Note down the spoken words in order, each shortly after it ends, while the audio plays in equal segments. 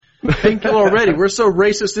Thank you already. We're so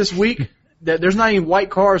racist this week that there's not even white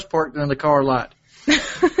cars parked in the car lot.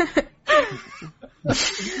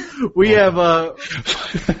 We have, I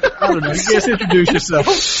don't know, you guys introduce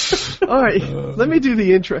yourself. All right, let me do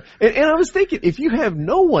the intro. And I was thinking, if you have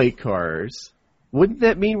no white cars, wouldn't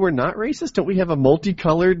that mean we're not racist? Don't we have a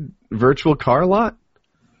multicolored virtual car lot?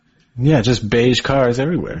 Yeah, just beige cars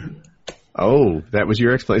everywhere. Oh, that was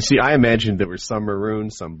your explanation. See, I imagined there were some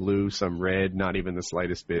maroon, some blue, some red, not even the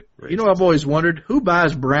slightest bit racist. You know, I've always wondered, who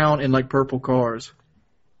buys brown and, like, purple cars?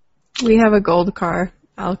 We have a gold car,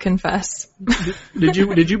 I'll confess. Did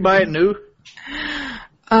you buy it new?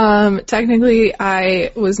 Technically,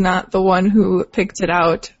 I was not the one who picked it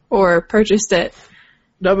out or purchased it.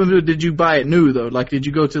 No, but did you buy it new, though? Like, did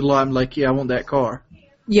you go to the lot and like, yeah, I want that car?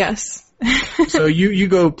 Yes. So you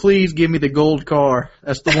go, please give me the gold car.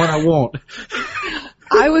 That's the one I want.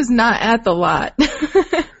 I was not at the lot.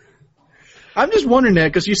 I'm just wondering that,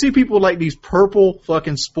 because you see people like these purple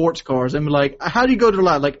fucking sports cars. I'm like, how do you go to the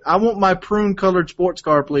lot? Like, I want my prune-colored sports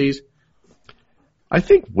car, please. I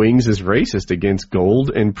think Wings is racist against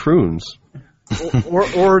gold and prunes.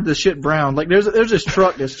 or the shit brown. Like, there's this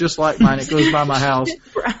truck that's just like mine. It goes by my house.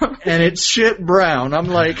 And it's shit brown. I'm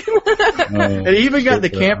like, and he even got the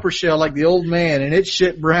camper shell like the old man, and it's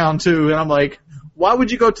shit brown too. And I'm like, why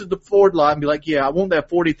would you go to the Ford lot and be like, yeah, I want that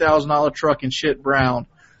 $40,000 truck in shit brown?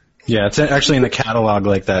 Yeah, it's actually in the catalog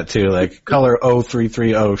like that too, like color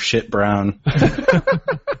 0330 shit brown.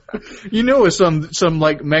 You know, it's some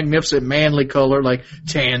like magnificent manly color like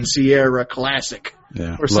Tan Sierra Classic,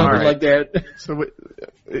 yeah, or something like that. So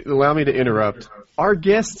allow me to interrupt. Our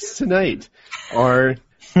guests tonight are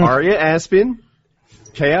Arya Aspin,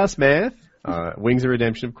 Chaos Math, Wings of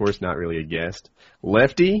Redemption, of course, not really a guest,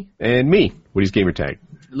 Lefty, and me, Woody's Gamertag.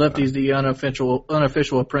 Lefty's the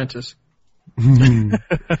unofficial apprentice.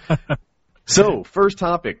 So, first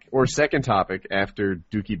topic, or second topic, after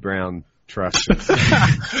Dookie Brown trusts us.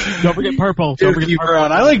 Don't forget purple. Don't forget Dookie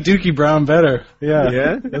Brown. I like Dookie Brown better.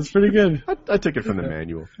 Yeah? That's pretty good. I took it from the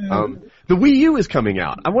manual. The Wii U is coming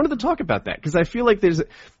out. I wanted to talk about that, because I feel like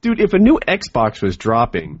dude, if a new Xbox was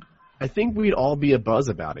dropping, I think we'd all be abuzz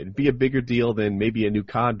about it. It'd be a bigger deal than maybe a new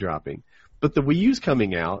COD dropping. But the Wii U's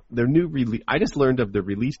coming out, their new release, I just learned of the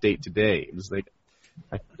release date today. It was like,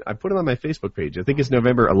 I put it on my Facebook page. I think it's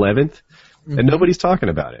November 11th, and nobody's talking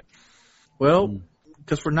about it. Well,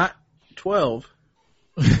 because we're not 12.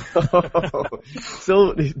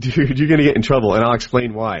 So, dude, you're going to get in trouble, and I'll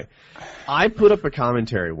explain why. I put up a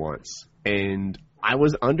commentary once, and I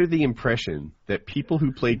was under the impression that people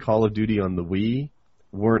who played Call of Duty on the Wii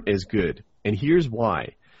weren't as good. And here's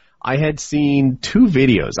why. I had seen two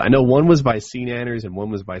videos. I know one was by CNanners and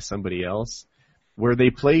one was by somebody else, where they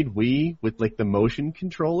played Wii with, like, the motion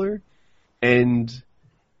controller, and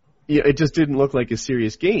it just didn't look like a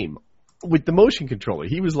serious game. With the motion controller,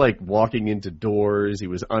 he was, like, walking into doors. He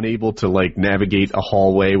was unable to, like, navigate a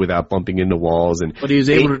hallway without bumping into walls. But he was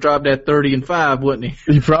able to drop that 30 and 5, wasn't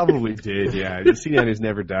he? He probably did, yeah. The CNanners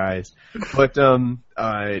never dies. But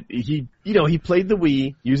he played the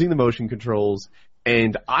Wii using the motion controls,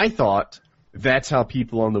 and I thought that's how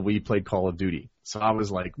people on the Wii played Call of Duty. So I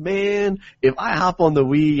was like, man, if I hop on the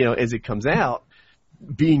Wii, as it comes out,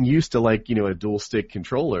 being used to, like, a dual stick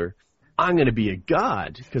controller, I'm going to be a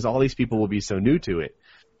god because all these people will be so new to it.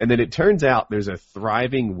 And then it turns out there's a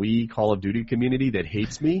thriving Wii Call of Duty community that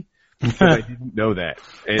hates me because I didn't know that.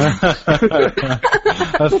 And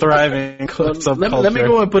a thriving subculture. Let me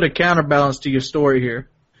go and put a counterbalance to your story here.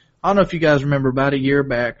 I don't know if you guys remember, about a year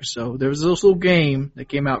back or so, there was this little game that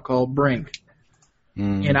came out called Brink.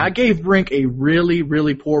 And I gave Brink a really,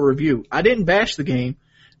 really poor review. I didn't bash the game.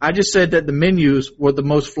 I just said that the menus were the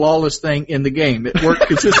most flawless thing in the game. It worked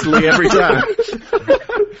consistently every time.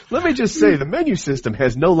 Let me just say, the menu system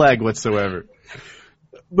has no lag whatsoever.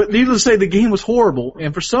 But needless to say, the game was horrible.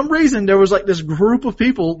 And for some reason, there was like this group of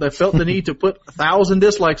people that felt the need to put 1,000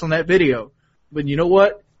 dislikes on that video. But you know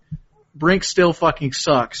what? Brink still fucking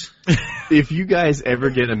sucks. If you guys ever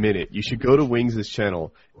get a minute, you should go to Wings'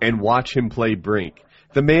 channel and watch him play Brink.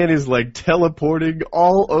 The man is, like, teleporting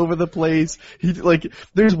all over the place.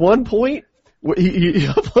 There's one point where he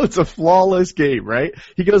uploads a flawless game, right?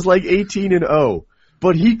 He goes, like, 18-0,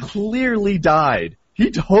 but he clearly died. He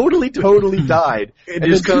totally died. And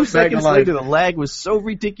just then 2 comes back seconds alive. later, the lag was so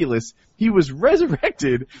ridiculous, he was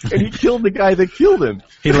resurrected, and he killed the guy that killed him.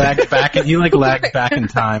 He lagged back in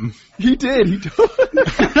time. He did.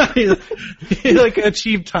 He like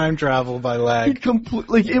achieved time travel by lag.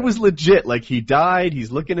 It was legit. Like, he died,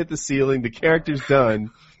 he's looking at the ceiling, the character's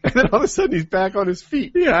done, and then all of a sudden he's back on his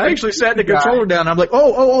feet. Yeah, I actually sat the controller down. I'm like,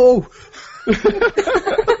 oh.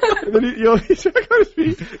 And then he's back on his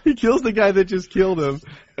feet. He kills the guy that just killed him,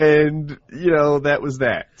 and that was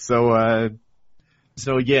that. So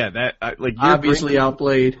yeah, that like obviously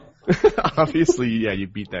outplayed. Obviously, yeah, you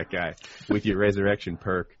beat that guy with your resurrection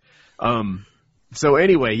perk. So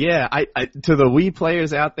anyway, yeah, I to the Wii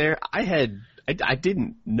players out there, I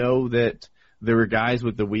didn't know that there were guys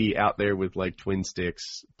with the Wii out there with like twin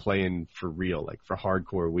sticks playing for real, like for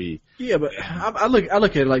hardcore Wii. Yeah, but I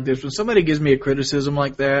look at it like this: when somebody gives me a criticism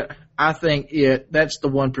like that, I think that's the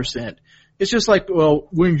 1%. It's just like, well,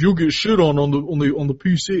 Wings, you'll get shit on the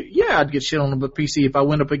PC. Yeah, I'd get shit on the PC if I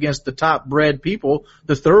went up against the top bred people,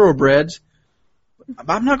 the thoroughbreds.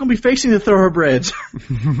 I'm not going to be facing the thoroughbreds.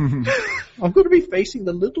 I'm going to be facing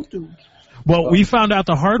the little dudes. Well, we found out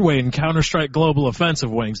the hard way in Counter-Strike Global Offensive,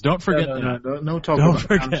 Wings. Don't forget that. No talking about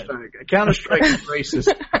Counter-Strike. Counter-Strike is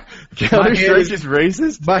racist. Counter-Strike is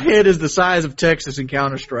racist? My head is the size of Texas in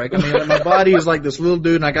Counter-Strike. I mean, my body is like this little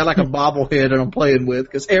dude, and I got like a bobblehead that I'm playing with,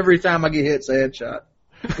 because every time I get hit, it's a headshot.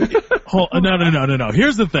 No.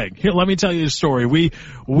 Here's the thing. Here, let me tell you a story. We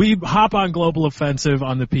hop on Global Offensive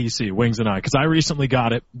on the PC, Wings and I, because I recently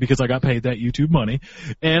got it because I got paid that YouTube money,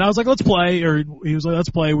 and I was like, let's play. Or he was like,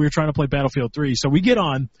 let's play. We were trying to play Battlefield 3, so we get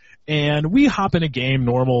on and we hop in a game,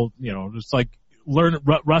 normal, just like learn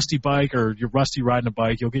Rusty bike or you're Rusty riding a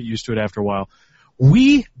bike. You'll get used to it after a while.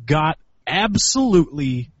 We got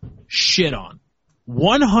absolutely shit on.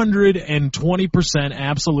 120%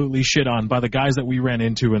 absolutely shit on by the guys that we ran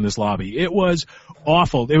into in this lobby. It was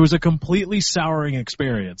awful. It was a completely souring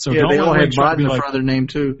experience. So yeah, they all had bot in the front of their name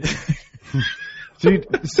too.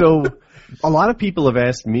 Dude, so a lot of people have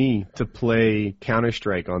asked me to play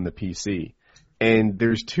Counter-Strike on the PC. And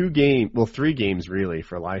there's three games really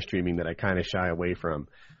for live streaming that I kind of shy away from.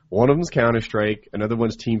 One of them's Counter-Strike, another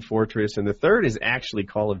one's Team Fortress, and the third is actually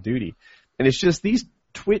Call of Duty. And it's just these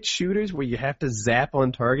Twitch shooters where you have to zap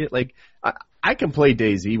on target. Like, I can play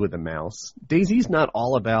DayZ with a mouse. DayZ's not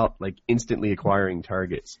all about, like, instantly acquiring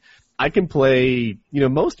targets. I can play,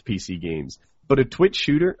 most PC games. But a Twitch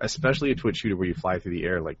shooter, especially a Twitch shooter where you fly through the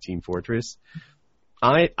air like Team Fortress,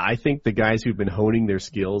 I think the guys who've been honing their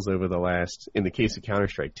skills over the last, in the case of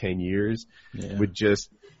Counter-Strike, 10 years, would just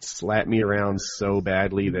slap me around so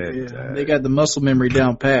badly that... they got the muscle memory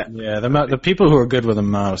down pat. Yeah, the people who are good with a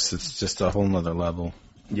mouse, it's just a whole nother level.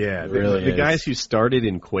 Yeah, the guys who started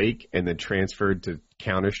in Quake and then transferred to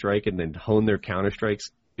Counter-Strike and then honed their Counter-Strike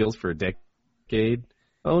skills for a decade.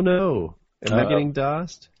 Oh no. Am I getting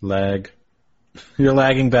DOSed? Lag. You're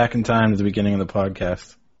lagging back in time to the beginning of the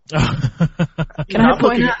podcast. Can I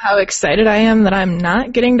point out how excited I am that I'm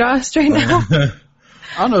not getting DOSed right now?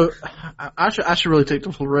 I don't know. I should really take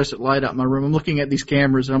the fluorescent light out of my room. I'm looking at these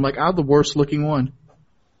cameras and I'm like, I'm the worst looking one.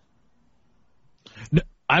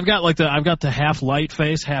 I've got the half light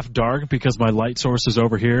face, half dark because my light source is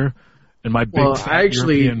over here, and my big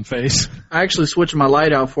European face. I actually switched my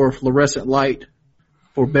light out for fluorescent light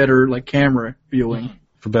for better like camera viewing.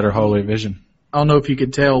 For better hallway vision. I don't know if you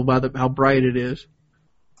can tell by how bright it is.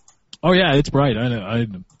 Oh yeah, it's bright.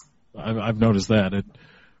 I've noticed that. It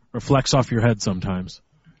reflects off your head sometimes.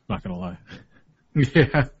 Not gonna lie.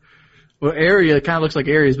 Yeah. Well, Aria kind of looks like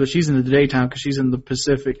Aries, but she's in the daytime because she's in the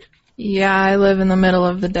Pacific. Yeah, I live in the middle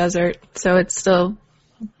of the desert, so it's still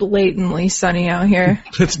blatantly sunny out here.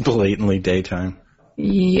 It's blatantly daytime.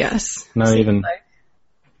 Yes. Not even.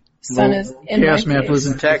 Sun is in Chaos my Math face. lives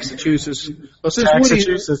in Massachusetts. Well,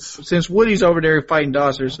 since Woody's over there fighting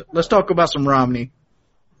Dossers, let's talk about some Romney.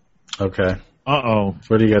 Okay. Uh-oh.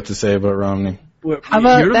 What do you got to say about Romney? How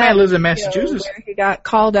about Your man lives in video Massachusetts. where he got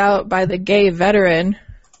called out by the gay veteran.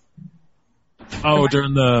 Oh,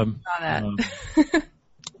 during the... Saw that.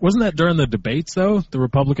 Wasn't that during the debates, though? The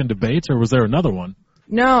Republican debates, or was there another one?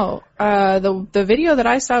 No, the video that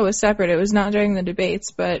I saw was separate. It was not during the debates,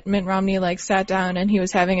 but Mitt Romney sat down and he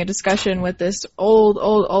was having a discussion with this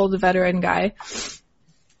old veteran guy.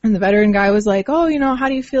 And the veteran guy was like, oh, how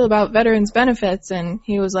do you feel about veterans benefits? And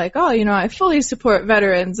he was like, oh, I fully support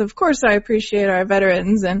veterans. Of course I appreciate our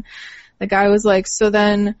veterans. And the guy was like, so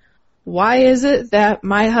then why is it that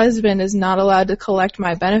my husband is not allowed to collect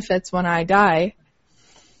my benefits when I die?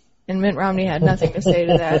 And Mitt Romney had nothing to say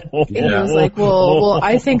to that. He was like, well,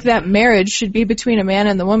 I think that marriage should be between a man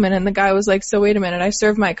and the woman. And the guy was like, so wait a minute, I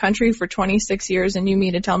served my country for 26 years and you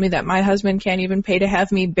mean to tell me that my husband can't even pay to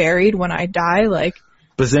have me buried when I die?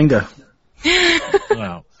 Bazinga.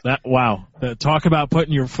 Wow. Talk about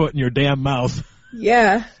putting your foot in your damn mouth.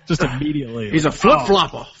 Yeah. Just immediately. He's a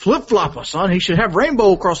flip-flopper. Flip-flopper, son. He should have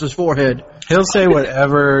rainbow across his forehead. He'll say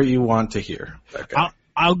whatever you want to hear.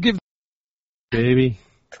 I'll give... Baby.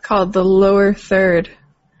 It's called the lower third.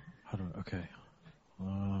 Okay.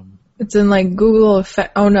 It's in Google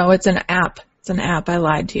Effect. Oh no, it's an app. It's an app. I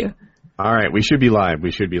lied to you. All right, we should be live.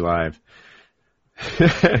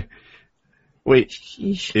 Wait.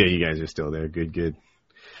 Sheesh. Yeah, you guys are still there. Good.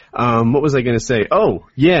 What was I going to say? Oh,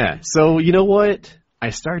 yeah. So, you know what?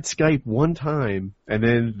 I start Skype one time, and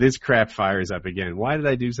then this crap fires up again. Why did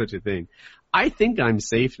I do such a thing? I think I'm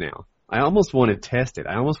safe now. I almost want to test it.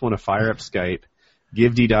 I almost want to fire up Skype,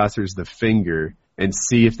 give DDoSers the finger, and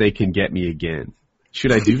see if they can get me again.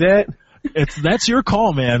 Should I do that? That's your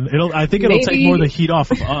call, man. I think it'll take more of the heat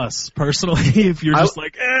off of us personally if you're just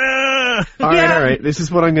like, eh. All right. This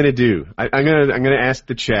is what I'm gonna do. I'm gonna ask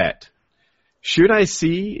the chat. Should I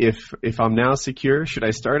see if I'm now secure? Should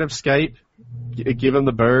I start up Skype, give them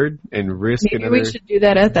the bird, and risk Maybe another? we should do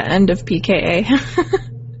that at the end of PKA.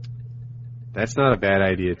 That's not a bad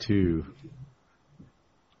idea too.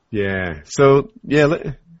 Yeah. So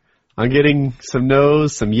I'm getting some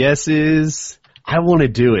no's, some yeses. I want to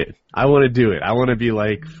do it. I want to be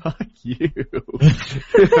like, fuck you.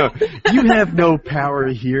 You have no power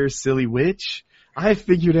here, silly witch. I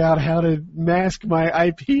figured out how to mask my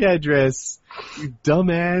IP address. You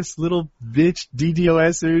dumbass little bitch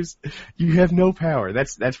DDoSers. You have no power.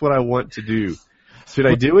 That's what I want to do. Should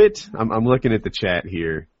I do it? I'm looking at the chat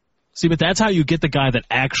here. See, but that's how you get the guy that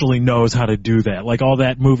actually knows how to do that. Like all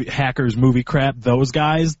that hackers movie crap, those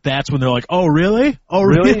guys, that's when they're like, oh, really? Oh,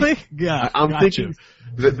 really? Yeah, I'm thinking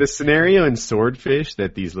the scenario in Swordfish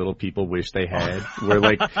that these little people wish they had, where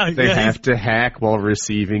like they have to hack while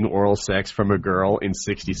receiving oral sex from a girl in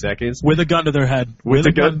 60 seconds. With a gun to their head. With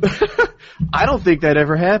a gun. I don't think that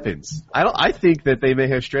ever happens. I think that they may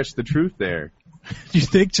have stretched the truth there. You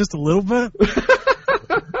think just a little bit?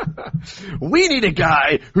 We need a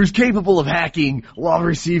guy who's capable of hacking while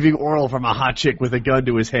receiving oral from a hot chick with a gun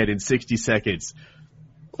to his head in 60 seconds.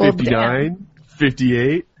 59,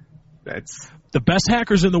 58. That's the best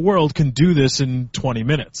hackers in the world can do this in 20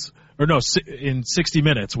 minutes. Or no, in 60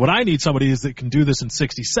 minutes. What I need somebody is that can do this in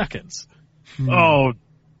 60 seconds. Oh,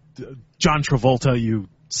 John Travolta, you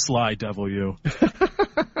sly devil, you.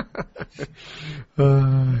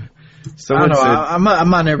 I don't know. I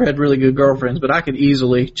might never had really good girlfriends, but I could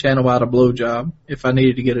easily channel out a blowjob if I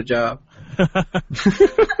needed to get a job. I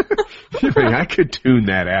could tune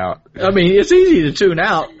that out. I mean, it's easy to tune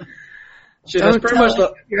out. Shit, that's Don't pretty tell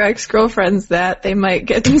much your ex-girlfriends that. They might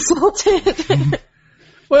get insulted.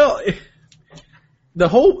 well, the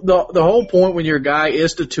whole point when you're a guy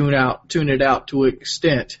is to tune it out to an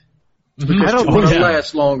extent. Because I don't want to think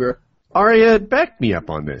last longer. Aria, back me up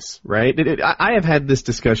on this, right? I have had this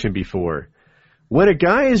discussion before. When a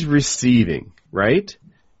guy is receiving, right,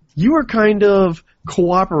 you are kind of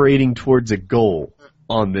cooperating towards a goal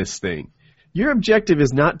on this thing. Your objective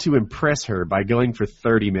is not to impress her by going for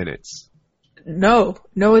 30 minutes. No,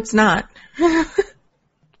 it's not.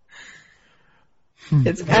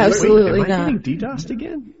 It's absolutely Wait, am I not. getting DDoSed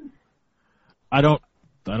again? I don't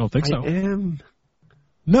think so. I am.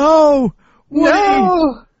 No!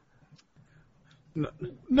 Woody!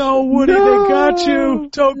 No, Woody, No! they got you.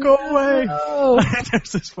 Don't go away. No.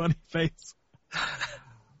 There's this funny face.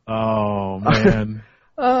 Oh, man.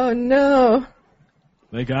 Oh, no.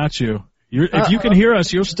 They got you. If you can hear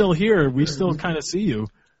us, you're still here. We still kind of see you.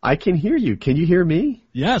 I can hear you. Can you hear me?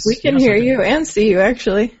 Yes. We can hear you and see you,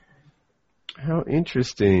 actually. How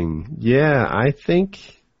interesting. Yeah, I think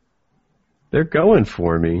they're going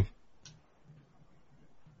for me.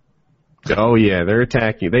 Oh, yeah, they're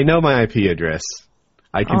attacking. They know my IP address.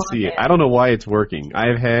 I can see it. I don't know why it's working.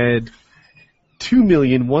 I've had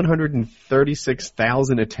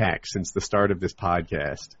 2,136,000 attacks since the start of this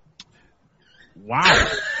podcast. Wow.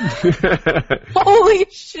 Holy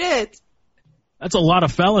shit. That's a lot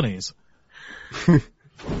of felonies.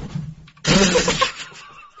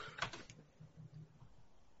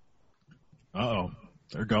 Uh-oh.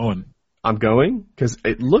 They're going. I'm going? Because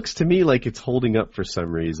it looks to me like it's holding up for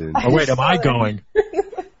some reason. Oh, wait, am I going?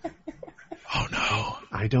 Oh, no.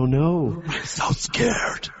 I don't know. I'm so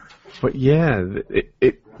scared. But yeah,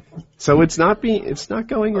 so it's not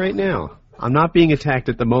going right now. I'm not being attacked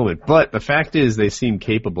at the moment. But the fact is they seem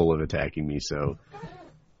capable of attacking me, so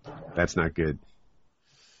that's not good.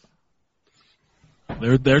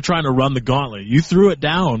 They're trying to run the gauntlet. You threw it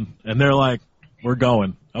down, and they're like, we're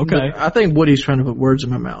going. Okay. I think Woody's trying to put words in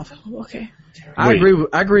my mouth. Okay. I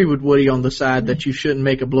agree with Woody on the side that you shouldn't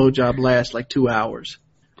make a blowjob last like 2 hours.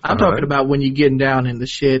 I'm talking about when you're getting down in the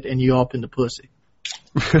shit and you up in the pussy.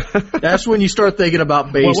 That's when you start thinking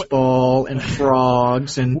about baseball and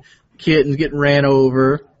frogs and kittens getting ran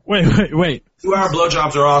over. Wait. 2-hour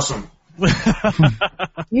blowjobs are awesome.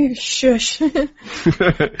 You shush.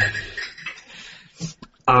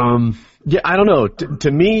 Yeah, I don't know.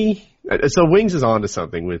 To me, so Wings is onto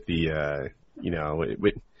something with the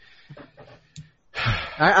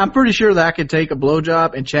I'm pretty sure that I could take a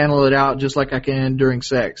blowjob and channel it out just like I can during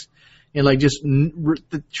sex. And like just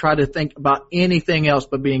try to think about anything else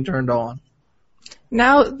but being turned on.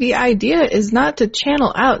 Now, the idea is not to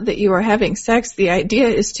channel out that you are having sex. The idea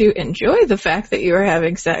is to enjoy the fact that you are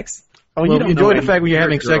having sex. Oh, well, you enjoy the fact when you're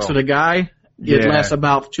having sex with a guy, it lasts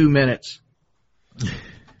about 2 minutes.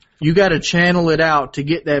 You got to channel it out to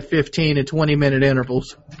get that 15 and 20-minute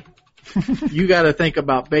intervals. You got to think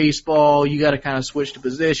about baseball. You got to kind of switch the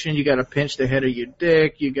position. You got to pinch the head of your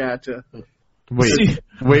dick. You got to... Wait.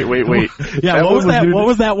 Yeah, what was that? What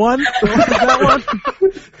was that one?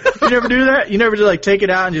 You never do that? You never just like take it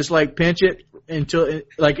out and just like pinch it until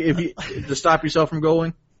like to stop yourself from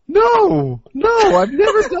going? No, I've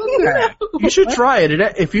never done that. You should try it.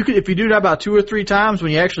 If you do that about 2 or 3 times,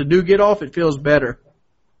 when you actually do get off, it feels better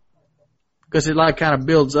because it like kind of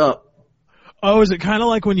builds up. Oh, is it kind of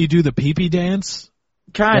like when you do the pee-pee dance?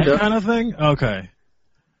 Kind of thing? Okay.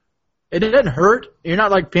 It doesn't hurt. You're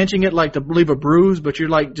not like pinching it like to leave a bruise, but you're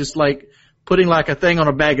like just like putting like a thing on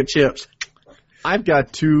a bag of chips. I've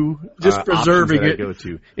got 2 just preserving it. I go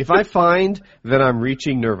to. If I find that I'm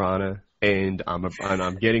reaching nirvana and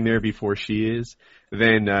I'm getting there before she is,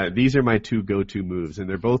 then these are my 2 go-to moves, and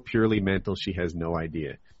they're both purely mental. She has no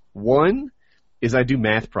idea. One is I do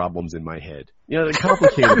math problems in my head. They're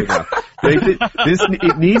complicated enough.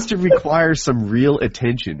 It needs to require some real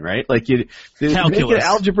attention, right? Like calculus,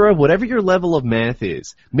 algebra, whatever your level of math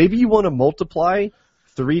is. Maybe you want to multiply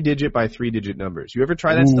 3-digit by 3-digit numbers. You ever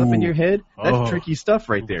try that stuff in your head? That's tricky stuff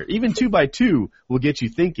right there. Even 2 by 2 will get you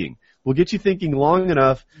thinking. Will get you thinking long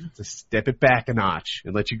enough to step it back a notch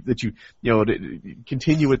and let you to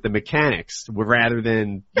continue with the mechanics rather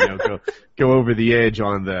than go over the edge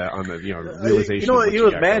on the realization. You know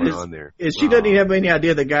what's bad is she doesn't even have any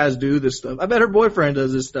idea that guys do this stuff. I bet her boyfriend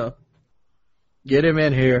does this stuff. Get him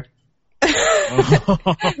in here. He's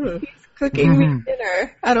cooking me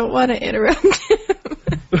dinner. I don't want to interrupt him.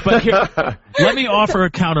 But here, let me offer a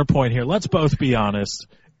counterpoint here. Let's both be honest.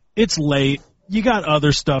 It's late. You got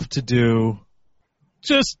other stuff to do.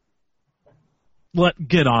 Just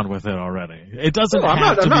get on with it already. It doesn't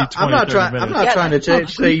have to be 20, 30 minutes. I'm not trying to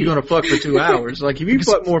say you're going to fuck for 2 hours. Like, if you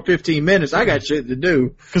fuck more 15 minutes, I got shit to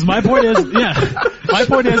do. Because my point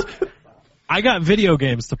is, I got video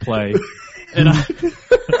games to play, and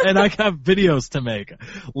I got videos to make.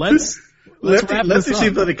 Let's wrap this up.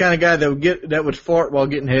 Seems like the kind of guy that would fart while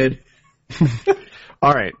getting head.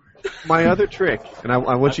 All right. My other trick, and I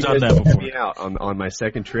want you guys to help me out on my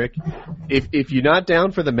second trick. If you're not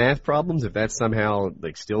down for the math problems, if that somehow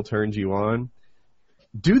like still turns you on,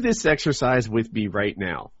 do this exercise with me right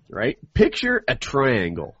now. Right? Picture a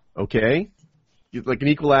triangle, okay? Like an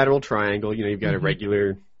equilateral triangle. You've got a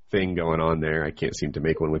regular thing going on there. I can't seem to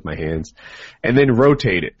make one with my hands. And then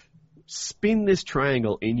rotate it. Spin this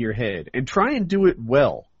triangle in your head and try and do it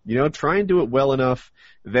well. Try and do it well enough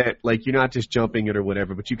that, like, you're not just jumping it or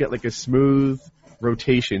whatever, but you get, like, a smooth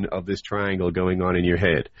rotation of this triangle going on in your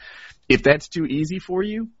head. If that's too easy for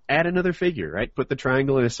you, add another figure, right? Put the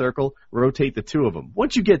triangle in a circle, rotate the 2 of them.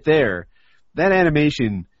 Once you get there, that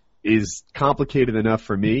animation is complicated enough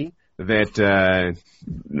for me that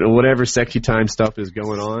whatever sexy time stuff is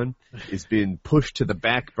going on is being pushed to the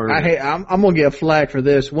back burner. I'm going to get flack for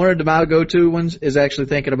this. One of my go-to ones is actually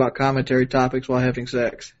thinking about commentary topics while having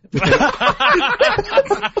sex.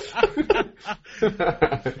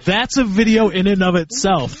 That's a video in and of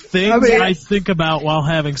itself. Things I think about while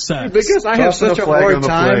having sex. Because I have such a hard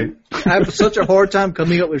time. I have such a hard time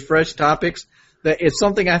coming up with fresh topics that it's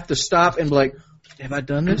something I have to stop and be like, have I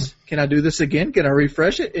done this? Can I do this again? Can I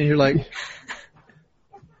refresh it? And you're like,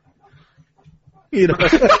 you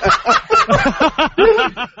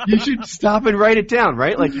should stop and write it down,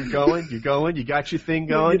 right? Like you're going, you got your thing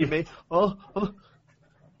going, you may,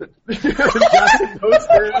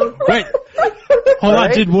 Wait, hold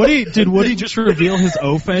on. Did Woody just reveal his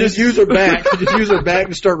O face? Just use her back.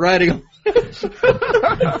 And start writing. What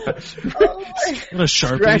a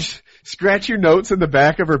Sharpie. Scratch your notes in the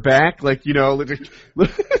back of her back, like, little,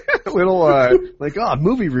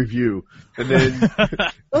 movie review. And then.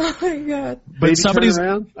 Oh my God. But somebody's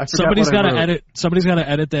got to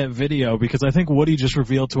edit that video because I think Woody just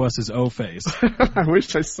revealed to us his O face. I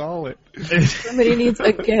wish I saw it. Somebody needs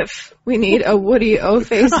a GIF. We need a Woody O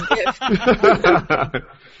face GIF.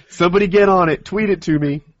 Somebody get on it. Tweet it to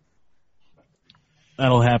me.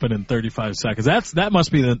 That'll happen in 35 seconds. That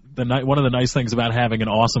must be one of the nice things about having an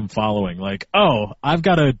awesome following. Like,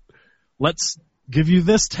 let's give you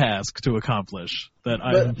this task to accomplish. But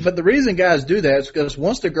the reason guys do that is because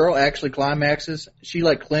once the girl actually climaxes, she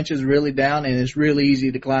like clenches really down, and it's really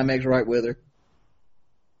easy to climax right with her.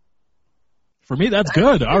 For me, that's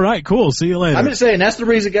good. All right, cool. See you later. I'm just saying that's the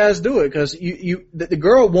reason guys do it, because the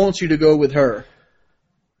girl wants you to go with her,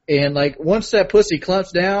 and like once that pussy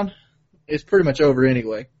clumps down, it's pretty much over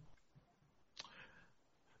anyway.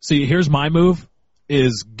 See, here's my move: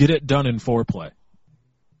 is get it done in foreplay.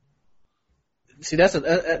 See,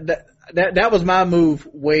 that was my move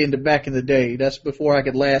way back in the day. That's before I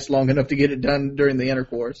could last long enough to get it done during the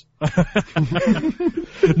intercourse.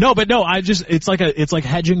 No, it's like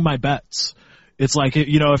hedging my bets. It's like,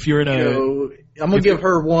 if you're in I'm gonna give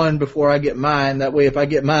her one before I get mine. That way, if I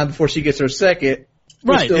get mine before she gets her second,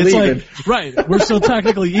 right, we're still even. We're still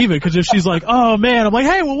technically even, because if she's like, oh man, I'm like,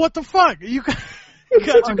 hey, well, what the fuck? You got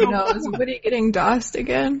to go. No, is Woody getting DOSed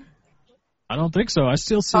again? I don't think so. I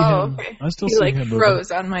still see him. Okay. I still he see him. Froze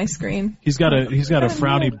on my screen. He's got a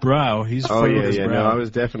frowny brow. He's furrowed his brow. No, I was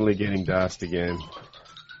definitely getting DOSed again.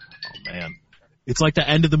 Oh man, it's like the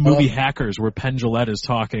end of the movie Hackers, where Penn Jillette is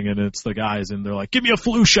talking, and it's the guys, and they're like, "Give me a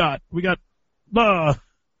flu shot. We got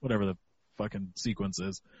whatever the fucking sequence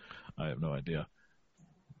is." I have no idea.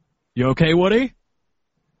 You okay, Woody?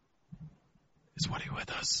 Is Woody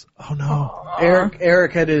with us? Oh no.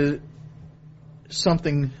 Eric had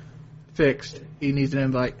something fixed. He needs an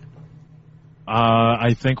invite.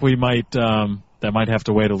 I think we might. That might have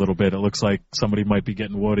to wait a little bit. It looks like somebody might be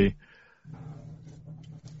getting Woody.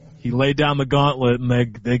 He laid down the gauntlet, and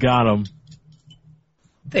they got him.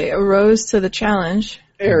 They arose to the challenge.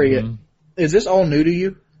 Harriet, is this all new to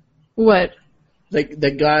you? What? Like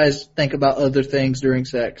that guys think about other things during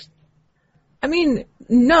sex? I mean,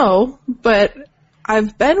 no, but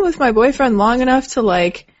I've been with my boyfriend long enough to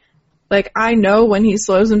like I know when he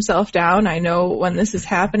slows himself down. I know when this is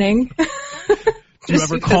happening. Do you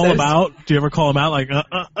ever call him out? Do you ever call him out like,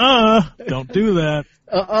 don't do that?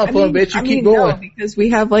 Bitch, you keep going. No, because we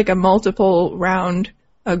have like a multiple round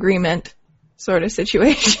agreement sort of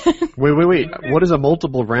situation. Wait. What is a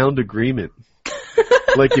multiple round agreement?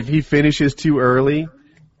 Like if he finishes too early,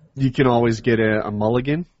 you can always get a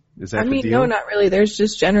mulligan? Is that the deal? No, not really. There's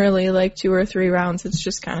just generally like 2 or 3 rounds. It's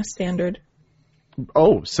just kind of standard.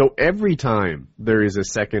 Oh, so every time there is a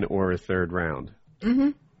second or a third round. Mm-hmm.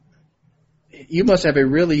 You must have a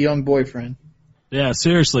really young boyfriend. Yeah,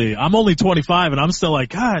 seriously. I'm only 25, and I'm still like,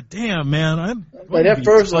 God damn, man. Like at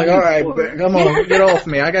first, like, all right, come on, get off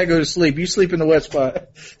me. I gotta go to sleep. You sleep in the wet spot.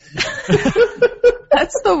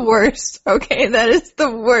 That's the worst. Okay, that is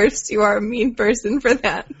the worst. You are a mean person for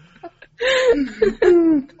that.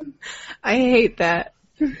 I hate that.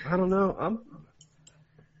 I don't know.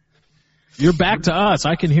 You're back to us.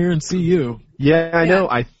 I can hear and see you. Yeah, I know.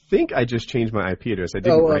 I think I just changed my IP address. I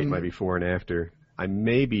didn't write my before and after. I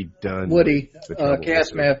may be done. Woody,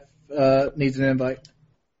 Castmath needs an invite.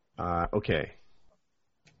 Okay.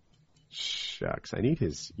 Shucks. I need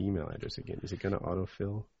his email address again. Is it going to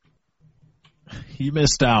autofill? He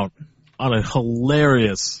missed out on a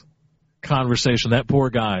hilarious conversation. That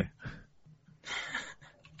poor guy.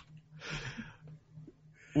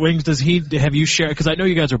 Wings, have you shared, because I know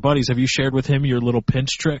you guys are buddies, have you shared with him your little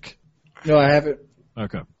pinch trick? No, I haven't.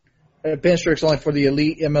 Okay. Pinch trick's only for the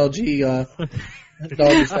elite MLG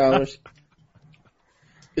doggy stylers.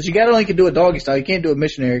 Because you only can do a doggy style. You can't do a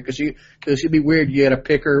missionary because it'd be weird. You got to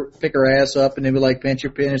pick her ass up and then be like pinch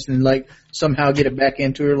your penis and like somehow get it back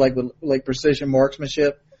into her like precision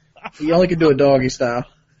marksmanship. You only can do a doggy style.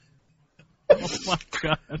 Oh my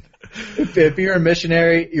God. If you're a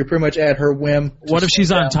missionary, you're pretty much at her whim. What if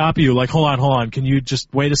she's on top of you? Like, hold on. Can you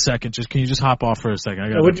just wait a second? Can you just hop off for a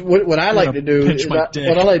second? What I like to do is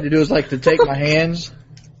like to take my hands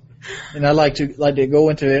and I like to go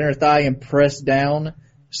into the inner thigh and press down.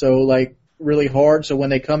 So like really hard. So when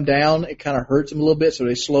they come down, it kind of hurts them a little bit. So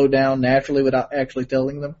they slow down naturally without actually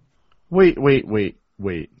telling them. Wait. What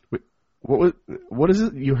is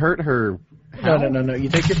it? You hurt her? How? No. You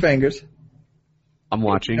take your fingers. I'm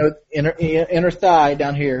watching. Inner thigh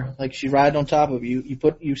down here, like she's right on top of you.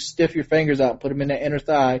 You stiff your fingers out, and put them in that inner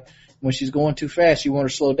thigh. When she's going too fast, you want her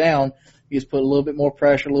to slow down. You just put a little bit more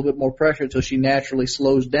pressure until she naturally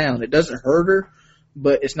slows down. It doesn't hurt her,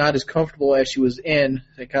 but it's not as comfortable as she was in.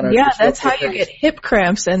 That's how you get hip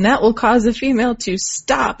cramps, and that will cause a female to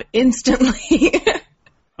stop instantly.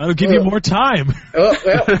 That'll give you more time.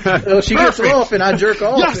 She gets off and I jerk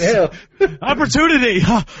off. Yes! Hell. Opportunity.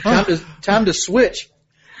 Time to switch.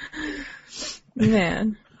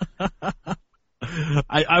 Man.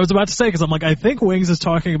 I was about to say, because I'm like, I think Wings is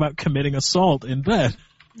talking about committing assault in bed.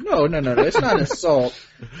 No. It's not assault.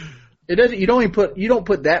 It doesn't. You don't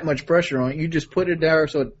put that much pressure on it. You just put it there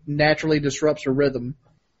so it naturally disrupts her rhythm.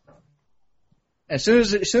 As soon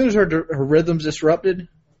as her rhythm's disrupted,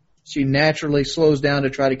 she naturally slows down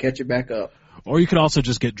to try to catch it back up. Or you could also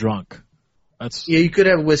just get drunk. Yeah, you could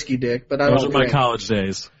have a whiskey dick, but I Those don't are my drink. college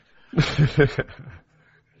days.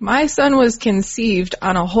 My son was conceived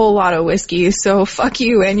on a whole lot of whiskey, so fuck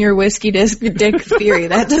you and your whiskey dick theory.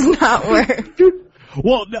 That does not work.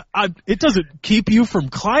 Well, it doesn't keep you from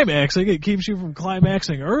climaxing. It keeps you from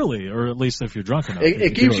climaxing early, or at least if you're drunk enough.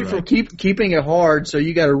 It keeps you from keeping it hard, so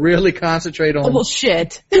you got to really concentrate on.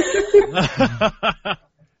 Bullshit.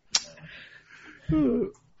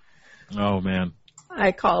 Oh man.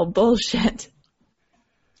 I call bullshit.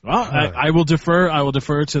 Well, I will defer. I will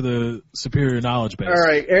defer to the superior knowledge base. All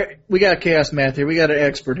right, we got Chaos Math here. We got an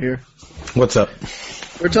expert here. What's up?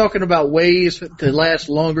 We're talking about ways to last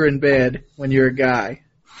longer in bed when you're a guy.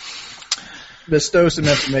 Bestow some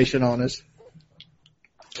information on us.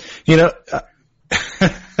 You know,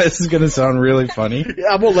 this is going to sound really funny.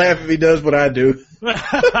 I won't laugh if he does what I do.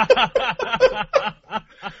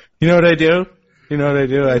 You know what I do?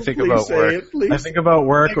 I think Please about say work. it, please. I think about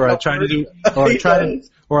work, or I try to do,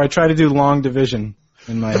 or I try to do long division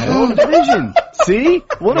in my head. Long division. See?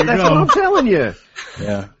 That's what I'm telling you.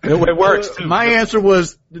 Yeah, it works too. My answer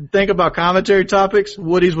was think about commentary topics.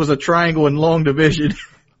 Woody's was a triangle in long division.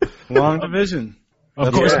 Long division.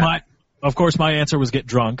 Of course, my answer was get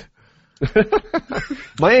drunk.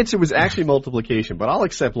 My answer was actually multiplication, but I'll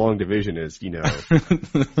accept long division as, same Yeah.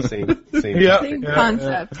 Same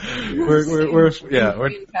concept.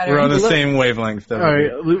 We're on the same wavelength. All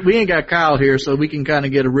right, we ain't got Kyle here, so we can kind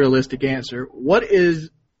of get a realistic answer. What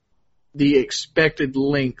is the expected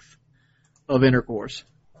length of intercourse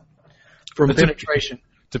from penetration?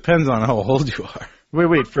 Depends on how old you are.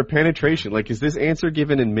 Wait, for penetration, is this answer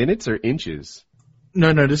given in minutes or inches?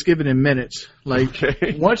 No, just give it in minutes.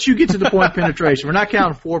 Once you get to the point of penetration, we're not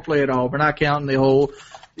counting foreplay at all. We're not counting the whole,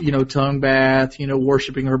 tongue bath,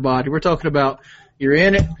 worshiping her body. We're talking about you're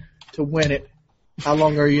in it to win it. How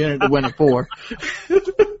long are you in it to win it for?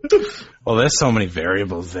 Well, there's so many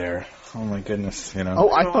variables there. Oh my goodness,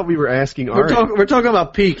 Oh, I thought we were asking. We're talking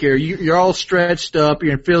about peak here. You're all stretched up.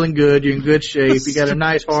 You're feeling good. You're in good shape. You got a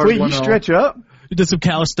nice hard one. Wait, you stretch up? You did some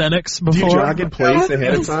calisthenics Do before? you jog in place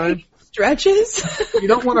ahead of time? Stretches? You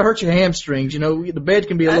don't want to hurt your hamstrings. The bed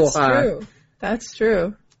can be a little high. True. That's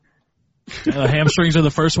true. Hamstrings are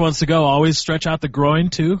the first ones to go. Always stretch out the groin,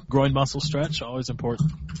 too. Groin muscle stretch, always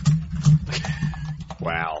important.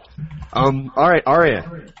 Wow. All right,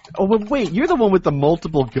 Aria. Oh, wait, you're the one with the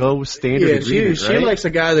multiple go standard agreement, she right? likes a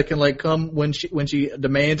guy that can come when she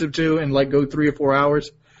demands him to and go 3 or 4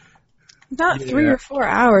 hours. Not 3 or 4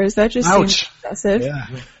 hours. That just seems excessive. Yeah.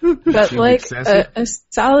 But a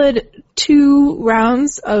solid 2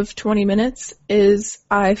 rounds of 20 minutes is,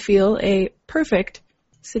 I feel, a perfect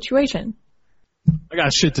situation. I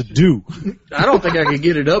got shit to do. I don't think I could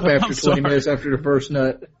get it up after 20 minutes after the first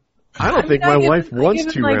nut. I don't think my wife wants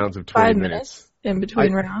 2 rounds of 20 minutes. In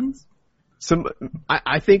between rounds.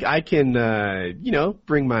 I think I can,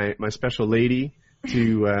 bring my special lady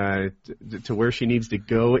to where she needs to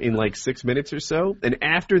go in 6 minutes or so, and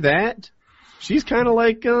after that, she's kind of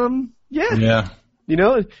yeah. In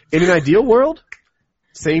an ideal world,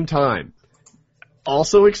 same time,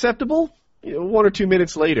 also acceptable. 1 or 2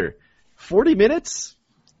 minutes later, 40 minutes.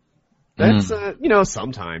 That's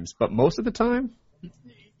sometimes, but most of the time.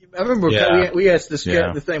 I remember we asked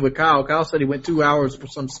the thing with Kyle. Kyle said he went 2 hours for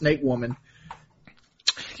some snake woman.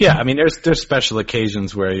 Yeah, I mean, there's special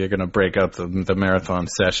occasions where you're going to break up the marathon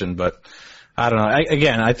session, but I don't know.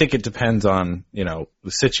 I think it depends on, the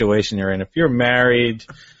situation you're in. If you're married,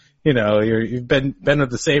 you've been with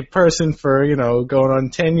the same person for, going on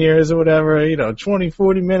 10 years or whatever, 20,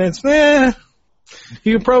 40 minutes,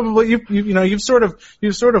 you probably, you've sort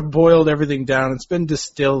of boiled everything down. It's been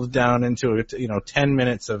distilled down into, 10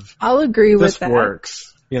 minutes of. I'll agree with this that. works.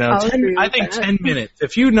 I think 10 minutes.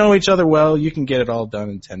 If you know each other well, you can get it all done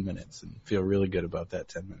in 10 minutes and feel really good about that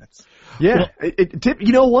 10 minutes. Yeah.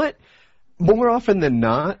 You know what? More often than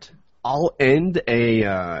not, I'll end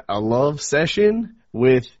a love session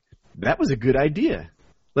with, that was a good idea.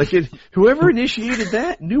 Whoever initiated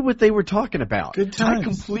that knew what they were talking about. Good times. I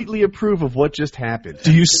completely approve of what just happened.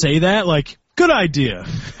 Do you say that? Good idea.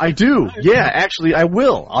 I do. Yeah, actually, I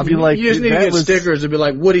will. I'll be like, you just need to get stickers and be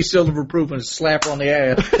like, Woody Silver Proof and slap her on the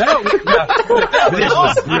ass. This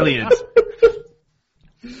was brilliant.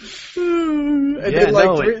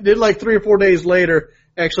 And then 3 or 4 days later,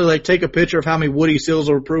 actually take a picture of how many Woody Seals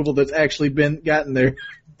of approval that's actually been gotten there.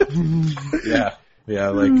 Yeah,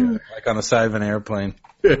 like on the side of an airplane.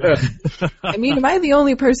 I mean, am I the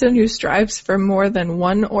only person who strives for more than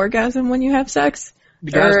one orgasm when you have sex?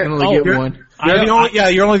 The guys can only get one.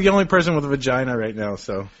 You're only the only person with a vagina right now,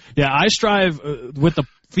 so. Yeah, I strive with the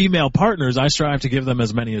female partners. I strive to give them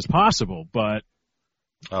as many as possible, but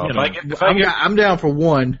Oh, You know, I'm down for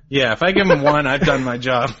one. yeah, if I give him one, I've done my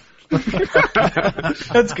job.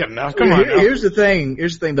 That's good enough. Come on. Here's the thing.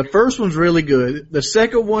 The first one's really good. The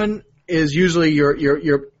second one is usually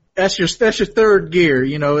that's your third gear.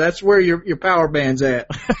 You know, that's where your power band's at.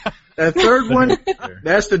 That third one,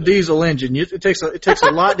 that's the diesel engine. It takes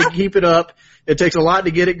a lot to keep it up. It takes a lot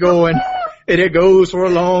to get it going, and it goes for a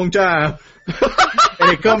long time.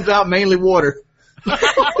 And it comes out mainly water.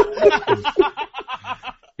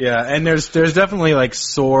 Yeah, and there's definitely like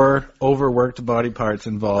sore, overworked body parts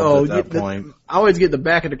involved at that point. I always get the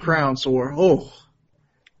back of the crown sore. Oh,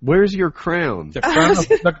 Where's your crown?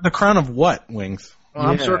 The crown of what, Wings? well,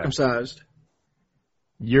 I'm circumcised.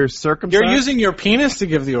 You're circumcised? You're using your penis to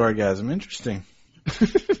give the orgasm. Interesting.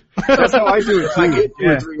 That's how I do it, I too. get 2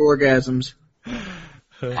 or 3 orgasms.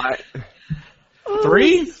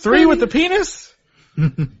 Three with the penis?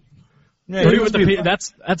 Yeah, Three with the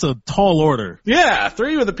penis. That's a tall order. Yeah,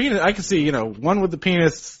 3 with the penis. I can see, one with the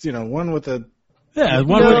penis, one with the... Yeah,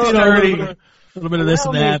 one with a little bit of this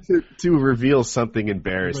and that. To reveal something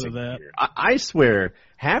embarrassing that. here. I swear,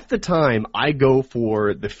 half the time I go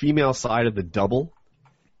for the female side of the double,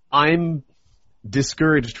 I'm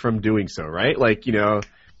discouraged from doing so, right? Like,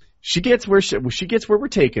 she gets where we're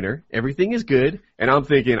taking her. Everything is good. And I'm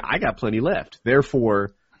thinking, I got plenty left.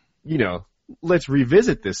 Therefore, let's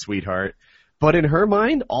revisit this, sweetheart. But in her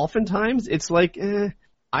mind, oftentimes, it's like,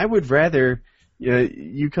 I would rather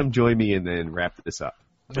you come join me and then wrap this up.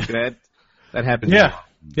 That happens. Yeah.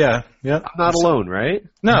 Yeah. I'm not alone, right?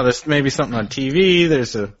 No, there's maybe something on TV.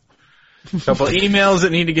 There's a couple emails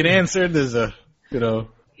that need to get answered. There's You're the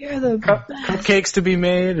cupcakes to be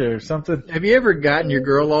made or something. Have you ever gotten your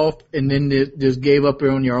girl off and then just gave up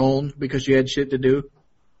on your own because you had shit to do?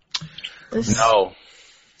 This No.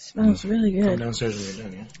 smells really Come good. downstairs when you're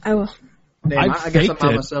done, yeah? I will. Damn, I I guess I'm faked by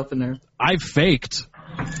it. myself in there. I faked.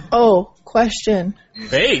 Oh, question.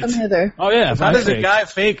 Fake. Come hither. Oh yeah, How does a guy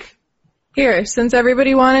fake? Here, since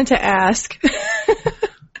everybody wanted to ask,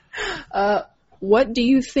 what do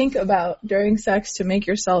you think about during sex to make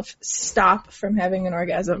yourself stop from having an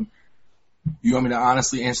orgasm? You want me to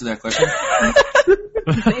honestly answer that question?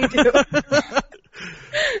 They do.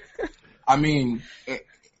 I mean,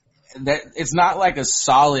 it's not like a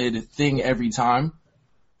solid thing every time.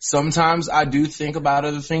 Sometimes I do think about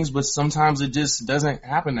other things, but sometimes it just doesn't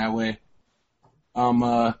happen that way. I'm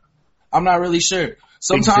not really sure.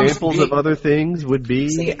 Sometimes Examples of other things would be...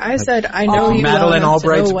 See, I said I know you well Madeleine enough to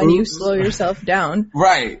know Albright's when you boobs. slow yourself down.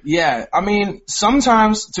 Right, yeah. I mean,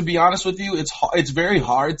 sometimes, to be honest with you, it's very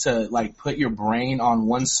hard to, like, put your brain on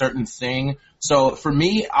one certain thing. So, for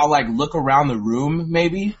me, I'll, like, look around the room,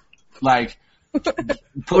 maybe. Like,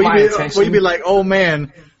 put my attention... Will you be like, oh,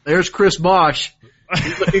 man, there's Chris Bosch.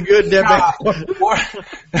 He's looking good, Debbie.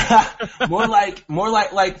 More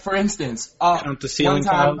like, for instance, Count the ceiling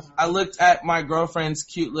one time tiles. I looked at my girlfriend's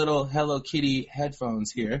cute little Hello Kitty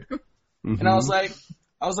headphones here, and I was like,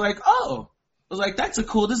 that's a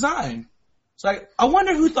cool design. It's like, I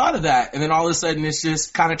wonder who thought of that. And then all of a sudden, it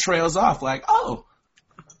just kind of trails off, like, oh,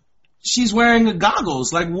 she's wearing the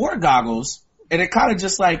goggles, like war goggles, and it kind of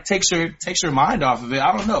just like takes your mind off of it.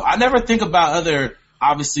 I don't know. I never think about other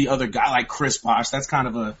guy like Chris Bosh. That's kind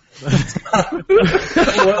of a,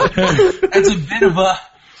 it's a bit of a,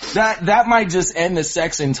 that might just end the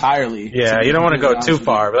sex entirely. Yeah, you don't want to go too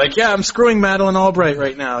far. Like, yeah, I'm screwing Madeleine Albright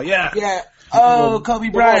right now. Yeah. Yeah. Oh, Kobe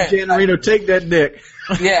Bryant. Jan Marino, take that dick.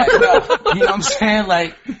 Yeah, no, you know what I'm saying?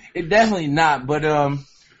 Like, it definitely not. But,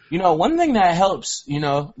 one thing that helps,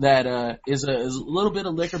 that is a little bit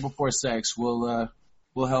of liquor before sex will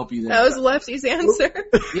help you there. That was Lefty's answer.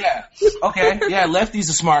 Yeah. Okay. Yeah, Lefty's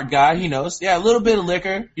a smart guy. He knows. Yeah, a little bit of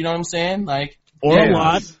liquor. You know what I'm saying? Like, Or a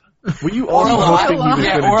lot. Were you or a also lot. hoping he was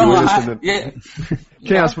Yeah, going or to a join us lot. in the... Yeah.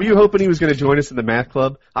 Chaos, were you hoping he was going to join us in the math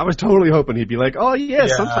club? I was totally hoping he'd be like, oh, yeah,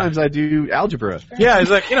 Yeah. sometimes I do algebra. Yeah,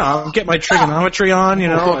 it's like, I'll get my trigonometry on, I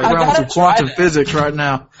gotta around some try quantum that. physics right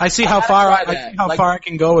now. I see how gotta far try I that. see how Like- far I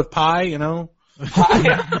can go with pi,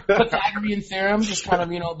 Pythagorean theorem, just kind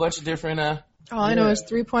of, a bunch of different, All I know is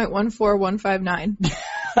 3.14159.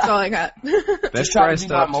 That's all I got. That's try where I to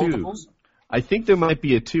do my stopped, too. multiples. I think there might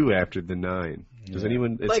be a 2 after the 9. Does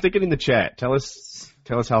anyone... stick it in the chat. Tell us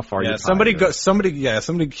how far Yeah, you somebody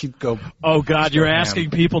keep go. Oh God, you're asking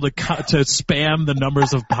people to spam the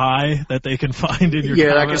numbers of pi that they can find in your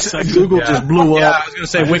Yeah, like I comment said, section. Google just blew Yeah, up. I was gonna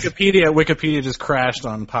say Wikipedia just crashed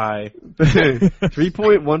on pi.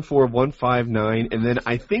 3.14159, and then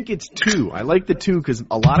I think it's 2. I like the 2 because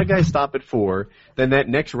a lot of guys stop at 4. Then that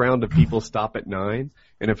next round of people stop at 9.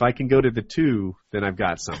 And if I can go to the 2, then I've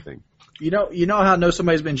got something. You know how I know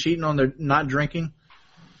somebody's been cheating on their not drinking?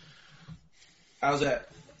 How's that?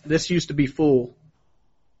 this used to be full.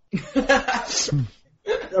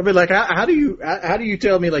 I mean, like, how do you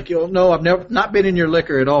tell me, like, no, I've not been in your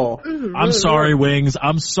liquor at all. I'm sorry, Wings.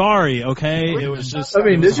 I'm sorry, okay? It was just. I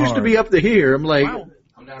mean, this used to be up to here. I'm like,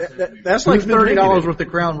 that's like $30 worth of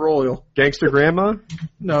Crown Royal. Gangster Grandma?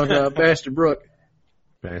 No, the Bastard Brook.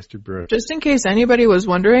 Bastard Brook. Just in case anybody was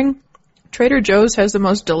wondering, Trader Joe's has the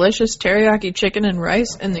most delicious teriyaki chicken and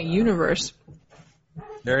rice in the universe.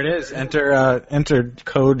 There it is. Enter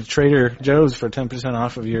code Trader Joe's for 10%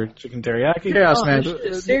 off of your chicken teriyaki. Chaos man.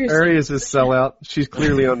 Seriously. Aria's a sellout. She's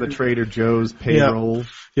clearly on the Trader Joe's payroll.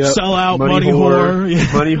 Yep. Sell out, money whore.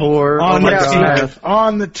 Yeah. Money whore. On, Oh my the God.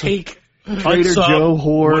 on the take. Trader Unsub Joe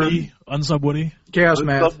whore. Woody. Unsub Woody. Chaos What's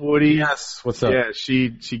man. up, Woody? Yes. What's up? Yeah, she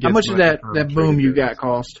gets How much did money that from boom Trader you Joe's. got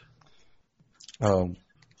cost? Oh,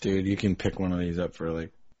 dude, you can pick one of these up for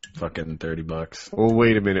like fucking $30. Well,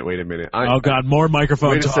 wait a minute. Oh God, more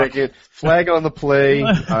microphone Wait a talk. second. Flag on the play.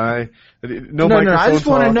 No, No, microphone I just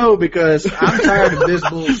want to talk. know because I'm tired of this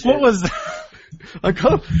bullshit. What was that? I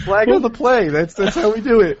got flag on the play. That's how we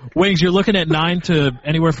do it. Wings, you're looking at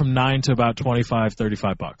anywhere from $9 to about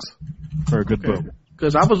 $25-$35 for a good boom.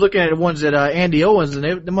 Because I was looking at the ones that Andy Owens and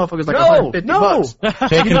the motherfuckers like No, $150.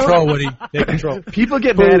 Take control, Woody. Take control. People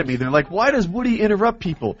get mad at me. They're like, "Why does Woody interrupt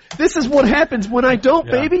people?" This is what happens when I don't,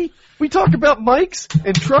 baby. We talk about mics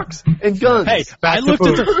and trucks and guns. Hey, I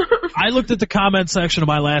looked at the comment section of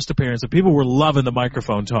my last appearance, and people were loving the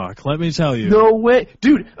microphone talk. Let me tell you. No way.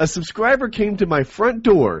 Dude, a subscriber came to my front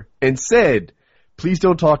door and said, "Please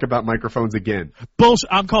don't talk about microphones again." Bullshit.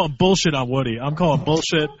 I'm calling bullshit on Woody. I'm calling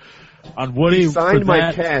bullshit on Woody. He signed for my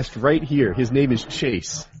that. cast right here. His name is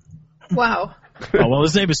Chase. Wow. Oh, well,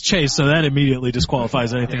 his name is Chase, so that immediately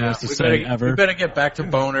disqualifies anything he has to say ever. We better get back to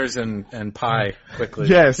boners and pie quickly.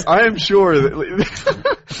 Yes, I am sure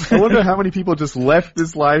that. I wonder how many people just left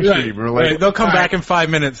this live stream. Or like, They'll come back in 5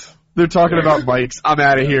 minutes. they're talking about mics. I'm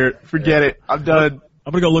out of here. Forget it. I'm done.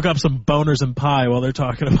 I'm going to go look up some boners and pie while they're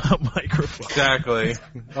talking about microphones. Exactly.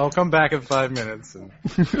 I'll come back in 5 minutes, and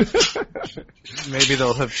maybe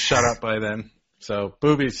they'll have shut up by then. So,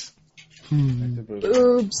 boobies.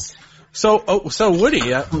 Boobs. So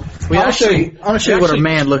Woody, I'm gonna show you what a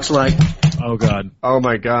man looks like. Oh, God. Oh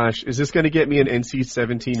my gosh. Is this going to get me an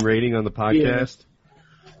NC-17 rating on the podcast?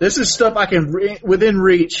 This is stuff I can within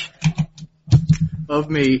reach of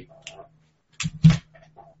me.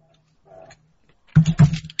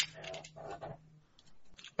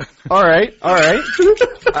 All right.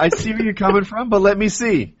 I see where you're coming from, but let me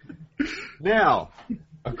see. Now,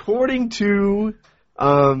 according to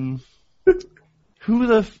who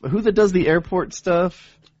does the airport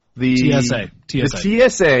stuff? The TSA. The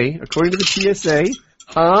TSA. According to the TSA,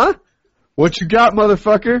 huh? What you got,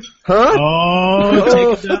 motherfucker? Huh?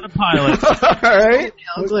 Oh, take it down to pilot. All right.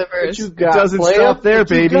 Livers. You got, Doesn't player? stop there, What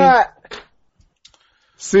you baby. got?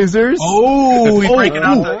 Scissors. Oh, we breaking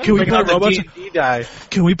out the Can we play Robotech? D&D die.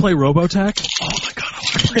 Can we play Robotech? Oh, my God. I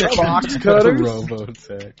want to play Box cutters.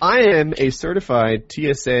 Robotech. I am a certified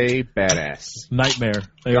TSA badass. Nightmare.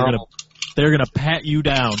 They're gonna pat you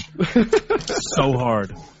down so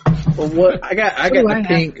hard. Well, what? I got the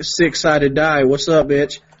pink 6-sided die. What's up,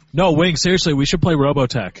 bitch? No, Wing, seriously, we should play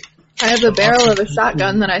Robotech. I have the barrel of a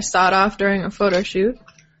shotgun that I sawed off during a photo shoot.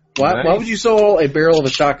 Why would you saw a barrel of a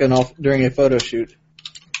shotgun off during a photo shoot?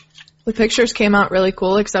 The pictures came out really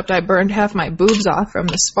cool, except I burned half my boobs off from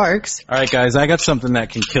the sparks. All right, guys, I got something that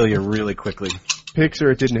can kill you really quickly. Pics or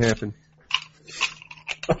it didn't happen.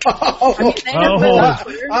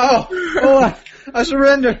 I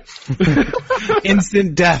surrender.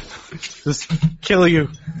 Instant death. Just kill you.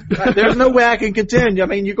 There's no way I can contend. I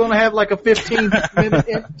mean, you're going to have like a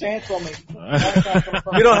 15-minute chance on me.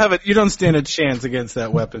 You don't stand a chance against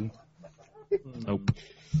that weapon. Nope.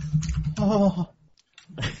 Oh.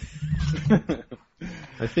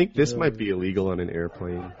 I think this might be illegal on an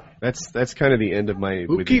airplane. That's kind of the end of my.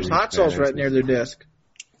 Who keeps hot sauce right near their desk?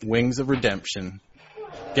 Wings of Redemption.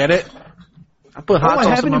 Get it? I put hot I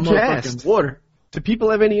sauce have in my a new motherfucking cast. water. Do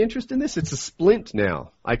people have any interest in this? It's a splint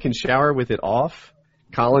now. I can shower with it off.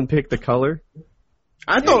 Colin picked the color.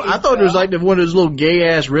 I thought it was like one of those little gay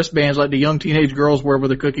ass wristbands like the young teenage girls wear with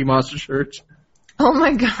the Cookie Monster shirts. Oh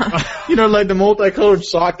my god. You know, like the multicolored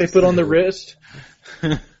sock they put on the wrist.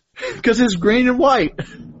 Because it's green and white.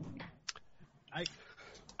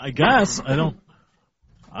 I guess I don't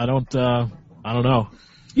know.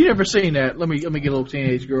 You never seen that? Let me get a little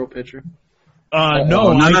teenage girl picture.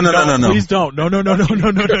 No. Please don't. No.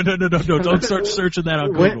 Don't start searching that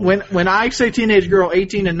on Google. When I say teenage girl,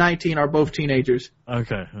 18 and 19 are both teenagers.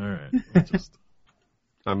 Okay, all right.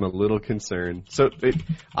 I'm a little concerned. So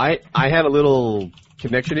I had a little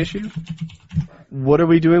connection issue. What are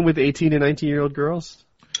we doing with 18 and 19-year-old girls?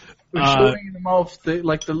 We're showing them off the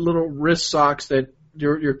little wrist socks that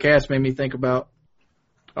your cast made me think about.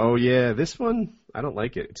 Oh yeah, this one I don't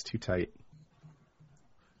like it. It's too tight.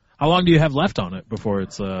 How long do you have left on it before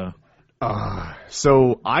it's So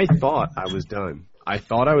I thought I was done. I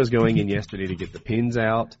thought I was going in yesterday to get the pins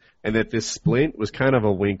out, and that this splint was kind of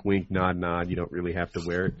a wink, wink, nod, nod. You don't really have to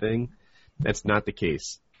wear it thing. That's not the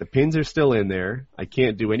case. The pins are still in there. I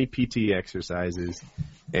can't do any PT exercises,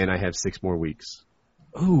 and I have 6 more weeks.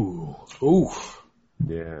 Ooh.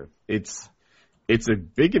 Yeah, it's a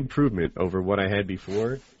big improvement over what I had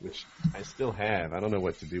before, which I still have. I don't know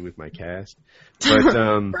what to do with my cast, but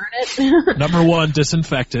Burn it. Number 1,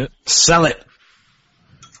 disinfect it. Sell it.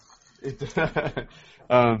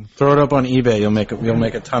 Throw it up on eBay. You'll make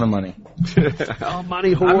a ton of money. Oh,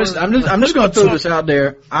 money whore. I'm just going to throw this out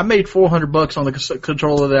there. I made $400 on the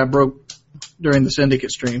controller that I broke during the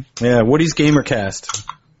Syndicate stream. Yeah, Woody's Gamercast.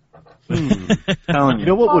 Telling You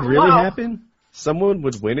know what would really happen? Someone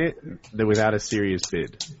would win it without a serious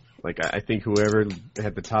bid. Like, I think whoever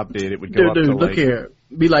had the top bid, it would go up to look here.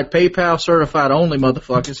 Be like PayPal certified only,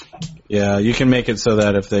 motherfuckers. Yeah, you can make it so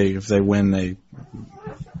that if they win,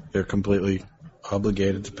 they're completely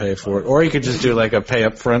obligated to pay for it. Or you could just do like a pay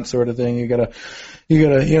up front sort of thing. You gotta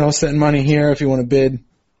send money here if you want to bid.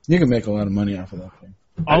 You can make a lot of money off of that thing.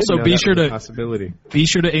 Also, be sure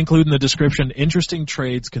to include in the description interesting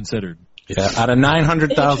trades considered. Yeah, out of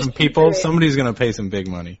 900,000 people, somebody's going to pay some big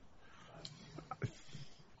money.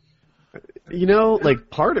 You know, like,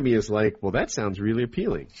 part of me is like, well, that sounds really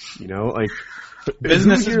appealing. You know, like,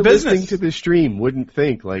 business who is here business. listening to this stream wouldn't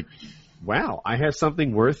think, like, wow, I have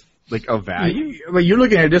something worth, like, of value. You're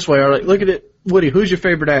looking at it this way. Like, look at it. Woody, who's your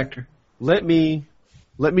favorite actor? Let me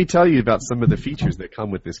tell you about some of the features that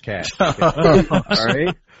come with this cast. Okay? All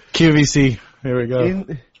right? QVC. Here we go.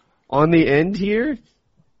 On the end here,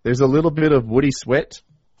 there's a little bit of Woody sweat.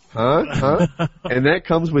 Huh? And that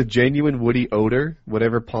comes with genuine Woody odor,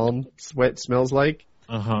 whatever palm sweat smells like.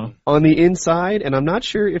 Uh-huh. On the inside, and I'm not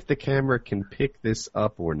sure if the camera can pick this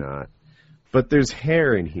up or not, but there's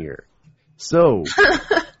hair in here. So,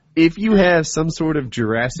 if you have some sort of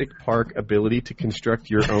Jurassic Park ability to construct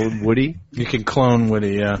your own Woody, You can clone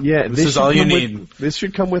Woody, yeah. yeah, This is all you need. This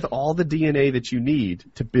should come with all the DNA that you need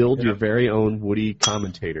to build your very own Woody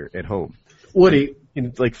commentator at home. Woody, You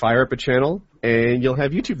can, like, fire up a channel, and you'll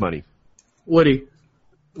have YouTube money. Woody,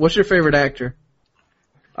 what's your favorite actor?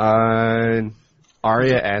 Aria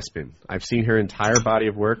Aspen. I've seen her entire body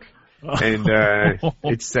of work, and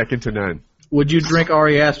it's second to none. Would you drink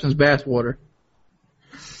Ari Aspen's bathwater?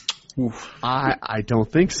 I don't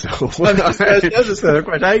think so. That's another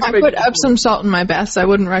question. I put Epsom salt in my bath, so I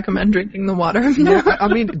wouldn't recommend drinking the water. Yeah, I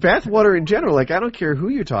mean, bathwater in general, like, I don't care who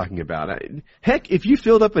you're talking about. Heck, if you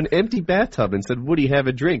filled up an empty bathtub and said, Woody, have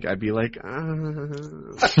a drink, I'd be like,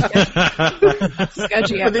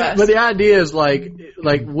 Sketchy at best. But the idea is like,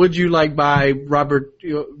 would you buy Robert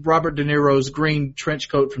De Niro's green trench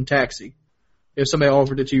coat from Taxi? If somebody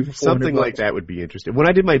offered it to you for $400. Something like that would be interesting. When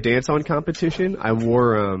I did my dance-on competition, I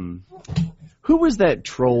wore, who was that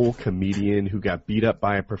troll comedian who got beat up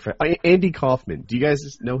by a Andy Kaufman. Do you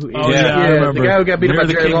guys know who Andy yeah, I remember. The guy who got beat up by Larry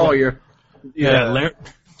the Jerry King. Lawyer. Yeah.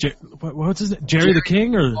 What's his name? Jerry the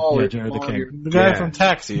King or Lawler. Jerry the King? The guy Yeah. from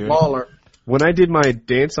Taxi. Right? Lawler. When I did my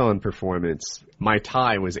dance-on performance, my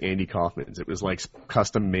tie was Andy Kaufman's. It was like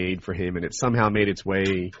custom made for him, and it somehow made its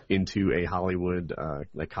way into a Hollywood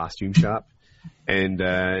costume shop.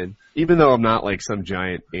 And even though I'm not like some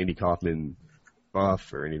giant Andy Kaufman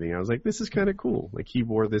buff or anything, I was like, this is kind of cool. Like, he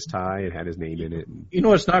wore this tie, it had his name in it. And You know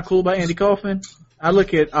what's not cool about Andy Kaufman? I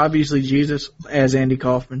look at, obviously, Jesus as Andy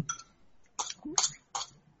Kaufman.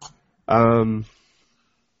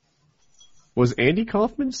 was Andy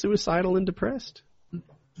Kaufman suicidal and depressed?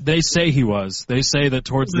 They say he was. They say that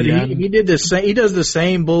towards But the end. he did the same. He does the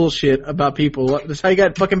same bullshit about people. That's how he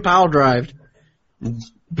got fucking pile drived. No,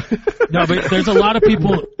 but there's a lot of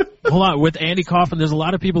people. Hold on, with Andy Kaufman, there's a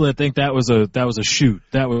lot of people that think that was a shoot.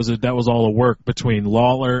 That was all a work between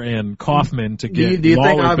Lawler and Kaufman to get. Do you think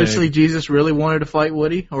Lawler obviously big. Jesus really wanted to fight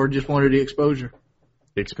Woody, or just wanted the exposure?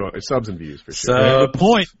 Subs and views, for sure. Good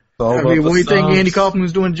point. I mean, what do you think Andy Kaufman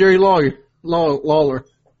was doing? Jerry Lawler.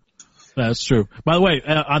 That's true. By the way,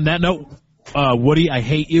 on that note, Woody, I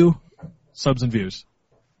hate you. Subs and views.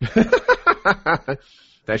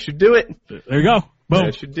 That should do it. There you go. Boom.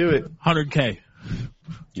 That should do it. 100K.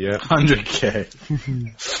 Yeah. 100K.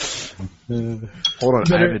 Hold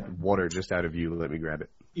on, I have water just out of you. Let me grab it.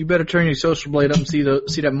 You better turn your social blade up and see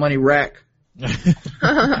that money rack.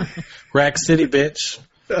 Rack City, bitch.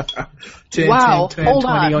 10, Wow, 10, 10, hold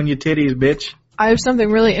 20 on. on your titties, bitch. I have something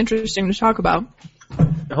really interesting to talk about.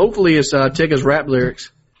 Hopefully it's Tyga's rap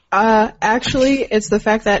lyrics. Actually, it's the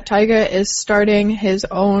fact that Tyga is starting his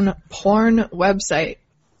own porn website.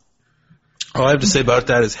 All I have to say about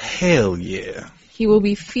that is hell yeah. He will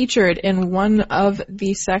be featured in one of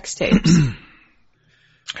the sex tapes.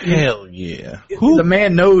 Hell yeah. The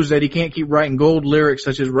man knows that he can't keep writing gold lyrics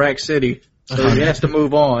such as Rack City, so he has to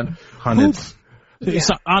move on. Hundreds.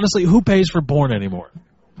 So, honestly, who pays for porn anymore?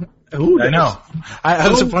 Who I know.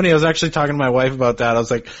 It was so funny. I was actually talking to my wife about that. I was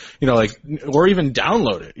like, or even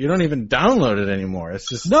download it. You don't even download it anymore. It's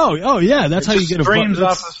just That's how you get streams a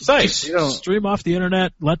off the site. You don't stream off the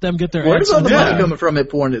internet. Let them get their. Where's all the money Yeah. coming from at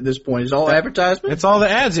porn at this point? Is it all advertisement? It's all the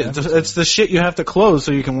ads. It's the shit you have to close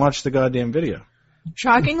so you can watch the goddamn video.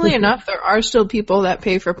 Shockingly enough, there are still people that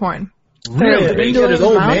pay for porn. Really? He got his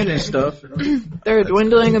old man and stuff. They're a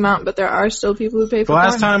dwindling amount, but there are still people who pay The for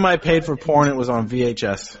last porn. time I paid for porn, it was on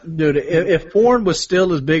VHS. Dude, if porn was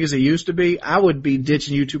still as big as it used to be, I would be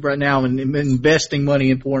ditching YouTube right now and investing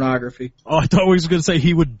money in pornography. Oh, I thought we was going to say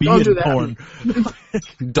he would be Don't do in that. porn.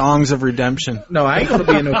 Dongs of Redemption. No, I ain't gonna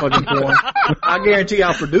be in no fucking porn. I guarantee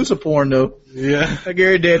I'll produce a porn though. Yeah. I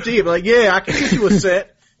guarantee it. Like, yeah, I can get you a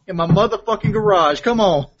set in my motherfucking garage. Come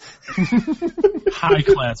on. High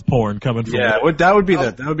class porn coming from. Yeah, that would be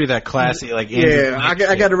that classy like. Andrew Yeah, I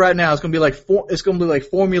Dick got it right now. It's gonna be like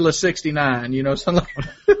Formula 69. You know, something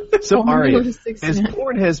like. So, Aria, Formula as 69.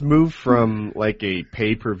 porn has moved from like a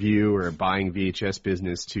pay-per-view or a buying VHS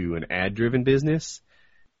business to an ad-driven business,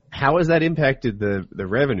 how has that impacted the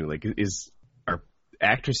revenue? Like, are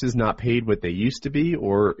actresses not paid what they used to be,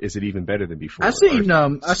 or is it even better than before?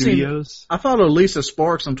 I follow Lisa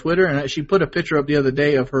Sparks on Twitter, and she put a picture up the other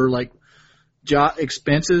day of her like job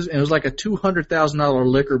expenses, and it was like a $200,000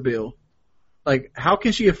 liquor bill. Like, how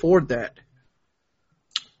can she afford that?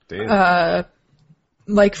 Damn.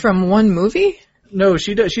 Like from one movie? No,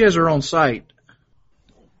 she does. She has her own site.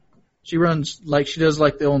 She runs she does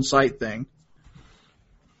the own site thing.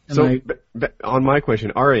 And So, on my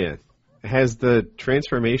question, Aria, has the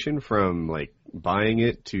transformation from like buying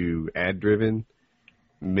it to ad-driven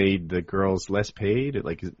made the girls less paid?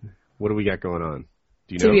 Like, what do we got going on?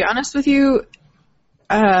 Do you know? To be honest with you,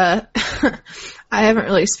 I haven't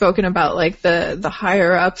really spoken about like the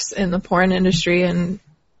higher ups in the porn industry, and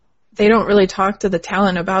they don't really talk to the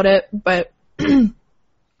talent about it. But I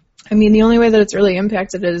mean, the only way that it's really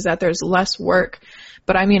impacted it is that there's less work.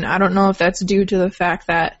 But I mean, I don't know if that's due to the fact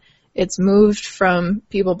that it's moved from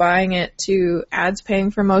people buying it to ads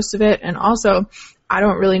paying for most of it, and also I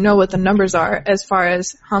don't really know what the numbers are as far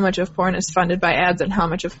as how much of porn is funded by ads and how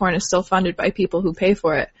much of porn is still funded by people who pay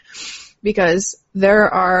for it. Because there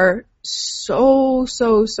are so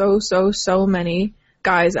many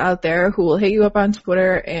guys out there who will hit you up on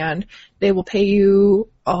Twitter and they will pay you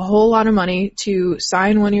a whole lot of money to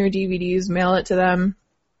sign one of your DVDs, mail it to them,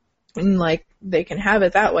 and like they can have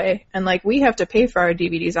it that way. And like we have to pay for our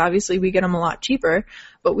DVDs. Obviously we get them a lot cheaper,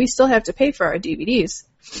 but we still have to pay for our DVDs.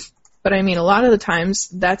 But I mean, a lot of the times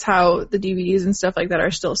that's how the DVDs and stuff like that are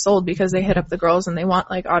still sold, because they hit up the girls and they want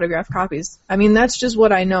like autographed copies. I mean, that's just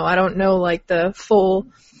what I know. I don't know like the full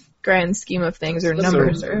grand scheme of things or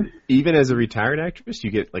numbers. So, even as a retired actress, you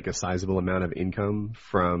get like a sizable amount of income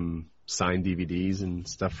from signed DVDs and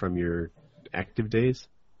stuff from your active days?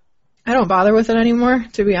 I don't bother with it anymore,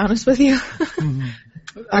 to be honest with you.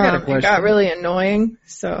 I got a question. It got really annoying,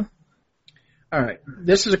 so. All right.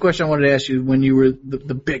 This is a question I wanted to ask you when you were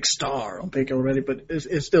the big star on Pick already, but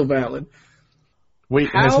it's still valid. Wait,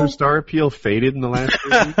 has her star appeal faded in the last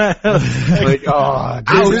 3 weeks? Like,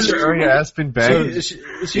 isn't Aria Aspen back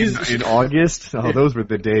in August? Oh, those were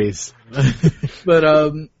the days. But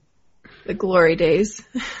the glory days.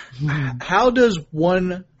 How does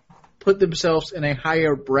one put themselves in a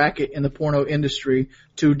higher bracket in the porno industry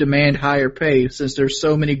to demand higher pay, since there's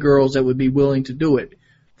so many girls that would be willing to do it?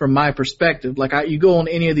 From my perspective, like you go on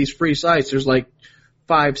any of these free sites, there's like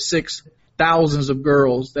 5,000-6,000 thousands of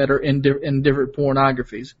girls that are in different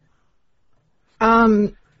pornographies.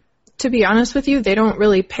 To be honest with you, they don't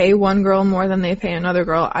really pay one girl more than they pay another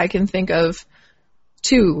girl. I can think of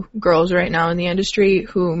 2 girls right now in the industry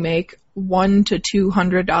who make $100 to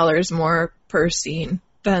 $200 more per scene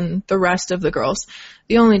than the rest of the girls.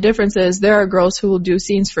 The only difference is there are girls who will do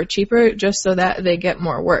scenes for cheaper just so that they get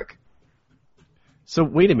more work. So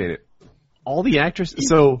wait a minute. All the actresses,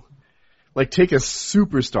 so like take a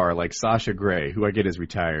superstar like Sasha Grey, who I get is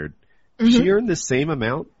retired. Mm-hmm. She earned the same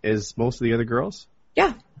amount as most of the other girls?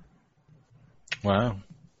 Yeah. Wow.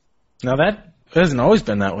 Now that hasn't always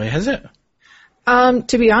been that way, has it?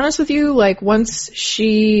 To be honest with you, like once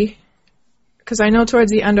because I know towards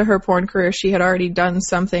the end of her porn career, she had already done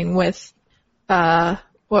something with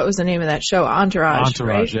what was the name of that show? Entourage,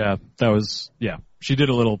 right? Yeah. She did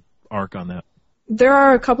a little arc on that. There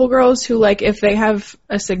are a couple girls who, like, if they have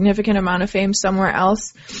a significant amount of fame somewhere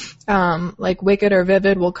else, like Wicked or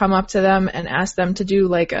Vivid will come up to them and ask them to do,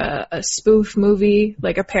 like, a spoof movie,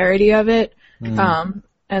 like a parody of it.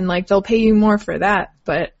 And, like, they'll pay you more for that,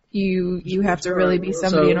 but you have to really be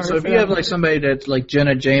somebody in order So if for you have, them. like, somebody that's like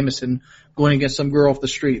Jenna Jameson going against some girl off the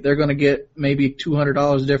street, they're going to get maybe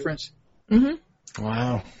 $200 difference? Mm-hmm.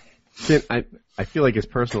 Wow. I feel like it's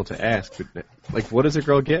personal to ask, but, like, what does a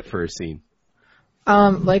girl get for a scene?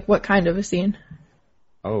 Like, what kind of a scene?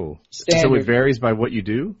 Oh. Standard. So it varies by what you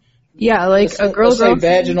do? Yeah, like a girl Let's say scene.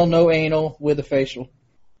 vaginal, no anal, with a facial.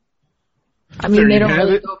 I mean, There they you don't have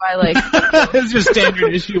really it. go by, like... It's your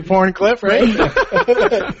standard issue porn clip, right?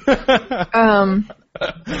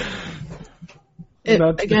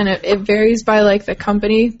 It varies by, like, the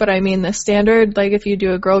company, but I mean, the standard, like, if you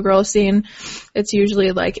do a girl-girl scene, it's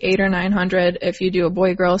usually, like, 800 or 900. If you do a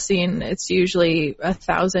boy-girl scene, it's usually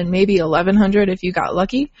 1,000, maybe 1,100 if you got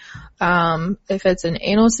lucky. If it's an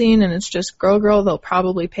anal scene and it's just girl-girl, they'll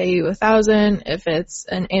probably pay you 1,000. If it's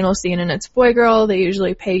an anal scene and it's boy-girl, they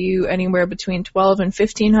usually pay you anywhere between 1,200 and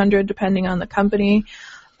 1,500, depending on the company.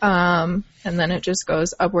 And then it just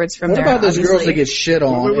goes upwards from there. What about those girls obviously. that get shit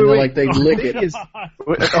on and like they lick it?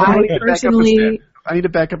 I need to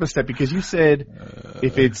back up a step because you said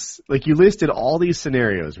if it's like you listed all these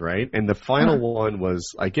scenarios, right? And the final one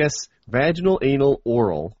was, I guess, vaginal, anal,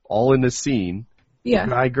 oral, all in the scene. Yeah.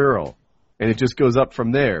 Guy, girl, and it just goes up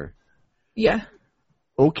from there. Yeah.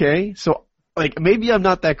 Okay, so like maybe I'm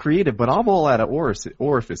not that creative, but I'm all out of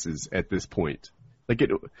orifices at this point. Like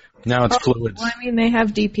now it's fluids. Well, I mean, they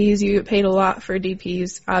have DPs. You get paid a lot for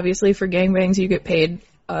DPs. Obviously, for gangbangs, you get paid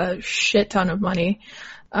a shit ton of money.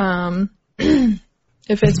 If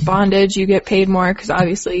it's bondage, you get paid more because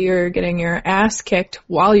obviously you're getting your ass kicked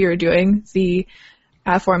while you're doing the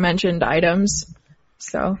aforementioned items.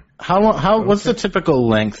 So How long? What's the typical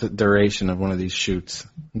length, duration of one of these shoots?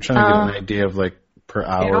 I'm trying to get an idea of like per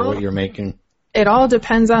hour what you're making. It all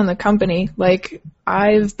depends on the company. Like,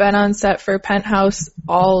 I've been on set for Penthouse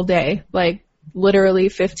all day, like literally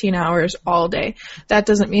 15 hours all day. That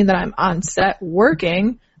doesn't mean that I'm on set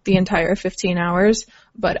working the entire 15 hours,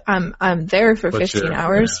 but I'm there for 15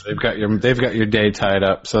 hours. Yeah, they've got your day tied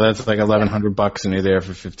up, so that's like $1,100 and you're there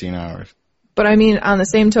for 15 hours. But I mean, on the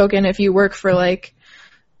same token, if you work for like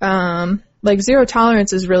Zero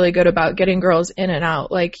Tolerance is really good about getting girls in and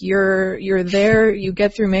out. Like, you're there, you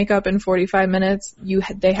get through makeup in 45 minutes,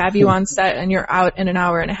 they have you on set, and you're out in an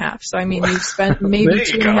hour and a half. So, I mean, you've spent maybe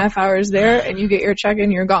 2.5 hours there, and you get your check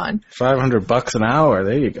and you're gone. $500 an hour,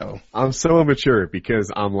 there you go. I'm so immature because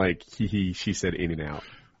I'm like, she said in and out.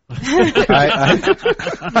 What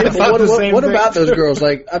about those girls?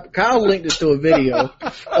 Like, Kyle linked us to a video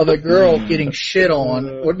of a girl getting shit on.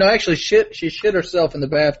 Or, no, actually, she shit herself in the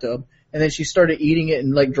bathtub. And then she started eating it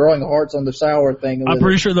and like drawing hearts on the sour thing. I'm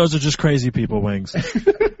pretty sure those are just crazy people, Wings.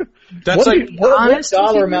 That's what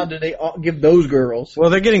dollar amount do they give those girls? Well,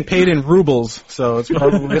 they're getting paid in rubles, so it's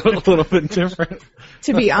probably a little bit different.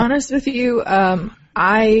 To be honest with you,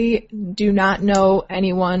 I do not know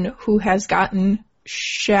anyone who has gotten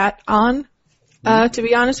shat on. To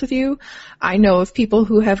be honest with you, I know of people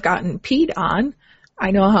who have gotten peed on. I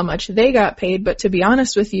know how much they got paid, but to be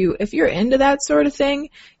honest with you, if you're into that sort of thing,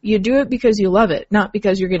 you do it because you love it, not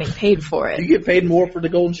because you're getting paid for it. You get paid more for the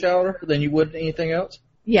golden shower than you would anything else?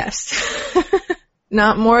 Yes.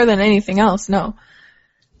 Not more than anything else, no.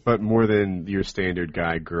 But more than your standard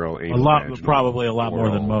guy, girl, a lot, probably a lot more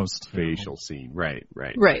than most. Facial scene, right.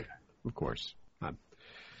 Of course.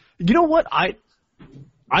 You know what?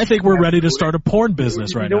 I think we're ready to start a porn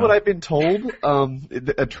business right now. You know what I've been told?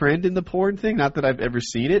 A trend in the porn thing, not that I've ever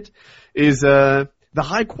seen it, is the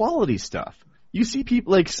high quality stuff. You see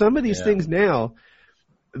people, like some of these things now,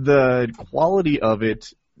 the quality of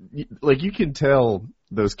it, like you can tell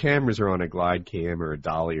those cameras are on a glide cam or a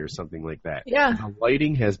dolly or something like that. Yeah. The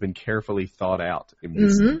lighting has been carefully thought out. In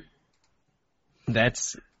this.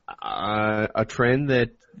 That's a trend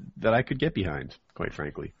that I could get behind, quite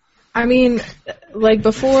frankly. I mean, like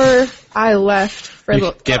before I left for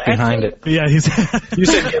the get behind it. Yeah, you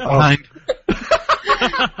said get behind.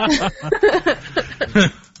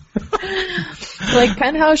 Like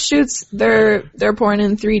Penthouse shoots their porn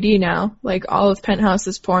in 3D now. Like all of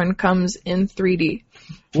Penthouse's porn comes in 3D.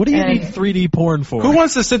 What do you need 3D porn for? Who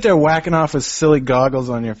wants to sit there whacking off with silly goggles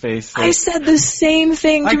on your face? I said the same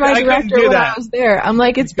thing to my director when I was there. I'm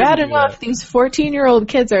like, it's bad enough these 14-year-old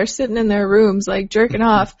kids are sitting in their rooms, like, jerking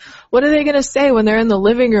off. What are they going to say when they're in the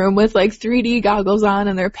living room with, like, 3D goggles on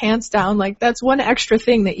and their pants down? Like, that's one extra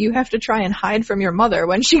thing that you have to try and hide from your mother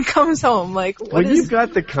when she comes home. Like, when you've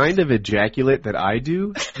got the kind of ejaculate that I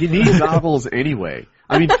do, you need goggles anyway.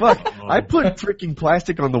 I mean, fuck, I put freaking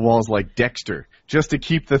plastic on the walls like Dexter just to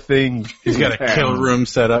keep the thing. He's got a kill room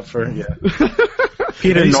set up for. Yeah.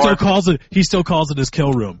 Peter he still calls it his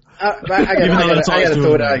kill room. I gotta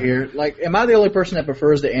throw it out here. Like, am I the only person that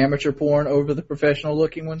prefers the amateur porn over the professional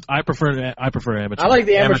looking one? I prefer amateur. I like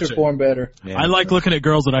the amateur porn better. Yeah. I like looking at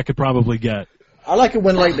girls that I could probably get. I like it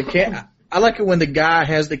when I like it when the guy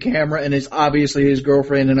has the camera and it's obviously his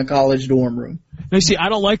girlfriend in a college dorm room. Now, see, I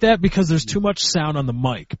don't like that because there's too much sound on the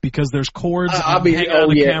mic because there's cords hanging on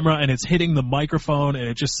the camera and it's hitting the microphone and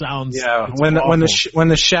it just sounds. Yeah, when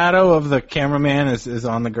the shadow of the cameraman is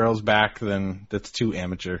on the girl's back, then that's too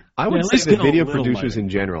amateur. I would say that video producers in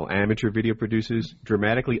general, amateur video producers,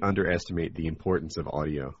 dramatically underestimate the importance of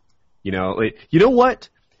audio. You know what?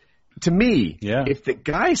 To me, if the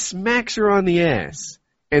guy smacks her on the ass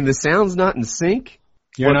and the sound's not in sync,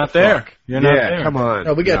 you're not there. You're not there. Come on.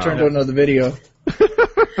 No, we got to turn to another video.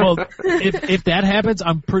 Well, if that happens,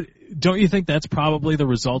 don't you think that's probably the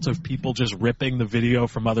result of people just ripping the video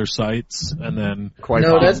from other sites and then?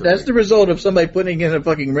 That's the result of somebody putting in a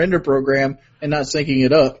fucking render program and not syncing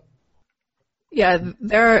it up. Yeah,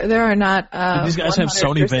 there are not. Do these guys have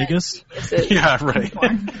Sony Vegas? Yeah, right.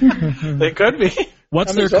 They could be.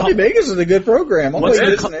 Sony Vegas is a good program. What's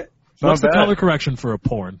the color correction for a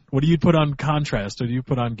porn? What do you put on contrast or do you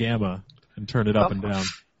put on gamma and turn it up and down?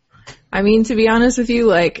 I mean, to be honest with you,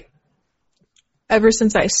 like, ever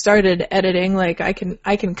since I started editing, like, I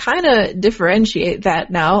can kind of differentiate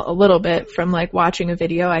that now a little bit from, like, watching a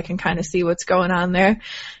video. I can kind of see what's going on there.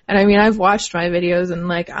 And I mean, I've watched my videos and,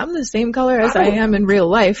 like, I'm the same color as I am in real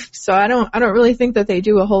life. So I don't really think that they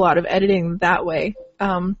do a whole lot of editing that way.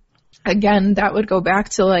 Again, that would go back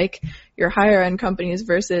to, like, your higher end companies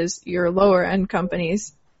versus your lower end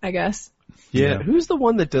companies, I guess. Yeah. Who's the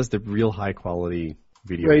one that does the real high quality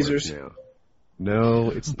video Razors now? No,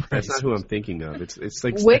 that's not who I'm thinking of. It's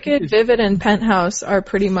like Wicked, Vivid, and Penthouse are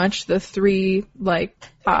pretty much the three, like,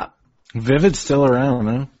 top. Vivid's still around,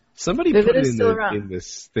 huh? Somebody put it in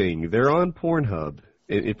this thing. They're on Pornhub.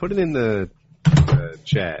 It put it in the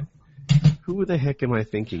chat. Who the heck am I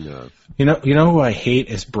thinking of? You know who I hate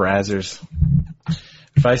is Brazzers.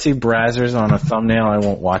 If I see Brazzers on a thumbnail, I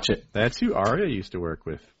won't watch it. That's who Aria used to work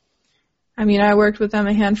with. I mean, I worked with them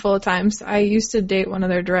a handful of times. I used to date one of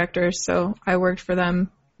their directors, so I worked for them.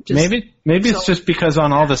 Maybe it's just because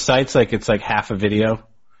on all the sites, like, it's like half a video.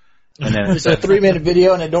 And then it's a 3-minute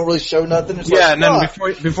video and it don't really show nothing. It's and then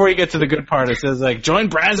before you get to the good part, it says, like, join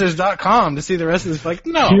Brazzers.com to see the rest of this. Like,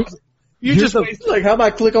 no. You just like, how about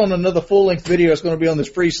I click on another full-length video? It's going to be on this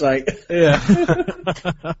free site. Yeah.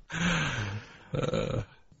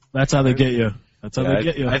 That's how they get you. That's how they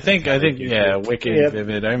get you. I think, Wicked,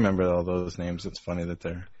 Vivid. I remember all those names. It's funny that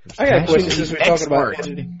they're. I got questions since we're talking about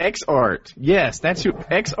editing. XArt. Yes, that's who.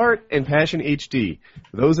 XArt and Passion HD.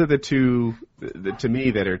 Those are the two, to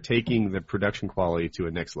me, that are taking the production quality to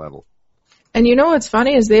a next level. And you know what's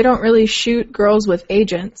funny is they don't really shoot girls with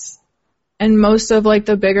agents. And most of, like,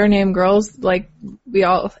 the bigger name girls, like, we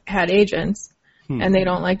all had agents. And they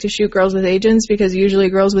don't like to shoot girls with agents because usually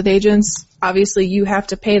girls with agents, obviously you have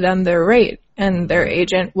to pay them their rate. And their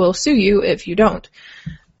agent will sue you if you don't.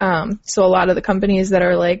 So a lot of the companies that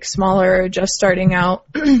are, like, smaller, just starting out,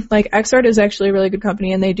 like, XArt is actually a really good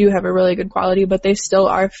company and they do have a really good quality, but they still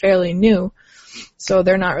are fairly new. So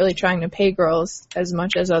they're not really trying to pay girls as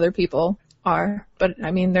much as other people are. But,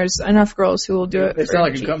 I mean, there's enough girls who will do it. It's not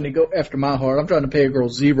like a company go after my heart. I'm trying to pay a girl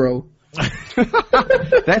 $0.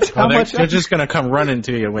 That's how much. They're just going to come running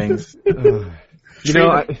to you, Wings.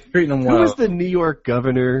 Treating them well. Who was the New York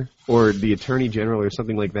governor or the attorney general or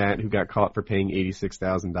something like that who got caught for paying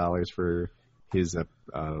 $86,000 for his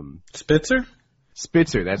Spitzer?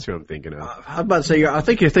 Spitzer, that's who I'm thinking of. I was about to say, I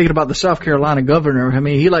think you're thinking about the South Carolina governor. I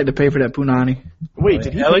mean, he liked to pay for that punani. Wait,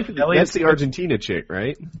 did he pay for that? That's the Argentina chick,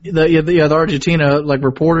 right? The Argentina, like,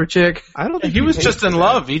 reporter chick. I don't think he was just in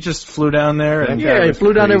love. He just flew down there. And he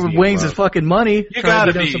flew down there with Wings and fucking money. You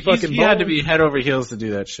gotta be. He had to be head over heels to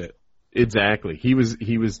do that shit. Exactly. He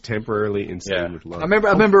was temporarily insane with love. I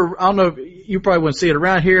remember, I don't know, you probably wouldn't see it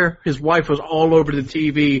around here. His wife was all over the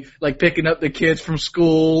TV, like picking up the kids from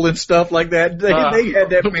school and stuff like that. They had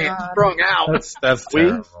that man strung out. That's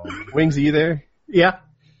terrible. Wings, are you there? Yeah.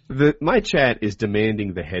 My chat is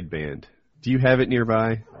demanding the headband. Do you have it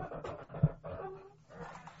nearby?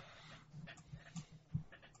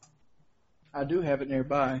 I do have it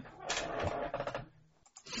nearby.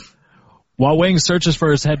 While Wings searches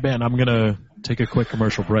for his headband, I'm going to take a quick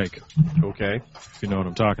commercial break, Okay. if you know what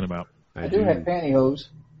I'm talking about. I do have pantyhose.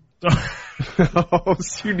 Oh,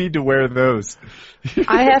 so you need to wear those.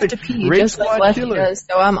 I have to pee Rape just like Squad Lefty killer. does,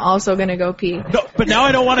 so I'm also going to go pee. No, but now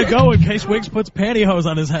I don't want to go in case Wings puts pantyhose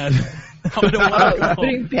on his head. Now I don't want to Oh, go.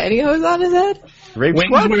 putting pantyhose on his head? Rape Wings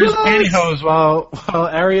Squad wears killers? pantyhose while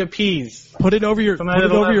Arya pees. Put it over your From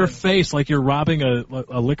 9/11. face like you're robbing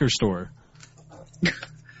a liquor store.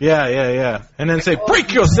 Yeah. And then say,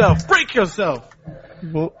 break yourself.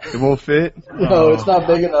 It won't fit? No, it's not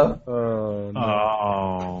big enough. Oh,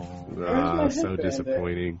 no. Ah, so headband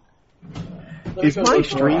disappointing. Let's Is go my look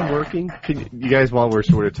stream for it. working? Can you guys, while we're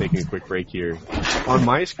sort of taking a quick break here, on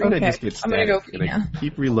my screen Okay, I just get I'm gonna static, go pee and I now.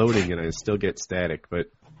 keep reloading and I still get static, but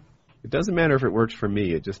it doesn't matter if it works for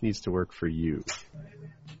me, it just needs to work for you.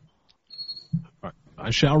 I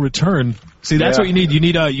shall return. See, that's Yeah. what you need. You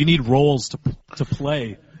need roles to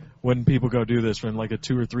play when people go do this, when like a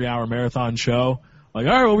 2 or 3 hour marathon show. Like,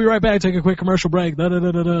 all right, we'll be right back. Take a quick commercial break. Da da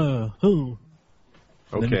da da da. Who?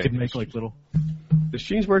 And then you Okay. can make like little. The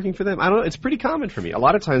stream's working for them? I don't know, it's pretty common for me. A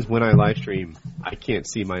lot of times when I live stream, I can't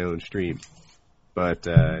see my own stream. But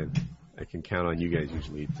I can count on you guys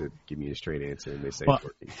usually to give me a straight answer and they say Well, it's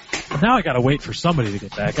working. Now I gotta wait for somebody to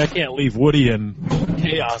get back. I can't leave Woody and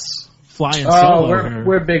Chaos flying Oh, solo here.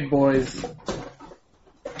 we're big boys.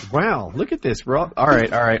 Wow, look at this. All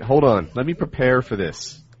right, hold on. Let me prepare for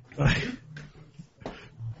this.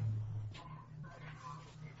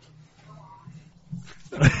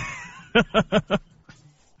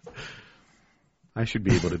 I should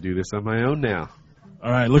be able to do this on my own now.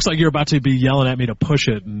 All right, looks like you're about to be yelling at me to push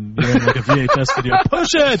it, and you're in like a VHS video. Push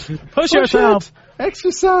it! Push yourself!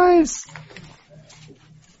 Exercise!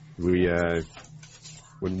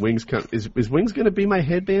 When Wings come, is Wings gonna be my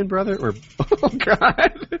headband brother, or, oh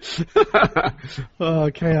god! Oh,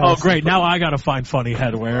 chaos. Oh, great, now I gotta find funny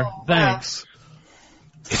headwear. Thanks.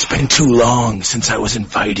 It's been too long since I was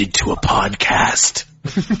invited to a podcast.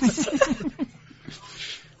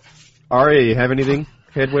 Aria, you have anything?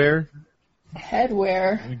 Headwear?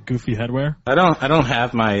 Headwear. Goofy headwear. I don't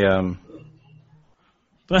have my,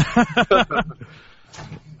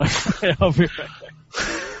 I'll be right back.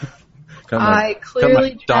 I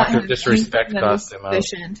clearly do not Dr. have Disrespect anything that is costume out.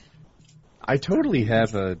 sufficient. I totally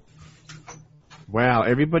have a... Wow,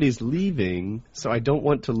 everybody's leaving, so I don't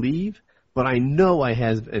want to leave, but I know I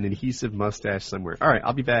have an adhesive mustache somewhere. All right,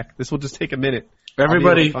 I'll be back. This will just take a minute.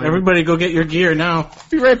 Everybody go get your gear now.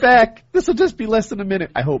 Be right back. This will just be less than a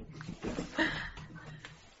minute, I hope.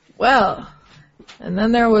 Well, and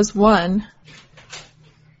then there was one.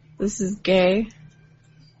 This is gay.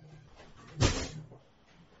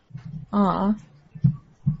 Aw.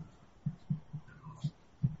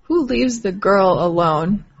 Who leaves the girl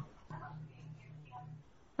alone?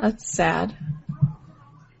 That's sad.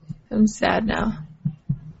 I'm sad now.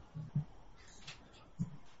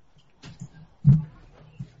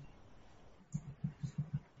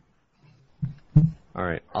 All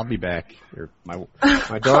right, I'll be back.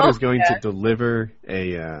 My daughter's going to deliver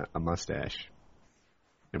a mustache.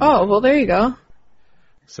 Oh, well, there you go.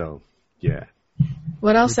 So, yeah.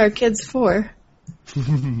 What else are kids for?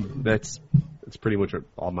 That's pretty much what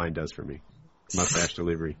all mine does for me. Mustache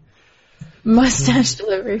delivery. Mustache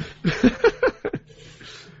delivery.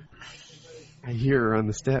 I hear her on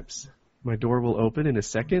the steps. My door will open in a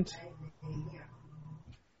second.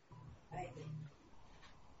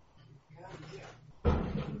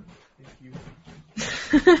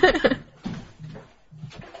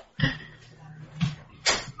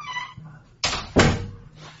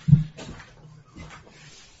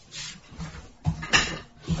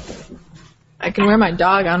 I can wear my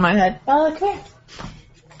dog on my head. Bella, come here.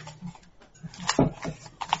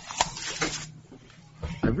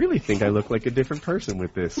 I really think I look like a different person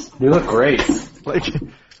with this. You look great. Like,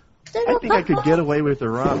 I think I could get away with a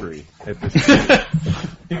robbery at this point.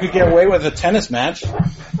 You could get away with a tennis match.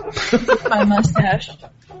 My mustache.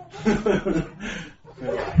 I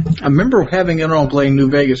remember having it on playing New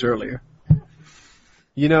Vegas earlier.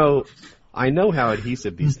 You know, I know how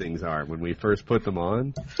adhesive these things are when we first put them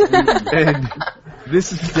on. And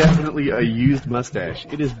this is definitely a used mustache.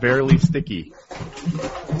 It is barely sticky.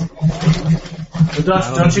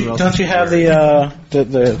 Don't you have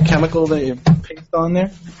the chemical that you paste on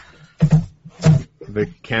there? The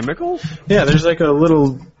chemical? Yeah, there's like a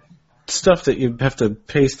little stuff that you have to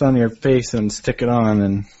paste on your face and stick it on.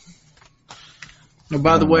 And Oh,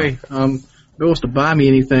 by the way, if it was to buy me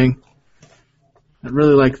anything, I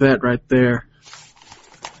really like that right there.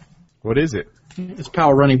 What is it? It's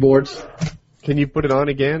power running boards. Can you put it on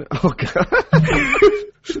again? Oh, God.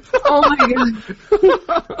 Oh, my God.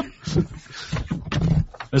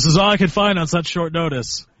 This is all I could find on such short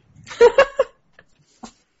notice.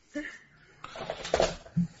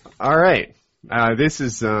 All right. This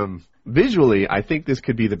is, visually, I think this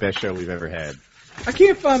could be the best show we've ever had. I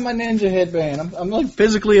can't find my ninja headband. I'm like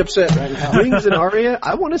physically upset right now. Wings and Aria,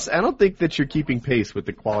 I don't think that you're keeping pace with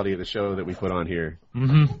the quality of the show that we put on here.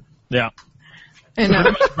 Mm-hmm. Yeah. And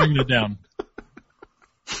Bringing it down.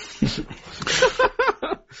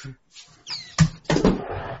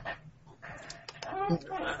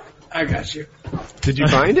 I got you. Did you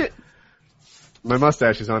find it? My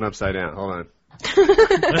mustache is on upside down. Hold on.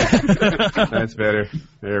 That's better.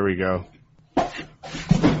 There we go.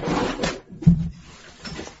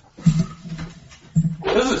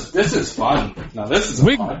 This is fun. No, this is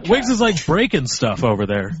Wiggs is like breaking stuff over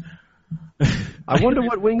there. I wonder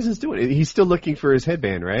what Wings is doing. He's still looking for his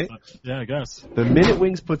headband, right? Yeah, I guess. The minute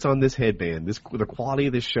Wings puts on this headband, the quality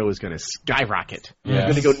of this show is going to skyrocket. Yes.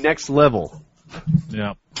 It's going to go next level.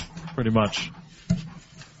 Yeah, pretty much.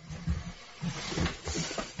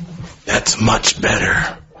 That's much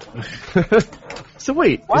better. So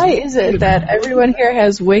wait. why is it that everyone here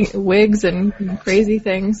has wigs and crazy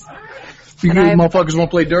things? You And good I- motherfuckers want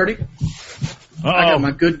to play dirty? I got my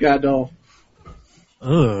Uh-oh. good guy doll.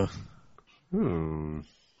 Ugh.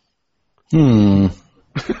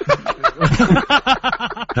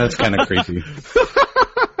 That's kind of creepy.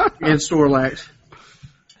 And Snorlax.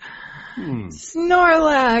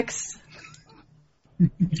 Snorlax.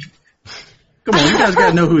 Come on, you guys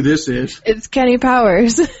gotta know who this is. It's Kenny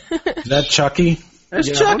Powers. Is that Chucky? That's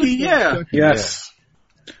Chucky, yeah. Yes.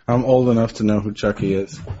 I'm old enough to know who Chucky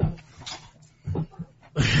is.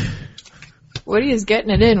 Woody is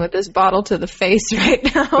getting it in with this bottle to the face right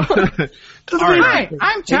now. Hi,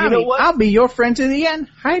 I'm Tommy. You know what? I'll be your friend to the end.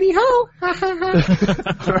 Heidi ho.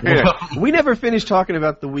 We never finished talking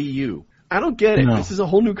about the Wii U. I don't get it. No. This is a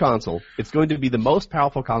whole new console. It's going to be the most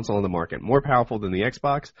powerful console on the market. More powerful than the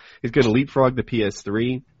Xbox. It's going to leapfrog the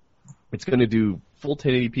PS3. It's going to do full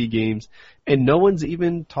 1080p games. And no one's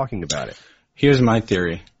even talking about it. Here's my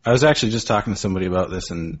theory. I was actually just talking to somebody about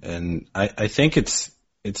this, and I think it's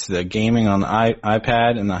the gaming on the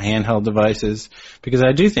iPad and the handheld devices, because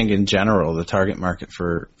I do think in general the target market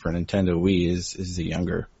for Nintendo Wii is the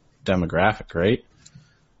younger demographic, right?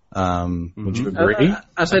 Would you agree?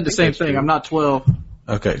 I said the same thing. I'm not 12.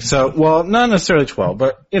 Okay, so, well, not necessarily 12,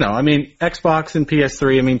 but, I mean, Xbox and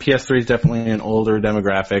PS3, PS3 is definitely an older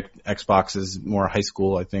demographic. Xbox is more high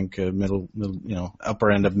school, I think, middle,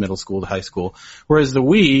 upper end of middle school to high school. Whereas the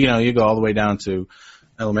Wii, you go all the way down to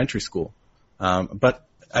elementary school. But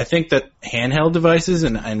I think that handheld devices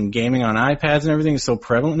and gaming on iPads and everything is so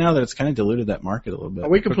prevalent now that it's kind of diluted that market a little bit. Are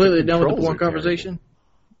we completely done with the controls porn are conversation?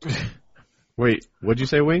 Wait, what'd you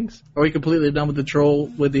say, Wings? Are we completely done with the troll,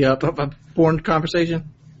 with the porn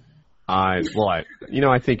conversation? I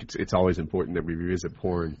think it's always important that we revisit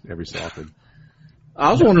porn every so often. I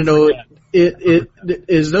also want to know,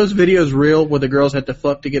 is those videos real where the girls had to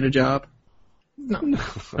fuck to get a job? No.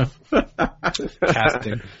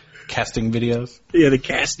 Casting videos? Yeah, the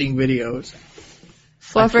casting videos.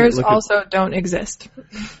 Fluffers also don't exist.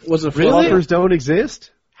 Was a Fluffers don't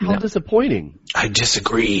exist? How No. disappointing. I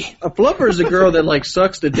disagree. A fluffer is a girl that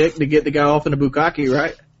sucks the dick to get the guy off in a bukkake,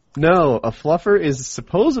 right? No, a fluffer is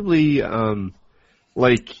supposedly, when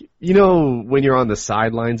you're on the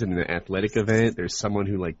sidelines in an athletic event, there's someone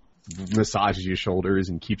who, massages your shoulders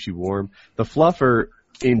and keeps you warm. The fluffer,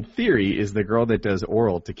 in theory, is the girl that does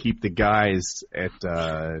oral to keep the guys at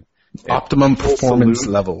Optimum performance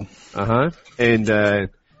salute. level. And,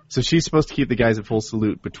 so she's supposed to keep the guys at full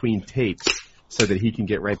salute between takes so that he can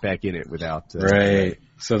get right back in it without... Right.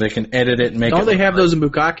 So they can edit it and make Don't it... they have those in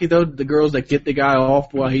bukkake, though? The girls that get the guy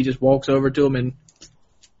off while he just walks over to him and...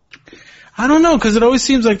 I don't know, because it always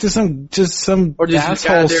seems like there's some Or just this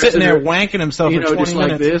guy asshole there sitting there sitting wanking himself for 20 just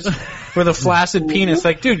like minutes this. with a flaccid penis.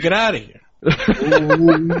 Like, dude, get out of here.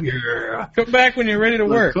 Yeah. Come back when you're ready to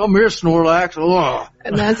work. Come here, Snorlax. Oh.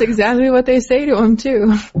 And that's exactly what they say to him,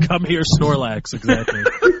 too. Come here, Snorlax, exactly.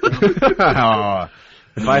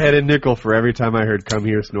 If I had a nickel for every time I heard "Come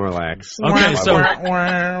here, Snorlax." Okay, so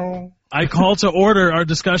I call to order our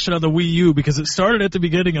discussion on the Wii U because it started at the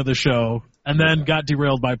beginning of the show and then got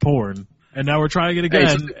derailed by porn. And now we're trying it again.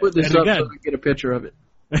 Hey, so put this and up again. so we can get a picture of it.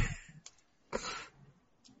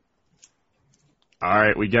 All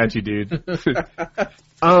right, we got you, dude.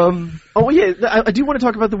 I do want to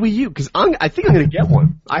talk about the Wii U because I think I'm going to get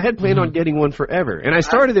one. I had planned on getting one forever, and I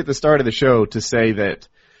started at the start of the show to say that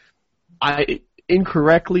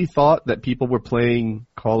incorrectly thought that people were playing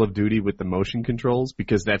Call of Duty with the motion controls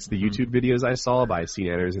because that's the YouTube videos I saw by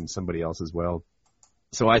CNNers and somebody else as well.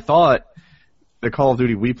 So I thought the Call of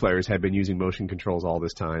Duty Wii players had been using motion controls all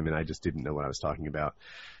this time, and I just didn't know what I was talking about.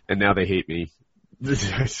 And now they hate me.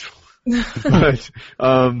 But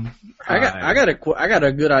I got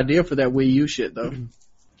a good idea for that Wii U shit though.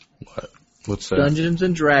 What's that? Dungeons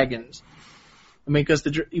and Dragons. I mean, because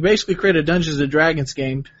you basically create a Dungeons and Dragons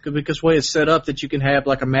game because the way it's set up that you can have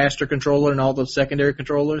like a master controller and all those secondary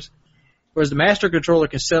controllers. Whereas the master controller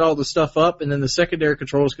can set all the stuff up, and then the secondary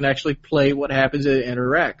controllers can actually play what happens as it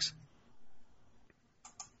interacts.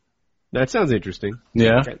 That sounds interesting.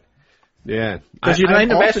 Yeah. Yeah. Because the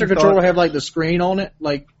master controller have like the screen on it,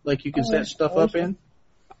 like you can set stuff up in.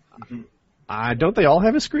 Don't they all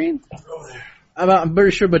have a screen? I'm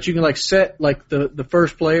pretty sure, but you can like set like the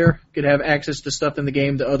first player could have access to stuff in the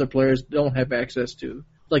game that other players don't have access to.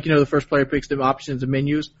 Like the first player picks the options and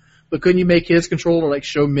menus, but couldn't you make his controller like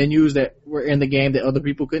show menus that were in the game that other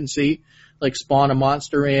people couldn't see, like spawn a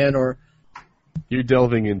monster in or? You're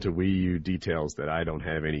delving into Wii U details that I don't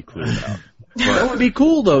have any clue about. That would be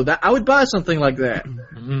cool though. I would buy something like that.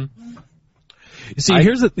 Mm-hmm. See,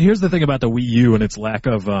 here's the thing about the Wii U and its lack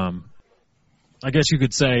of, I guess you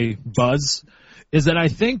could say, buzz, is that I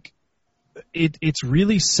think it's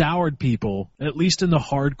really soured people, at least in the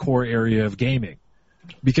hardcore area of gaming.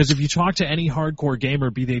 Because if you talk to any hardcore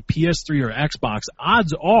gamer, be they PS3 or Xbox,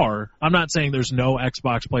 odds are, I'm not saying there's no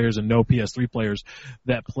Xbox players and no PS3 players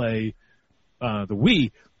that play the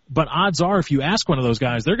Wii, but odds are if you ask one of those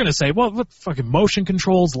guys, they're going to say, well, what fucking motion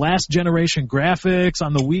controls, last generation graphics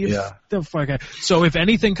on the Wii? Yeah. The fuck? So if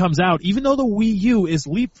anything comes out, even though the Wii U is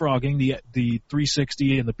leapfrogging the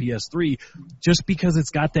 360 and the PS3, just because it's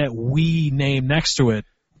got that Wii name next to it,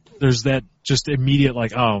 there's that just immediate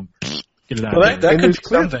like, oh, get it out of here. That could be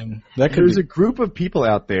something. There's a group of people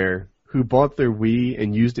out there who bought their Wii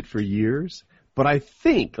and used it for years, but I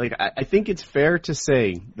think it's fair to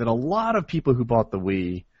say that a lot of people who bought the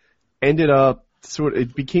Wii ended up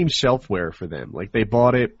it became shelfware for them. Like they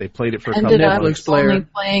bought it, they played it for a couple ended of up months. only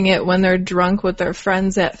playing it when they're drunk with their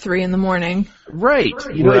friends at 3 a.m. Right.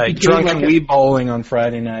 Right. Drunk and Wii bowling on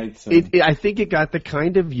Friday nights. I think it got the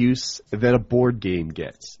kind of use that a board game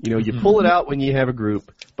gets. You pull it out when you have a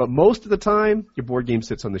group, but most of the time, your board game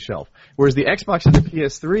sits on the shelf. Whereas the Xbox and the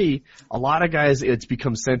PS3, a lot of guys, it's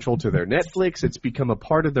become central to their Netflix. It's become a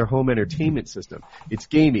part of their home entertainment system. It's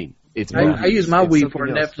gaming. I use my Wii for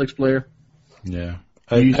a Netflix player. Yeah.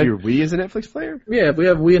 You use your Wii as a Netflix player? Yeah, we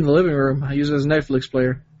have Wii in the living room. I use it as a Netflix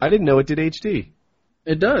player. I didn't know it did HD.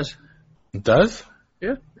 It does. It does?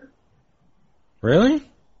 Yeah. Really?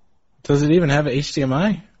 Does it even have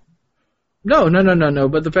HDMI? No.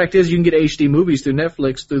 But the fact is, you can get HD movies through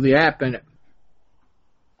Netflix through the app, and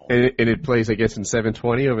it plays, I guess, in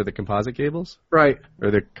 720 over the composite cables? Right.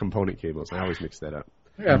 Or the component cables. I always mix that up.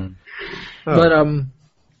 Yeah. But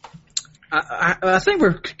I think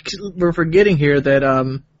we're forgetting here that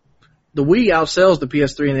the Wii outsells the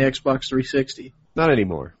PS3 and the Xbox 360. Not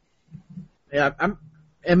anymore. Yeah,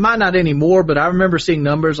 it might not anymore, but I remember seeing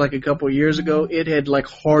numbers like a couple of years ago. It had like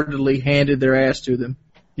hardly handed their ass to them.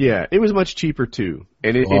 Yeah, it was much cheaper too,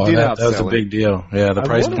 and it did outsell. That was a big deal. Yeah, the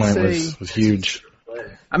price point was huge.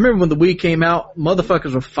 I remember when the Wii came out,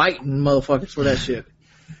 motherfuckers were fighting motherfuckers for that shit.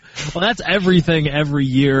 Well, that's everything every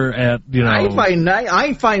year at, I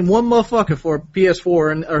ain't fighting one motherfucker for a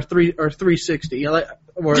PS4 or 360,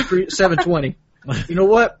 or 720. You know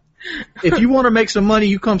what? If you want to make some money,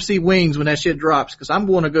 you come see Wings when that shit drops, because I'm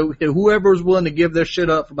going to go hit whoever's willing to give their shit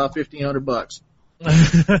up for about $1,500.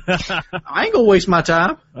 I ain't gonna waste my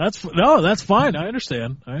time. That's fine. I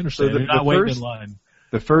understand. So You're not waiting in line.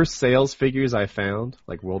 The first sales figures I found,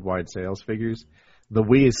 like worldwide sales figures, the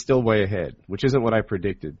Wii is still way ahead, which isn't what I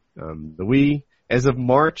predicted. The Wii, as of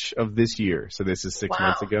March of this year, so this is 6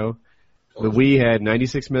 months ago, the Wii had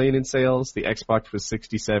 96 million in sales, the Xbox was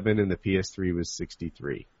 67, and the PS3 was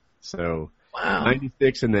 63. So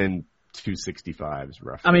 96 and then 265 is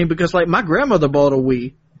roughly. I mean, because like my grandmother bought a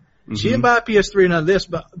Wii. She didn't buy a PS3 or none of this,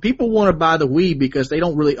 but people want to buy the Wii because they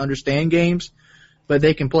don't really understand games, but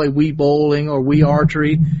they can play Wii bowling or Wii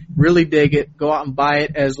archery, really dig it, go out and buy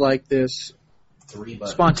it as like this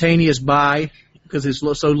spontaneous buy because it's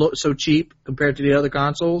so cheap compared to the other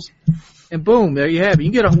consoles, and boom, there you have it.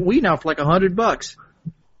 You can get a Wii now for like $100.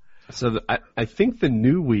 So I think the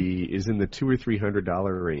new Wii is in the $200 or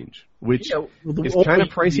 $300 range, which is kind of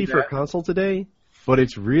pricey for a console today, but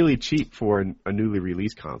it's really cheap for a newly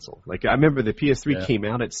released console. Like I remember the PS3 came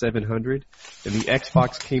out at $700, and the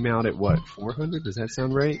Xbox came out at what, $400? Does that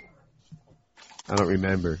sound right? I don't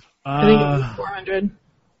remember. I think it was $400.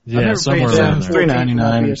 Yeah, somewhere paid around $7.49 there.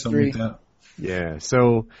 $3.99 or PS3. something like that. Yeah,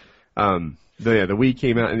 so the Wii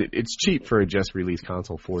came out, and it's cheap for a just released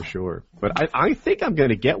console for sure. But I think I'm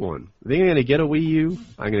gonna get one. I think I'm gonna get a Wii U.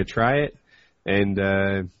 I'm gonna try it, and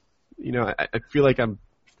I feel like I'm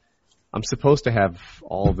supposed to have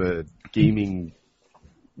all the gaming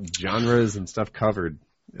genres and stuff covered.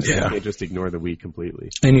 Yeah. I can't just ignore the Wii completely.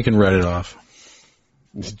 And you can write it off.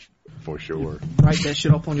 For sure. Write that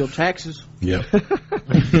shit off on your taxes. Yep.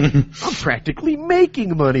 I'm practically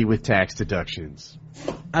making money with tax deductions.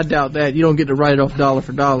 I doubt that. You don't get to write it off dollar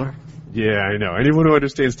for dollar. Yeah, I know. Anyone who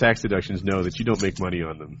understands tax deductions know that you don't make money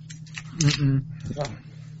on them. Mm-mm.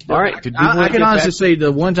 All right. I can honestly say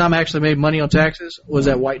the one time I actually made money on taxes was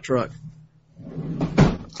that white truck.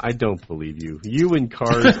 I don't believe you. You and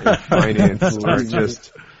cars and finance are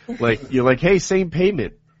just you're like, hey, same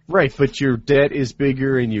payment. Right, but your debt is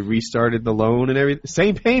bigger and you restarted the loan and everything.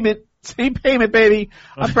 Same payment, baby.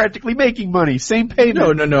 I'm practically making money. Same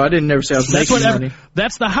payment. No. I didn't never say I was making money.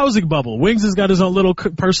 That's the housing bubble. Wings has got his own little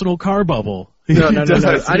personal car bubble. No. I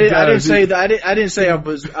didn't say that. I didn't say I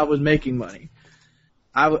was making money.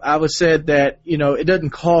 I said that it doesn't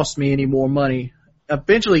cost me any more money.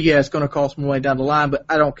 Eventually, yeah, it's going to cost more money down the line, but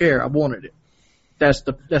I don't care. I wanted it. That's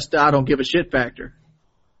the I don't give a shit factor.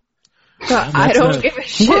 I don't give a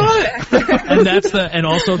shit. And that's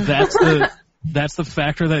the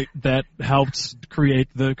factor that helped create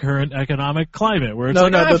the current economic climate where it's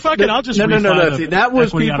fuck it, I'll just no. See, that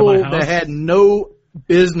was people that had no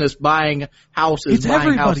business buying houses. It's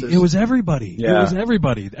everybody. It was everybody. Yeah. It was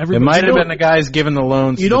everybody. It might have been the guys giving the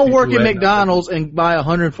loans. You don't work at McDonald's and buy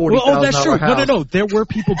 $140,000 house. Oh, that's true. No. There were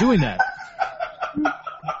people doing that.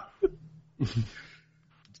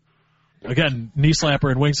 Again, knee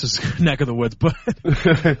slapper in Wings' neck of the woods, but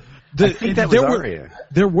I think that was Aria.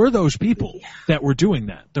 There were those people that were doing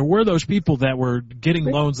that. There were those people that were getting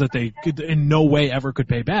loans that they could, in no way ever could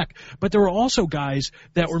pay back. But there were also guys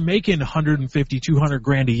that were making $150,000,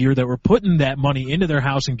 $200,000 a year that were putting that money into their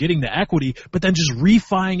house and getting the equity, but then just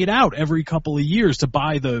refining it out every couple of years to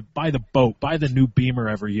buy the boat, buy the new Beamer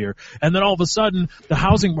every year. And then all of a sudden, the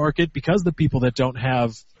housing market, because the people that don't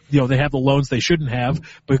have they have the loans they shouldn't have,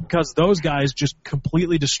 because those guys just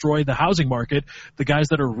completely destroyed the housing market. The guys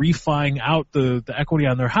that are refining out the equity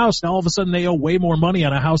on their house, now all of a sudden they owe way more money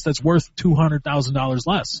on a house that's worth $200,000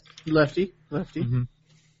 less. Lefty. Mm-hmm.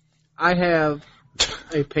 I have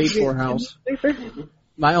a paid-for house.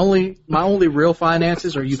 My only real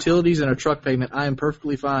finances are utilities and a truck payment. I am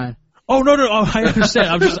perfectly fine. Oh no! I understand.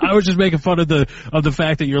 I was just making fun of the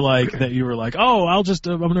fact that you were like, oh, I'm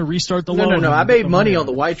going to restart the loan. No. I made money on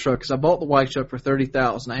the white truck because I bought the white truck for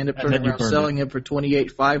 $30,000. I ended up turning around selling it for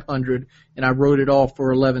 $28,500, and I wrote it off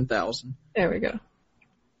for $11,000. There we go.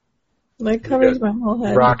 That covers my whole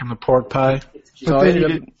head. Rocking the pork pie. So I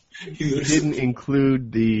ended up. You didn't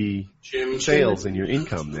include the sales in your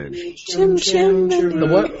income then. The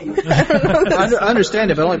what? I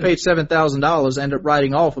understand if I only paid $7,000, I ended up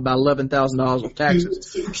writing off about $11,000 of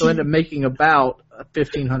taxes. So I ended up making about a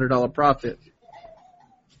 $1,500 profit.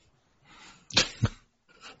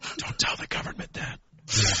 Don't tell the government that.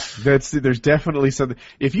 There's definitely something.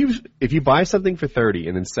 If you buy something for $30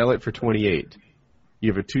 and then sell it for $28,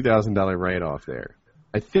 you have a $2,000 write-off there.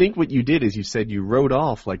 I think what you did is you said you wrote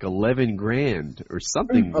off like $11,000 or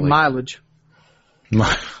something. Mileage.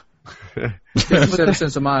 7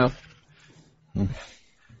 cents a mile.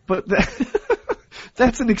 But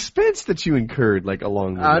that's an expense that you incurred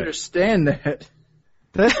along the way. I understand that.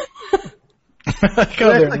 That's like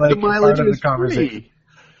the mileage is free.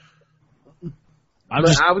 I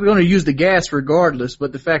was going to use the gas regardless,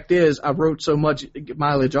 but the fact is I wrote so much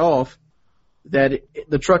mileage off that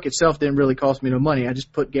the truck itself didn't really cost me no money. I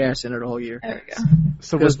just put gas in it all year. There we go.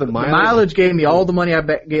 So was the mileage gave me all the money I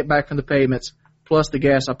get back from the payments, plus the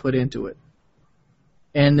gas I put into it,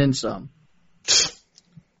 and then some.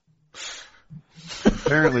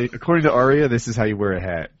 Apparently, according to Aria, this is how you wear a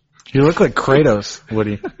hat. You look like Kratos,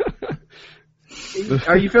 Woody.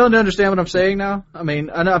 Are you failing to understand what I'm saying now? I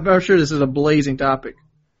mean, I'm sure this is a blazing topic.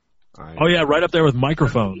 Oh yeah, right up there with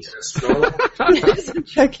microphones.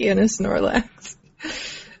 Chucky and a Snorlax.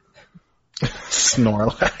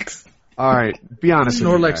 Snorlax. All right, be honest.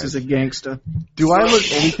 Snorlax is a gangsta. Do I look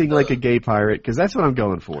anything like a gay pirate? Because that's what I'm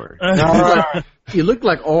going for. You look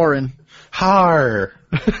like Orin. Har.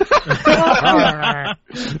 Har.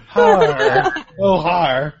 Har. Oh,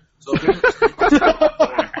 har.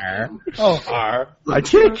 Oh, har. I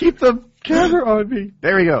can't keep the camera on me.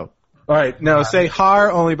 There we go. All right, now say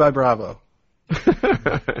har only by Bravo. All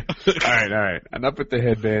right. Enough with the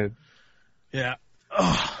headband. Yeah.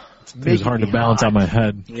 Oh. It was hard to balance on my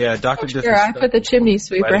head. Yeah, Dr. Here, I put the chimney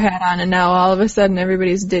sweeper hat on, and now all of a sudden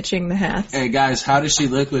everybody's ditching the hats. Hey guys, how does she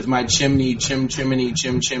look with my chimney, chimney,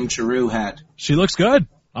 chim chiroo hat? She looks good.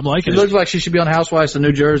 I'm liking She it. looks like she should be on Housewives of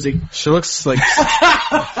New Jersey. She looks like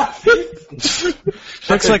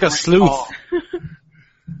looks like a sleuth.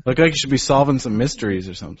 Look like you should be solving some mysteries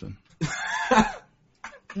or something.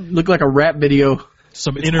 Look like a rap video.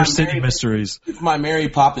 Some inner city mysteries. It's my Mary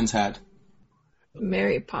Poppins hat.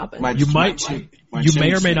 Mary Poppins. You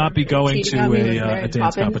may or may not be going Cheating on me with to Mary a dance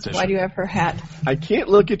Poppins? competition. Why do you have her hat? I can't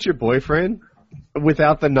look at your boyfriend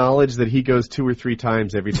without the knowledge that he goes 2 or 3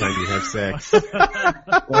 times every time you have sex.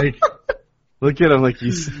 Like, look at him,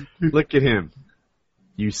 look at him.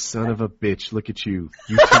 You son of a bitch, look at you.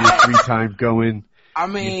 You 2 or 3 times going. I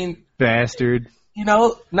mean, bastard. You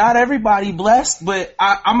know, not everybody blessed, but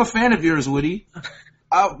I'm a fan of yours, Woody.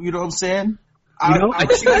 You know what I'm saying? You know, I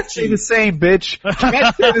can't say the same, bitch. I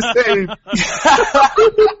can't say the same.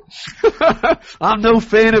 I'm no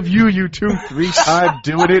fan of you 2, 3 times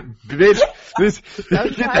doing it, bitch. Get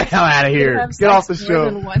the hell out of here. Get off the show.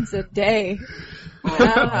 More than once a day.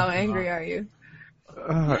 Now, how angry are you?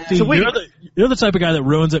 So wait, you're the type of guy that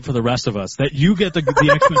ruins it for the rest of us. That you get the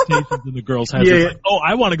expectations in the girls' heads. Yeah. It's like, oh,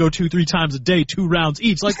 I want to go 2-3 times a day, 2 rounds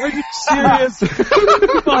each. Like, are you serious?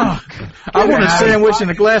 Fuck. I want a sandwich and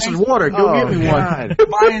a glass of water. Go get me one.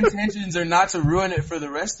 My intentions are not to ruin it for the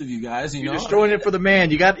rest of you guys. You're destroying it for the man.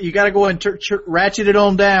 You got to go and ratchet it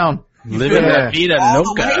on down. Living la vida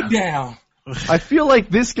loca. Down. I feel like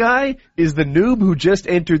this guy is the noob who just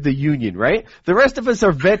entered the union, right? The rest of us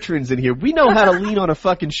are veterans in here. We know how to lean on a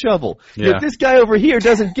fucking shovel. Yeah. Yet this guy over here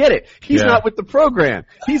doesn't get it. He's not with the program.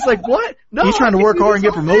 He's like, what? No, he's trying to work hard and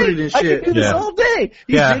get promoted and shit. I can do this all day.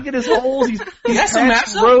 He's digging his holes. He's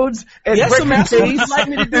patching roads and wrecking days.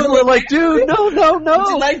 And we're like, dude, no. Would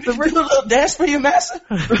you like to do a little dance for your master?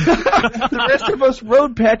 The rest of us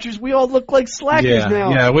road patchers, we all look like slackers now.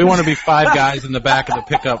 Yeah, we want to be 5 guys in the back of the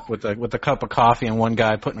pickup with a cup of coffee and one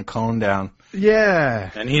guy putting a cone down. Yeah.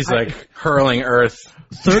 And he's like hurling earth.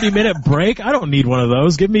 30-minute break? I don't need one of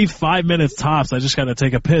those. Give me 5 minutes tops. I just got to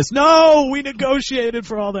take a piss. No, we negotiated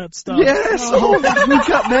for all that stuff. Yes, we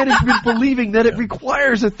got management believing that it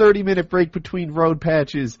requires a 30-minute break between road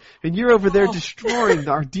patches, and you're over there destroying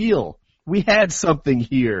our deal. We had something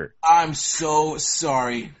here. I'm so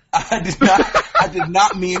sorry. I did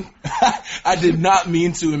not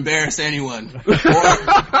mean to embarrass anyone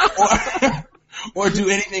or do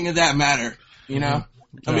anything of that matter. You know,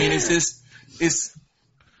 I mean, it's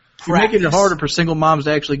you're making it harder for single moms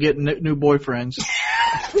to actually get new boyfriends.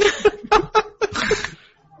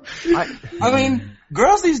 I mean,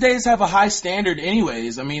 girls these days have a high standard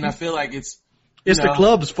anyways. I mean, I feel like it's the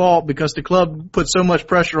club's fault because the club put so much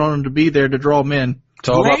pressure on them to be there to draw men. It's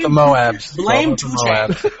all about the Moabs. Blame 2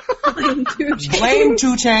 Chainz. Blame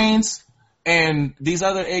 2 Chainz and these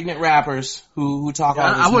other ignorant rappers who talk all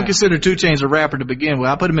this. I wouldn't consider 2 Chainz a rapper to begin with.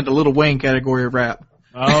 I put him in the Lil Wayne category of rap.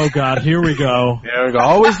 Oh, God, here we go. There we go.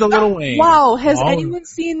 Always the Lil Wayne. Wow, has anyone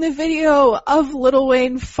seen the video of Lil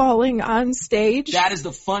Wayne falling on stage? That is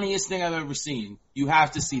the funniest thing I've ever seen. You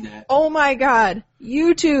have to see that. Oh, my God.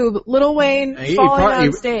 YouTube, Lil Wayne falling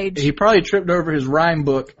on stage. He probably tripped over his rhyme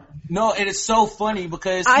book. No, and it's so funny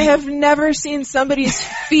because I have never seen somebody's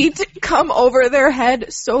feet come over their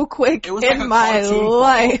head so quick in my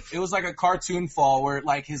life. It was like a cartoon fall where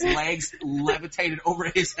like his legs levitated over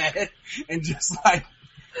his head and just like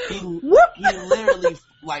he literally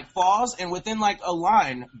like falls and within like a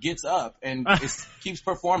line gets up and keeps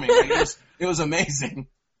performing. Like, it was amazing.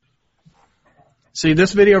 See,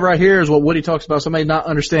 this video right here is what Woody talks about, somebody not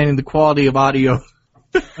understanding the quality of audio.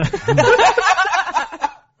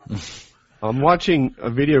 I'm watching a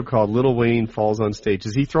video called Lil Wayne Falls on Stage.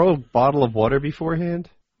 Does he throw a bottle of water beforehand?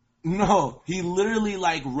 No, he literally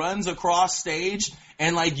like runs across stage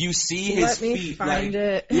and like you see his feet. Let me find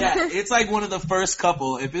it. Yeah, it's like one of the first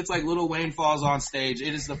couple. If it's like Lil Wayne falls on stage,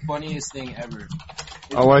 it is the funniest thing ever.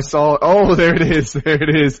 I saw. Oh, there it is. There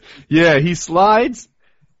it is. Yeah, he slides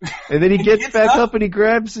and then he gets back up and he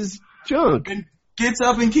grabs his junk. And gets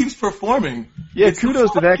up and keeps performing. Yeah, it's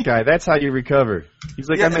kudos to that guy. That's how you recover. He's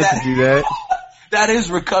like, I meant to do that. That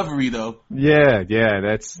is recovery, though. Yeah,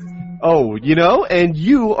 that's... Oh, you know, and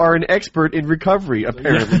you are an expert in recovery,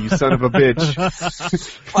 apparently, you son of a bitch.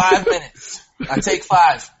 5 minutes. I take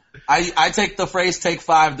 5. I take the phrase "take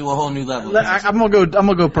 5" to a whole new level. I'm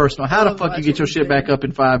gonna go personal. How the fuck you get your shit back up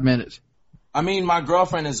in 5 minutes? I mean, my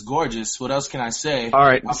girlfriend is gorgeous. What else can I say? All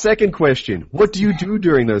right, second question. What do you do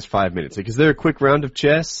during those 5 minutes? Like, is there a quick round of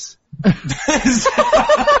chess?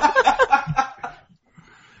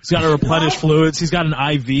 He's got to replenish fluids. He's got an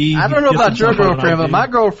IV. I don't know about your girlfriend, but my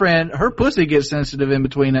girlfriend, her pussy gets sensitive in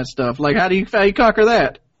between that stuff. Like, how do you conquer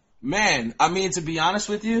that? Man, I mean, to be honest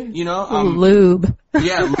with you, lube.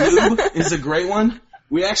 Yeah, lube is a great one.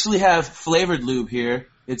 We actually have flavored lube here.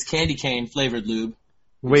 It's candy cane flavored lube.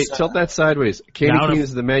 Wait, tilt that sideways. Candy cane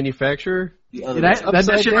is the manufacturer?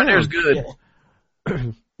 That shit right there is good.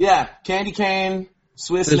 Yeah, candy cane,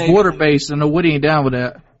 Swiss. It's water-based, and Woody ain't down with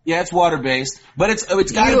that. Yeah, it's water-based, but it's got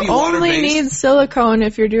to be water-based. You only need silicone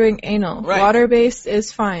if you're doing anal. Right. Water-based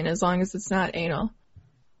is fine as long as it's not anal.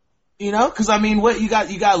 You know, because I mean, what you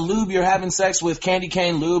got lube. You're having sex with candy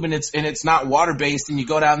cane lube, and it's not water-based, and you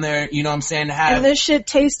go down there. You know what I'm saying? And this shit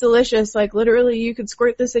tastes delicious. Like literally, you could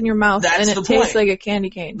squirt this in your mouth, and it tastes like a candy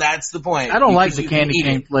cane. That's the point. I don't like the candy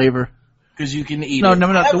cane flavor. Because you can eat it. No.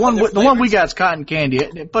 The one we got is cotton candy.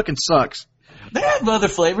 It fucking sucks. They have other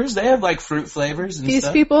flavors. They have like fruit flavors and These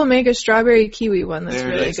stuff. people make a strawberry kiwi one that's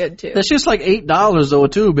really good too. That's just like $8 though a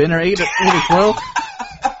tube, in there 8 or 12.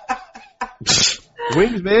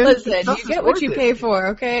 Wings, man. Listen, you get what you pay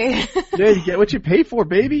for, okay? Yeah, you get what you pay for,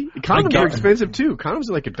 baby. Condoms are expensive too. Condoms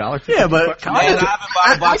are like $1.50. Yeah, but condoms,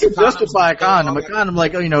 I can justify a condom. A condom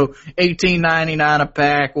like $18.99 a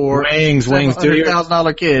pack or Wings. Do your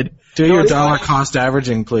 $1,000 kid. Do your dollar cost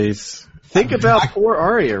averaging, please. Think about poor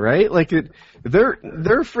Arya, right? Like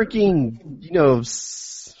they're freaking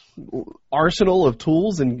arsenal of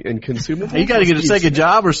tools and consumables. You got to get a second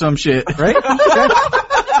job or some shit, right?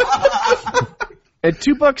 At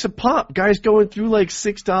 $2 a pop, guys going through like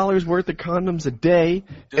 $6 worth of condoms a day,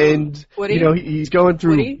 and he's going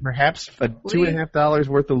through perhaps $2.50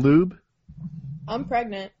 worth of lube. I'm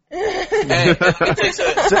pregnant. He was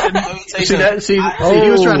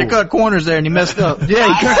trying to cut corners there and he messed up.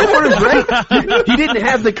 Yeah, he cut corners, right? He didn't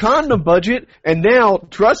have the condom budget, and now,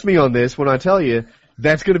 trust me on this when I tell you,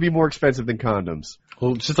 that's going to be more expensive than condoms.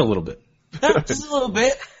 Well, just a little bit. Just a little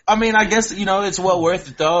bit. I mean, I guess, it's well worth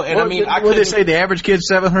it, though. And what they say, the average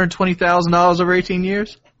kid's $720,000 over 18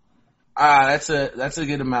 years? That's a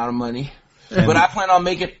good amount of money. But I plan on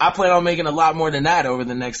making a lot more than that over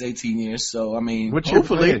the next 18 years. So, I mean, what's your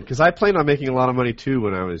plan? Because I planned on making a lot of money, too,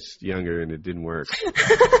 when I was younger, and it didn't work.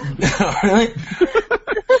 Really?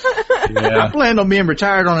 Yeah. I planned on being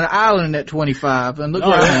retired on an island at 25, and look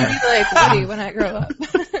where I am. Be like Woody when I grow up.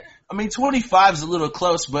 I mean, 25 is a little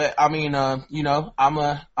close, but I mean, I'm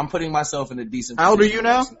putting myself in a decent position. How old are you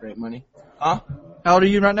now? Great money. Huh? How old are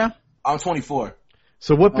you right now? I'm 24.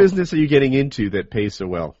 So what business are you getting into that pays so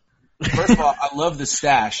well? First of all, I love the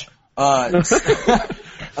stash. I love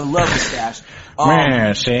the stash.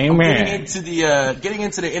 Getting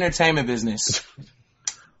into the entertainment business.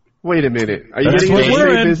 Wait a minute. Are you getting into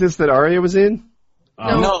the business that Arya was in?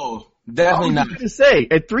 No, definitely not. To say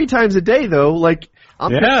at 3 times a day though, like I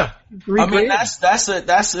mean,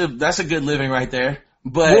 that's a good living right there.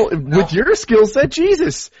 But with your skill set,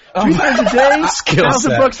 Jesus, 3 times a day,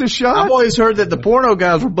 $1,000 a shot. I've always heard that the porno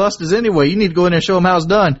guys were busters anyway. You need to go in there and show them how it's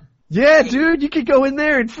done. Yeah, dude, you could go in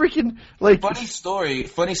there and freaking like. Funny story.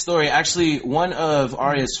 Actually, one of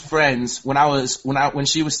Arya's friends, when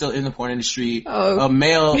she was still in the porn industry, a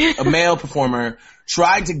male performer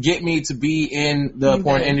tried to get me to be in the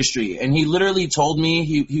porn industry, and he literally told me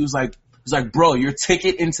he was like, bro, your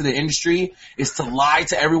ticket into the industry is to lie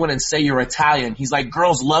to everyone and say you're Italian. He's like,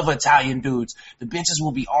 girls love Italian dudes. The bitches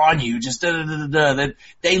will be on you. Just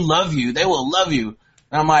they love you. They will love you.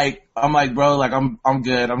 And I'm like, bro, like I'm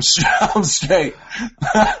good. I'm straight.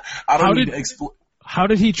 I don't need to explain. How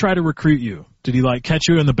did he try to recruit you? Did he like catch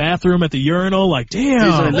you in the bathroom at the urinal? Like, damn.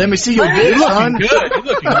 Like, let me see your dick, son. You're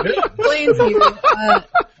looking good. Explain to you.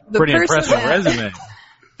 Pretty impressive resume.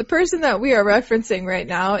 The person that we are referencing right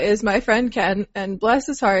now is my friend Ken, and bless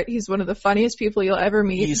his heart, he's one of the funniest people you'll ever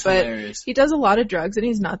meet. He's but hilarious. He does a lot of drugs, and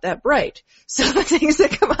he's not that bright. So the things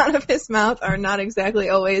that come out of his mouth are not exactly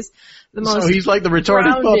always the most. So he's like the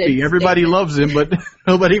retarded puppy. Everybody loves him, but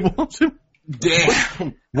nobody wants him.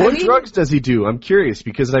 Damn. What drugs does he do? I'm curious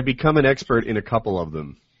because I've become an expert in a couple of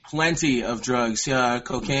them. Plenty of drugs. Yeah,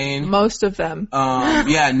 cocaine. Most of them.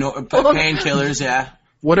 Painkillers. Yeah.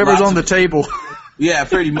 Whatever's on the table. Yeah,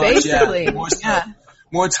 pretty much. Basically,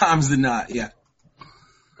 more times than not. Yeah.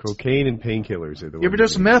 Cocaine and painkillers are the. You ever do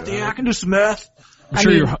some meth? Yeah, I can do some meth. I'm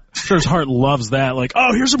sure his heart loves that. Like,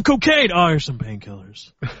 oh, here's some cocaine. Oh, here's some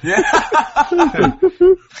painkillers. Yeah.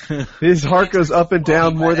 His heart goes up and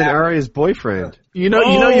down more than Arya's boyfriend. You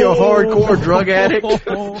know you're a hardcore drug addict.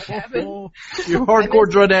 You're a hardcore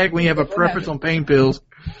drug addict when you have a preference on pain pills.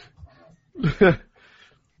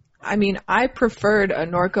 I mean, I preferred a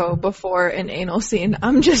Norco before an anal scene.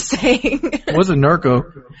 I'm just saying. What's a Norco?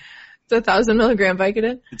 It's 1,000 milligram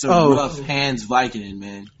Vicodin. It's a rough hands Vicodin,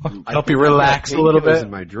 man. Help you relax a little bit.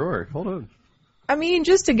 In my drawer. Hold on. I mean,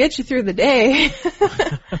 just to get you through the day.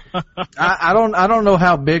 I don't know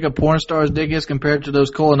how big a porn star's dick is compared to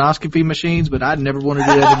those colonoscopy machines, but I'd never want to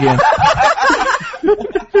do that again.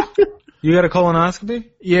 You got a colonoscopy?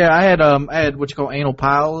 Yeah, I had what you call anal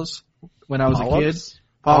piles when I was a kid.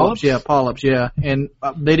 Polyps, yeah. And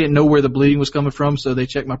they didn't know where the bleeding was coming from, so they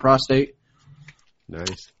checked my prostate.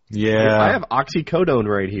 Nice. Yeah. I have oxycodone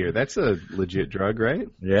right here. That's a legit drug, right?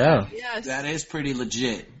 Yeah. Yes. That is pretty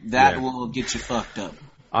legit. That will get you fucked up.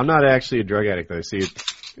 I'm not actually a drug addict, though. See,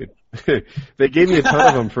 they gave me a ton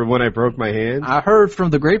of them for when I broke my hand. I heard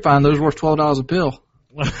from the grapevine those were worth $12 a pill.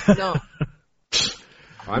 No.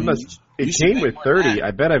 It came with 30.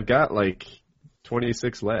 I bet I've got like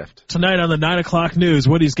 26 left. Tonight on the 9 o'clock news,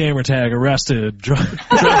 Woody's gamertag arrested drug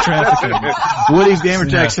trafficking. Woody's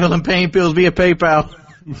gamertag selling pain pills via PayPal.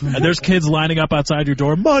 And there's kids lining up outside your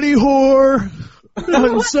door. Money whore!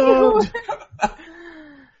 Unsubbed!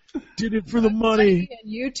 Did it for the money.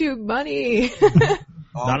 YouTube money.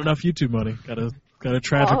 Not enough YouTube money. Gotta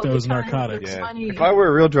traffic those narcotics. Yeah. If I were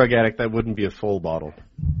a real drug addict, that wouldn't be a full bottle.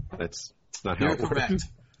 That's not how You're it works. correct.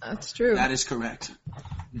 That's true. That is correct.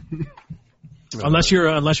 Unless you're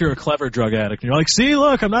a clever drug addict. You're like, see,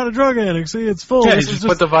 look, I'm not a drug addict. See, it's full. Yeah, This just is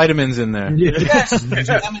put the vitamins in there. Yes, there's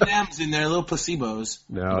M&Ms in there, little placebos.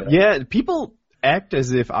 No. Yeah, people act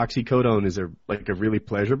as if oxycodone is a really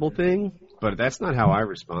pleasurable thing, but that's not how I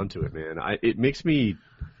respond to it, man. It makes me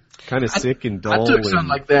kind of sick and dull. I took something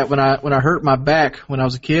like that when I hurt my back when I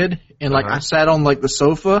was a kid, and I sat on the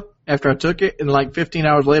sofa after I took it, and 15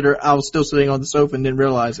 hours later I was still sitting on the sofa and didn't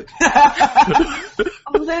realize it.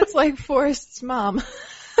 Oh, that's like Forrest's mom.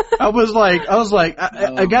 I got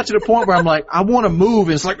to the point where I'm like, I want to move,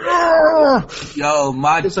 and it's like, argh! Yo,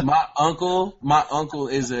 my uncle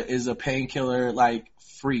is a painkiller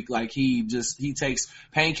freak. He takes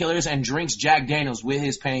painkillers and drinks Jack Daniels with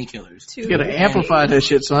his painkillers. You gotta amplify that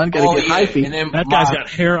shit, son. Gotta get hyphy. And then That guy's got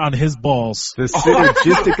hair on his balls. The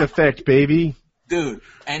synergistic effect, baby. Dude,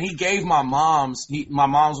 and he gave my mom's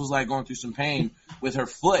was going through some pain with her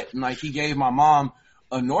foot, and he gave my mom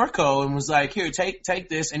a Norco and was like, here, take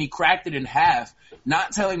this, and he cracked it in half,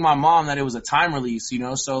 not telling my mom that it was a time release,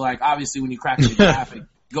 so obviously when you crack it in half, it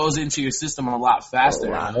goes into your system a lot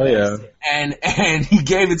faster. Oh yeah. And he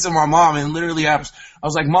gave it to my mom, and literally I was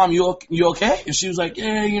like, Mom, you okay? And she was like,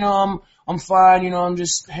 yeah, I'm fine, I'm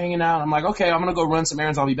just hanging out. I'm like, okay, I'm gonna go run some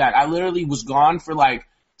errands, I'll be back. I literally was gone for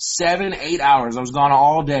 7-8 hours. I was gone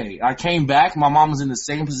all day. I came back. My mom was in the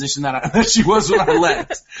same position that she was when I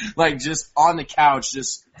left. Just on the couch,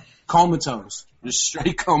 just comatose. Just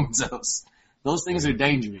straight comatose. Those things are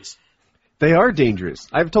dangerous. They are dangerous.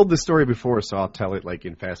 I've told this story before, so I'll tell it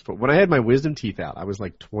in fast forward. When I had my wisdom teeth out, I was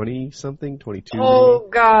 20-something, 22. Oh,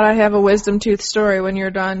 God, I have a wisdom tooth story when you're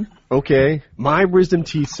done. Okay. My wisdom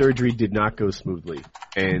teeth surgery did not go smoothly.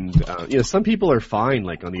 And, some people are fine,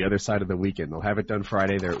 on the other side of the weekend. They'll have it done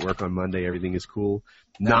Friday, they're at work on Monday, everything is cool.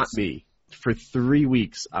 Not me. For 3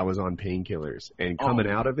 weeks, I was on painkillers. And coming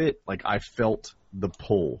out of it, I felt the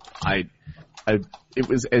pull. It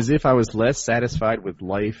was as if I was less satisfied with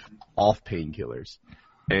life off painkillers.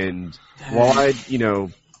 And while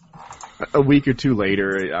a week or two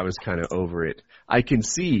later, I was kind of over it. I can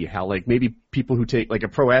see how, maybe people who take, a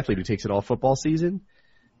pro athlete who takes it all football season,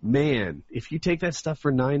 man, if you take that stuff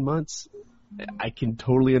for 9 months, I can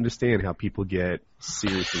totally understand how people get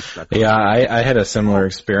seriously stuck. Yeah, I had a similar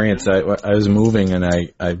experience. I was moving and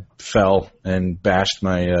I fell and bashed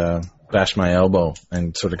my elbow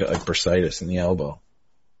and sort of got bursitis in the elbow.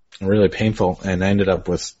 Really painful, and I ended up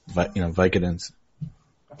with Vicodins.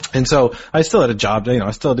 And so I still had a job,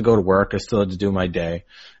 I still had to go to work, I still had to do my day.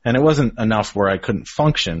 And it wasn't enough where I couldn't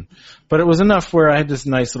function, but it was enough where I had this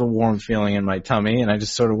nice little warm feeling in my tummy, and I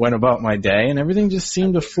just sort of went about my day, and everything just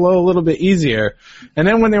seemed to flow a little bit easier. And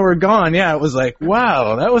then when they were gone, it was like,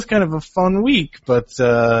 wow, that was kind of a fun week, but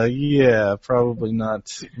probably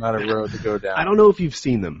not a road to go down. I don't know if you've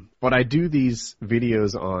seen them, but I do these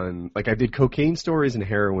videos on, I did cocaine stories and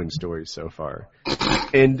heroin stories so far.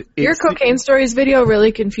 And your cocaine stories video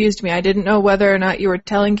really confused me. I didn't know whether or not you were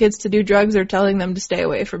telling kids to do drugs or telling them to stay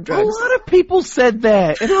away from drugs. A lot of people said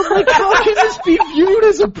that, and I'm like, how can this be viewed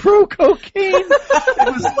as a pro-cocaine?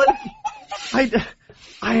 It was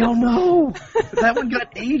I don't know. That one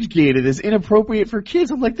got age-gated as inappropriate for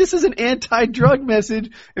kids. I'm like, this is an anti-drug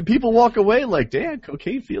message, and people walk away like, damn,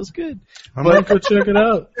 cocaine feels good. I'm going to go check it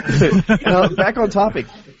out. Back on topic.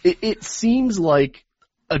 It seems like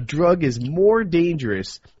a drug is more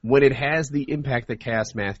dangerous when it has the impact that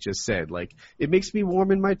Chaos Math just said. Like, it makes me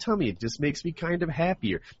warm in my tummy. It just makes me kind of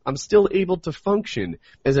happier. I'm still able to function.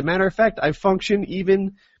 As a matter of fact, I function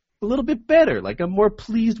even a little bit better. Like, I'm more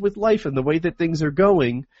pleased with life and the way that things are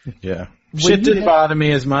going. Yeah. Shit didn't bother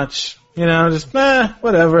me as much. You know, just,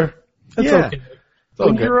 whatever. That's okay.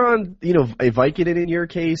 When you're on, a Vicodin in your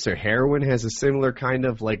case, or heroin has a similar kind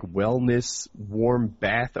of, like, wellness warm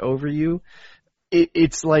bath over you,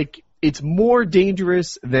 it's like, it's more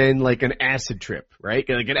dangerous than, like, an acid trip, right?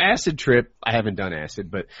 Like, an acid trip, I haven't done acid,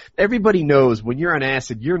 but everybody knows when you're on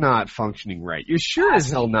acid, you're not functioning right. You're sure as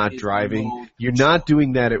hell not driving. You're not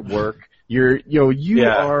doing that at work. You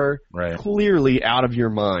are clearly out of your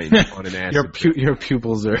mind on an acid trip. Your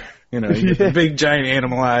pupils are, big giant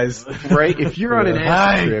animal eyes. Right? If you're on an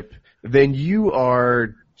acid trip, then you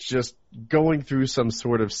are just going through some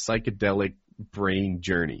sort of psychedelic brain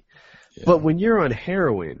journey. Yeah. But when you're on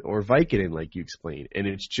heroin or Vicodin, like you explained, and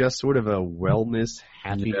it's just sort of a wellness,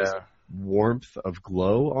 happiness, warmth of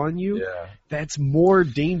glow on you, that's more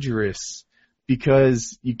dangerous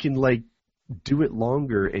because you can, like, do it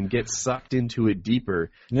longer and get sucked into it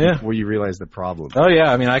deeper before you realize the problem. Oh,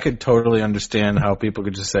 yeah. I mean, I could totally understand how people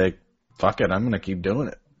could just say, fuck it, I'm going to keep doing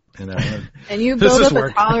it. And you build up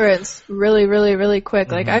a tolerance really, really, really quick.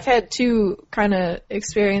 Mm-hmm. Like, I've had two kind of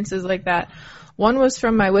experiences like that. One was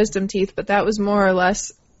from my wisdom teeth, but that was more or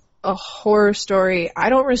less a horror story. I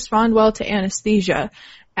don't respond well to anesthesia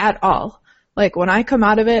at all. Like, when I come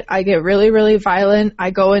out of it, I get really, really violent.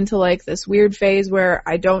 I go into, like, this weird phase where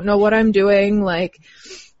I don't know what I'm doing, like,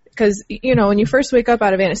 because, when you first wake up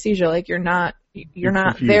out of anesthesia, like, you're not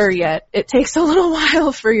there yet. It takes a little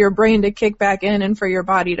while for your brain to kick back in and for your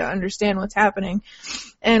body to understand what's happening.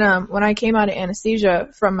 And when I came out of anesthesia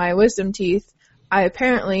from my wisdom teeth, I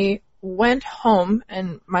apparently went home,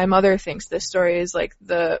 and my mother thinks this story is, like,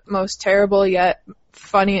 the most terrible yet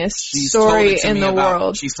funniest story in the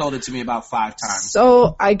world. She's told it to me about 5 times.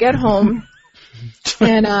 So I get home,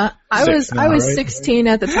 and I was 16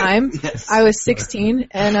 at the time. Yes. I was 16,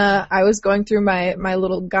 and I was going through my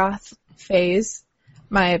little goth phase,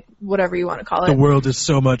 my whatever you want to call it. The world is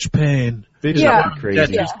so much pain. Crazy.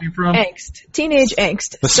 Angst, teenage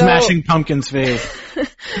angst. The Smashing Pumpkins phase.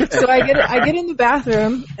 So I get in the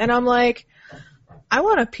bathroom, and I'm like, I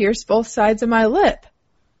want to pierce both sides of my lip.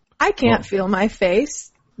 I can't feel my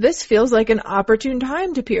face. This feels like an opportune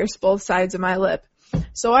time to pierce both sides of my lip.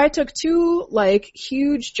 So I took 2, like,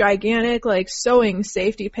 huge, gigantic, like, sewing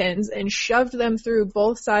safety pins and shoved them through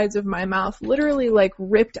both sides of my mouth, literally, like,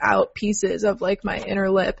 ripped out pieces of, like, my inner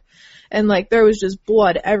lip. And, like, there was just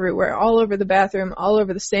blood everywhere, all over the bathroom, all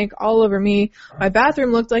over the sink, all over me. My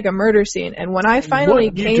bathroom looked like a murder scene. And when I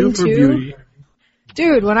finally came to...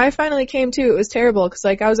 Dude, when I finally came to, it was terrible because,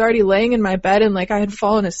 like, I was already laying in my bed and, like, I had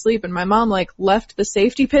fallen asleep and my mom, like, left the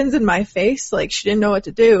safety pins in my face. Like, she didn't know what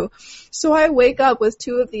to do. So I wake up with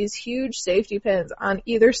 2 of these huge safety pins on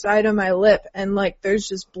either side of my lip and, like, there's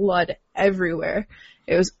just blood everywhere.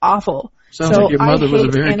 It was awful. Sounds like your mother was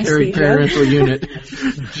a very caring parental unit.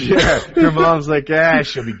 Yeah, your mom's like,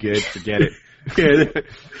 she'll be good. Forget it.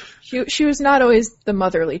 She was not always the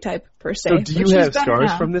motherly type per se. So do you have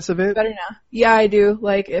scars from this event? Better now. Yeah, I do.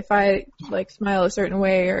 Like, if I, like, smile a certain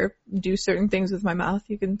way or do certain things with my mouth,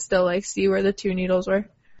 you can still, like, see where the 2 needles were.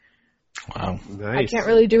 Wow. Nice. I can't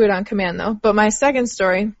really do it on command, though. But my second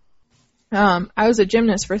story, I was a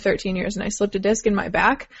gymnast for 13 years, and I slipped a disc in my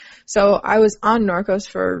back. So I was on Norcos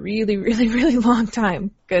for a really, really, really long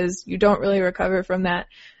time because you don't really recover from that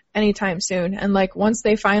anytime soon. And, like, once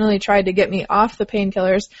they finally tried to get me off the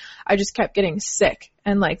painkillers, I just kept getting sick.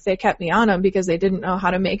 And, like, they kept me on them because they didn't know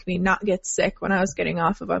how to make me not get sick when I was getting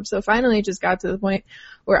off of them. So finally it just got to the point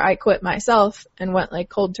where I quit myself and went, like,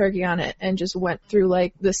 cold turkey on it and just went through,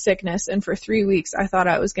 like, the sickness. And for 3 weeks I thought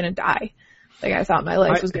I was going to die. Like, I thought my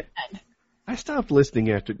life was going to end. I stopped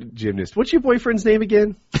listening after gymnast. What's your boyfriend's name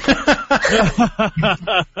again?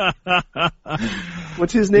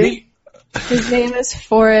 What's his name? His name is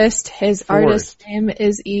Forrest. His artist name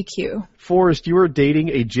is EQ. Forrest, you are dating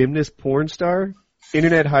a gymnast porn star?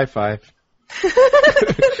 Internet high five.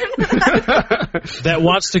 That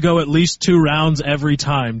wants to go at least 2 rounds every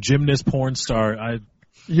time. Gymnast porn star.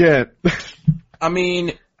 Yeah. I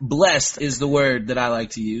mean, blessed is the word that I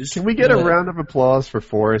like to use. Can we get a round of applause for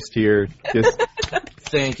Forrest here? Just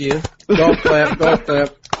thank you. Golf clap, golf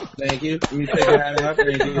clap. Thank you. Let me take your hat off.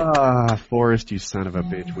 Thank you. Forrest, you son of a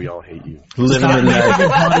bitch. We all hate you. Living in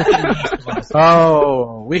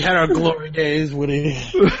Oh, we had our glory days, Woody.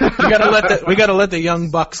 We gotta let the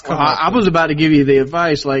young bucks come. I was about to give you the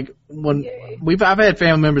advice, like when I've had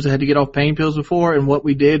family members that had to get off pain pills before, and what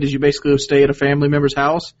we did is you basically stay at a family member's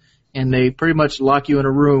house, and they pretty much lock you in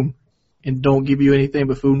a room and don't give you anything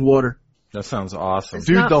but food and water. That sounds awesome.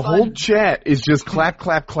 Dude, the whole chat is just clap,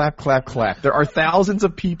 clap, clap, clap, clap. There are thousands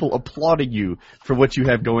of people applauding you for what you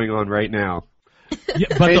have going on right now. Yeah,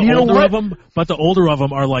 but the older of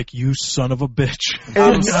them are like, you son of a bitch.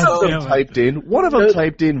 And one of them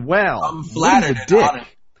typed in, wow, I'm flattered. what a dick.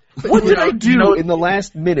 What did I do in the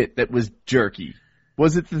last minute that was jerky?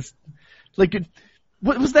 Was it this,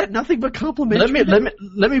 what was that? Nothing but complimentary?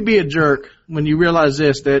 Let me be a jerk when you realize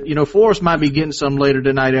this, that, Forrest might be getting some later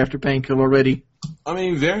tonight after Painkiller already. I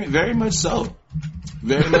mean, very, very much so.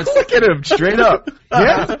 Very much. Look at him, straight up.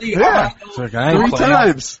 Yeah. 3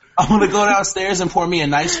 times. I'm going to go downstairs and pour me a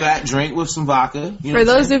nice fat drink with some vodka. For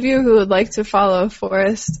those of you who would like to follow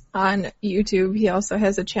Forrest on YouTube, he also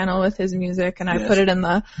has a channel with his music, and I put it in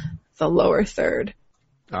the lower third.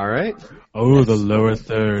 All right. Oh, the lower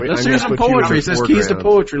third. Let's hear some poetry. It says keys to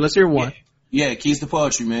poetry. Let's hear one. Yeah, keys to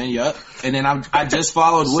poetry, man. Yup. And then I just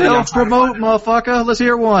followed Woody. Self-promote, motherfucker. Let's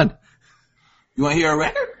hear one. You want to hear a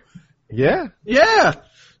record? Yeah. Yeah.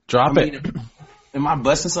 Drop it. Am I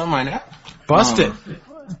busting something right now? Bust it.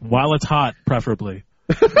 While it's hot, preferably.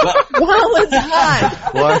 While it's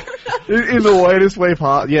hot. What? In the whitest way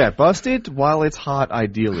possible. Yeah, bust it while it's hot,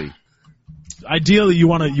 ideally. Ideally, you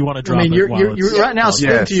want to drop it. You're right now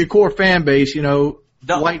speaking to your core fan base,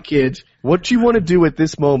 white kids. What you want to do at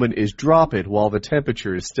this moment is drop it while the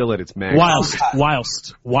temperature is still at its max.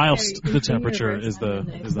 Whilst the temperature is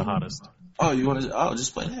the hottest. Oh, you want to? Oh,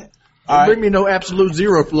 just play that. Don't bring me no absolute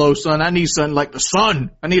zero flow, son. I need something like the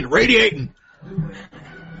sun. I need it radiating.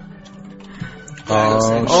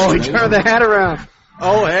 Oh, he turned the hat around.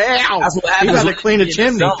 Oh, hell. That's what You happens. got to clean a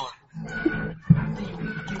chimney.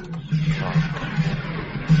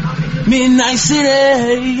 Midnight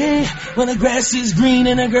City, when the grass is green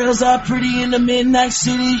and the girls are pretty in the Midnight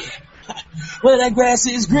City. Where the grass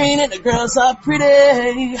is green and the girls are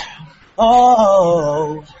pretty.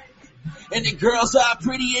 Oh, and the girls are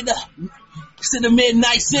pretty in the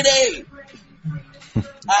Midnight City.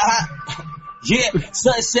 Yeah,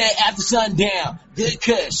 sunset after sundown. Good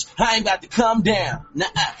kush, I ain't about to come down.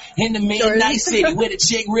 In the Midnight City, with a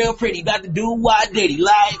chick real pretty, about to do what did he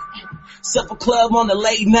like? Supper club on the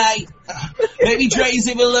late night. Baby Dre's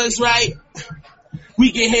if it looks right.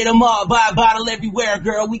 We can hit them all, buy a bottle everywhere,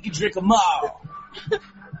 girl. We can drink them all.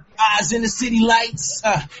 Eyes in the city lights.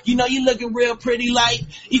 You looking real pretty like.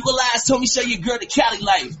 Equalize told me show your girl the Cali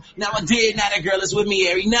life. Now I did, now that girl is with me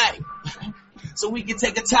every night. So we can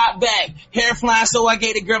take a top back. Hair flying, so I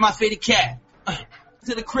gave the girl my fitted cap.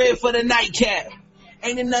 To the crib for the nightcap.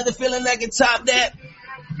 Ain't another feeling like a top that.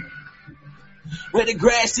 Where the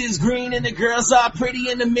grass is green and the girls are pretty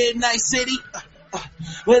in the Midnight City.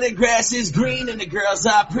 Where the grass is green and the girls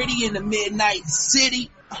are pretty in the Midnight City.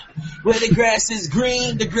 Where the grass is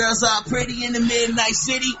green, the girls are pretty in the Midnight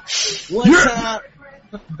City. One time.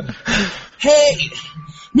 Hey,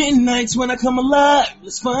 midnights when I come alive.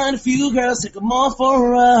 Let's find a few girls, take them all for a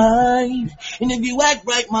ride. And if you act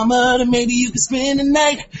right, mama, then maybe you can spend the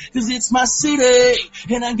night. Cause it's my city,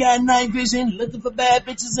 and I got night vision. Looking for bad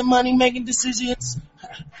bitches and money making decisions.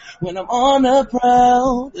 When I'm on the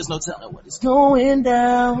prowl, there's no telling what is going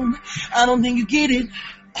down. I don't think you get it.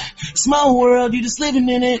 Small world, you just living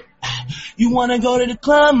in it. You wanna go to the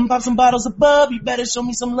club and pop some bottles above, you better show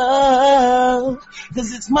me some love.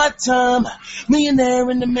 Cause it's my time, millionaire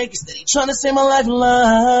in the making, steady trying to save my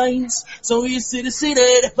lifelines. So here's to the city,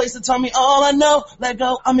 that place that taught me all I know. Let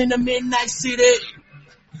go, I'm in the Midnight City.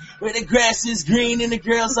 Where the grass is green and the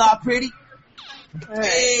girls are pretty.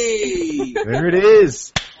 Hey! There it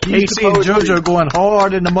is. AC and JoJo going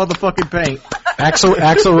hard in the motherfucking paint.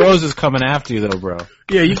 Axl Rose is coming after you though, bro.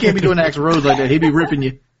 Yeah, you can't be doing Axl Rose like that. He'd be ripping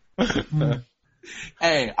you.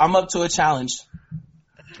 Hey, I'm up to a challenge.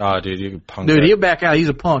 Oh, dude, you can punk Dude, that. he'll back out. He's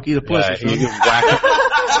a punk. He's a pussy. Yeah, you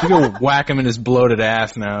can whack him in his bloated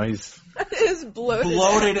ass now. He's His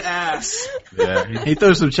Bloated ass. yeah, He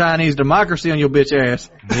threw some Chinese democracy on your bitch ass.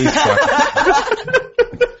 he's fucking,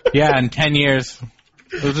 yeah. In 10 years,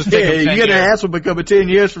 it'll just take Yeah, him you 10 get an years. ass whooping coming 10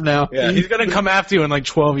 years from now. Yeah, he's gonna come after you in like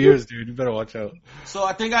 12 years, dude. You better watch out. So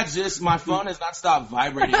I think my phone has not stopped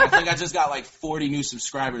vibrating. I think I just got like 40 new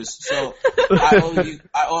subscribers. So I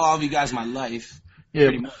owe all of you guys my life. Yeah.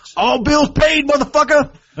 Pretty much. All bills paid,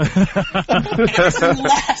 motherfucker.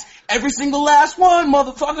 Every single last one,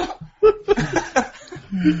 motherfucker.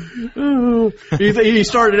 He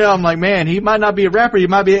started out, I'm like, man, he might not be a rapper, he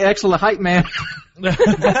might be an excellent hype man.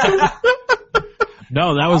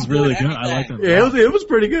 No, that was really good. I like that. Yeah, it was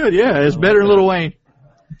pretty good. Yeah, it's better than Lil Wayne.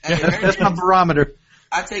 That's my barometer.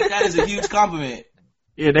 I take that as a huge compliment.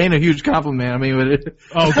 It ain't a huge compliment. I mean,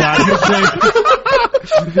 oh God,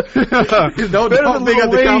 don't big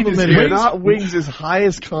up the compliment here. Not Wings'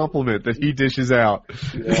 highest compliment that he dishes out.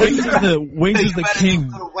 Wings is the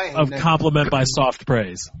king of compliment by soft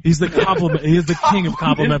praise. He's the king of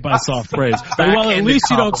compliment by soft praise. Well, at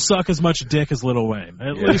least you don't suck as much dick as Lil Wayne.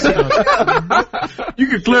 At least you don't. You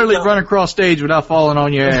could clearly run across stage without falling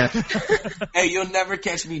on your ass. Hey, you'll never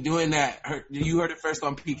catch me doing that. You heard it first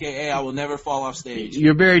on PKA. I will never fall off stage.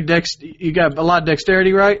 You're very you got a lot of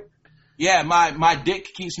dexterity, right? Yeah, my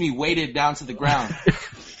dick keeps me weighted down to the ground.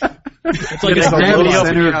 It's like a low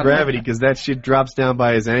center of gravity because that shit drops down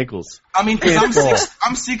by his ankles. I mean, cause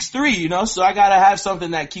I'm 6'3", you know, so I gotta have something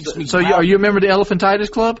that keeps me. So are you a member of the Elephantitis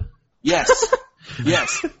Club? Yes.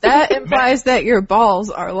 Yes. That implies that your balls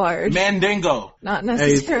are large. Mandingo. Not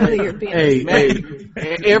necessarily your penis.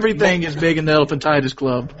 Hey, everything is big in the Elephantitis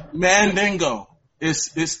Club. Mandingo. It's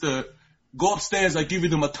the go upstairs, I give you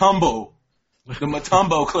the Matumbo. The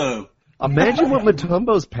Matumbo Club. Imagine what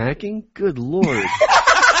Matumbo's packing. Good Lord.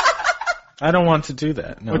 I don't want to do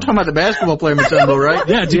that. No. We're talking about the basketball player Mutombo, right?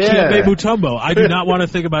 Yeah, Dikembe Mutombo. I do not want to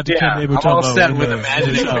think about Dikembe Mutombo. I'm all set with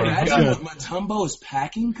imagining. Matumbo is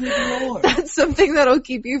packing? Good Lord. That's something that'll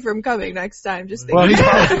keep you from coming next time. Just think. Well,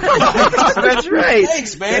 that's right.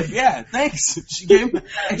 Thanks, man. Yeah, thanks. She gave me.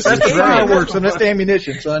 That's the fireworks and that's the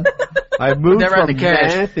ammunition, son. I've moved from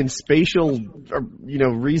math and spatial,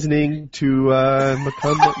 reasoning to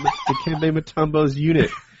Dikembe Mutombo's unit.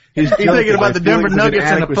 He's thinking about the Denver Nuggets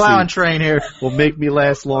and the plowing train here. Will make me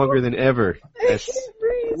last longer than ever.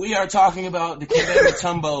 We are talking about the Dikembe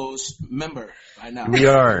Mutombo's member right now. We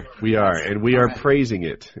are, and we are praising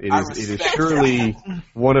it. It is surely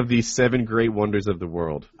one of the 7 great wonders of the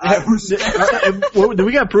world. Do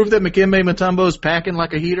we got proof that Dikembe Mutombo's packing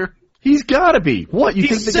like a heater? He's gotta be. What? You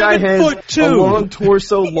think the guy has a long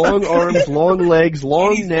torso, long arms, long legs,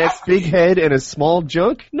 long neck, big head, and a small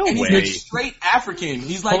junk? No and way. He's like straight African.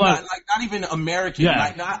 He's like not even American. Yeah.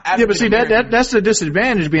 Like not African. Yeah, but see that's the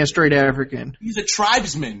disadvantage being straight African. He's a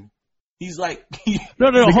tribesman. He's like No,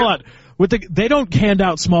 hold on. They don't hand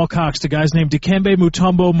out small cocks to guys named Dikembe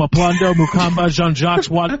Mutombo, Maplando, Mukamba, Jean-Jacques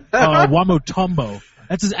Wamutombo.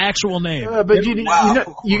 That's his actual name. But you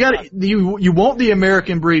want the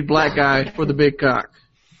American breed black guy for the big cock.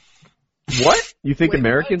 What? You think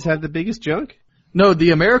Americans have the biggest junk? No,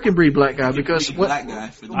 the American breed black guy because black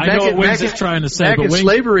guy. I know what Wings is trying to say. Back in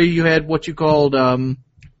slavery, you had what you called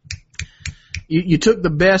you took the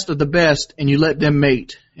best of the best and you let them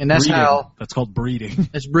mate, and that's breeding. That's called breeding.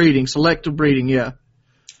 That's breeding, selective breeding, yeah.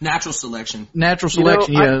 Natural selection.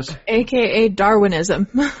 Yes. AKA Darwinism.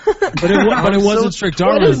 But it wasn't strict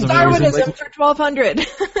Darwinism. What is Darwinism for 1200?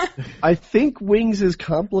 I think Wings is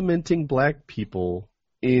complimenting black people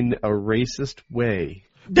in a racist way.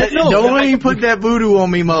 Don't even put that voodoo on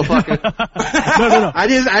me, motherfucker. No.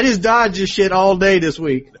 I just dodged this shit all day this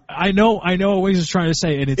week. I know what Wings is trying to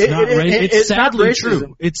say, and it's not racism. It's sadly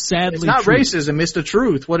true. It's sadly not true. Racism. It's the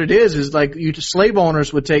truth. What it is like slave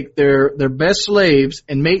owners would take their best slaves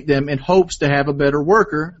and mate them in hopes to have a better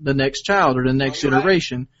worker, the next child or the next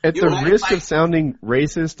generation. At the risk of sounding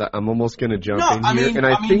racist, I'm almost going to jump in here.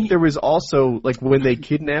 I think there was also, like, when they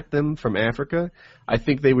kidnapped them from Africa, I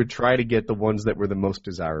think they would try to get the ones that were the most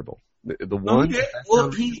desirable. The ones?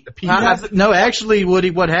 No, actually,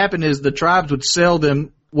 Woody, what happened is the tribes would sell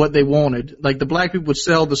them what they wanted. Like, the black people would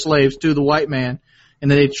sell the slaves to the white man, and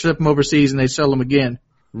then they'd ship them overseas and they'd sell them again.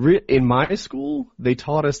 In my school, they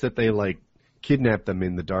taught us that they, kidnapped them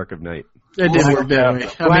in the dark of night. It didn't work that way.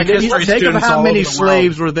 I mean, think of how many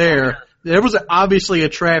slaves were there. There was obviously a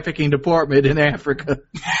trafficking department in Africa.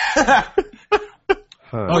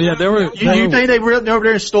 Oh yeah, there were. You think they went over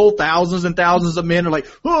there and stole thousands and thousands of men? Are like,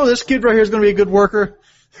 oh, this kid right here is going to be a good worker.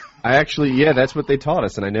 That's what they taught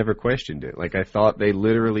us, and I never questioned it. Like, I thought they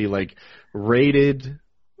literally raided.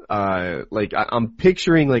 I'm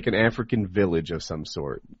picturing an African village of some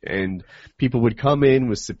sort, and people would come in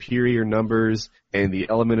with superior numbers and the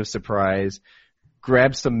element of surprise,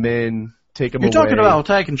 grab some men. Take them You're away. talking about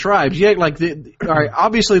attacking tribes. You act like all right,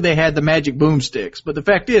 obviously they had the magic boomsticks, but the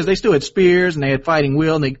fact is they still had spears and they had fighting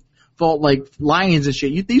will and they fought like lions and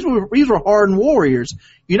shit. These were hardened warriors.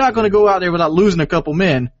 You're not going to go out there without losing a couple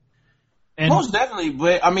men. And most definitely,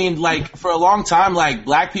 but I mean, for a long time,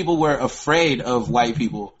 black people were afraid of white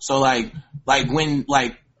people. So when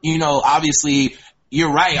obviously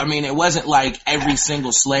you're right. I mean, it wasn't like every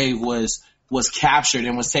single slave was was captured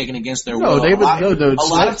and was taken against their No, will. they would A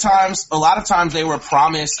lot of times they were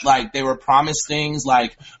promised things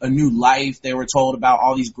like a new life. They were told about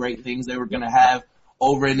all these great things they were going to have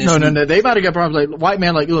over in this. No. They might have got problems like white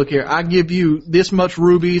man. Like, look here, I give you this much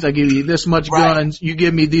rubies, I give you this much guns, you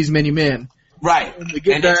give me these many men. Right. When they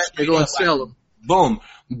get that, they go and sell them. Boom.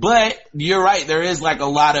 But you're right. There is like a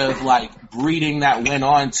lot of like breeding that went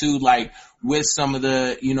on too, like with some of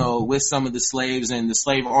the slaves and the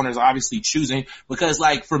slave owners obviously choosing, because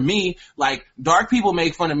like for me, like dark people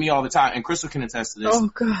make fun of me all the time, and Crystal can attest to this. Oh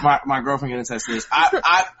God. My girlfriend can attest to this.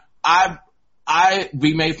 I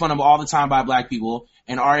be made fun of all the time by black people,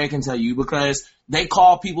 and Arya can tell you, because they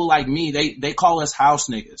call people like me, they call us house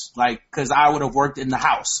niggas, like, cause I would have worked in the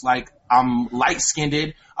house. Like, I'm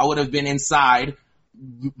light-skinned, I would have been inside,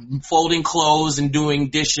 folding clothes and doing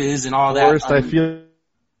dishes and all that. First, I feel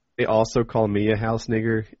they also call me a house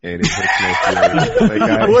nigger, and it hurts my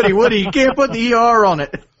feelings. Woody, you can't put the ER on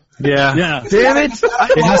it. Yeah. Damn it!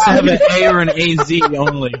 It has to have an A or an AZ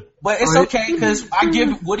only. But it's okay, cause I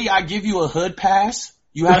give you a hood pass.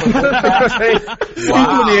 You have a hood pass. He's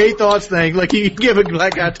doing the 8 thoughts thing. Like, you give a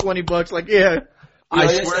black guy $20, like, yeah. I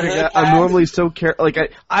swear to God, I'm normally so careful. Like,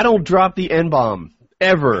 I don't drop the N-bomb.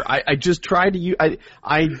 Ever. I just try to use,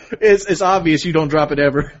 It's obvious you don't drop it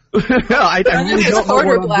ever. I really don't know what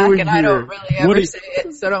I'm black doing and here. I don't really ever say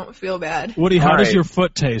it, so don't feel bad. Woody, how All does right. your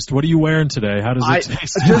foot taste? What are you wearing today? How does it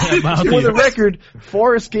taste? For the record,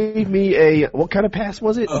 Forrest gave me what kind of pass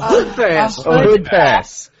was it? A hood pass. A hood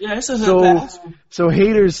pass. Yeah, it's a hood pass. So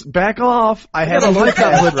haters, back off. I have a Yeah, hood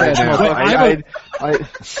pass right now.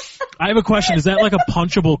 I have a question. Is that like a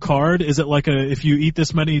punchable card? Is it like if you eat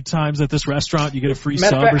this many times at this restaurant, you get a free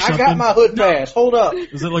Matter sub of or fact, something? I got my hood pass. Hold up.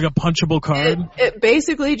 Is it like a punchable card? It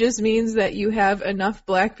basically just means that you have enough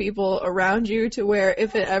black people around you to where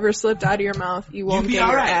if it ever slipped out of your mouth, you won't be get all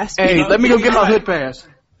your right. ass Hey, beat. let me go get my hood pass.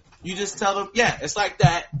 You just tell them, yeah, it's like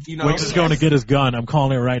that. You know, Wings is going to get his gun. I'm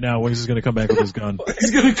calling it right now. Wings is going to come back with his gun.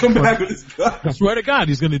 He's gonna come back with his gun. I swear to God,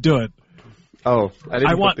 he's going to do it. Oh, I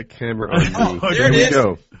didn't want- put the camera on me. Oh, there it Here is. we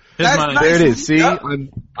go. That's mine. nice. There it is. See, Yep.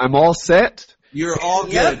 I'm all set. You're all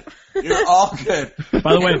good. You're all good.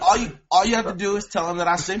 By the way, all you have to do is tell him that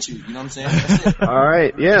I sent you. You know what I'm saying? That's it. All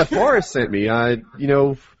right. Yeah, Forrest sent me. I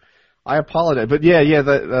apologize, but yeah,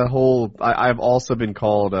 the whole. I've also been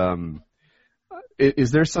called.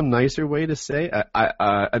 Is there some nicer way to say?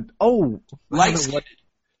 Light skin.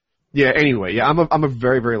 Yeah. Anyway, yeah, I'm a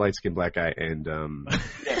very very light skinned black guy, and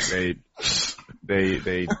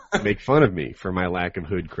they make fun of me for my lack of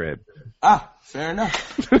hood cred. Ah, fair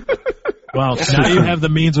enough. well, now you have the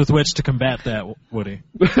means with which to combat that, Woody.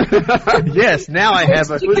 Yes, now I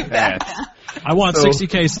have a hood pass. I want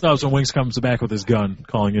 60K subs when Wings comes back with his gun,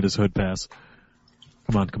 calling it his hood pass.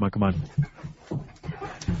 Come on.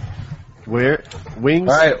 Where Wings?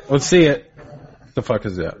 All right, let's see it. The fuck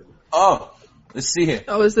is that? Oh, let's see here.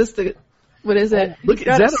 Oh, is this what is it? Look, is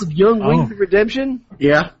that a young Wings of Redemption?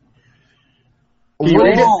 Yeah.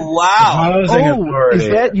 Oh, wow. Is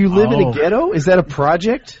that you live in a ghetto? Is that a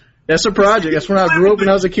project? That's a project. That's when I grew up when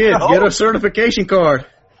I was a kid. Get a certification card.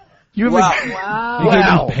 You have Wow. You gave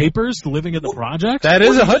Wow. him papers living at the project? That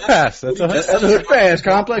is a hood pass. That's a hood pass. That's a hood pass.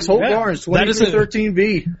 Complex Hope Barnes, That is a-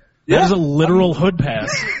 2313B. That is a literal hood pass.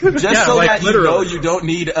 Just so like that you literally. know, you don't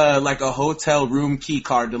need like a hotel room key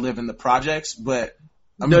card to live in the projects. But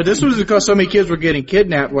No, this was because so many kids were getting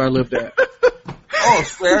kidnapped where I lived at. oh,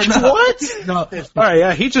 fair enough. What? No. All right,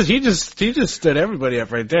 yeah, he just stood everybody up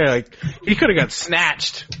right there. Like he could have got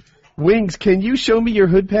snatched. Wings, can you show me your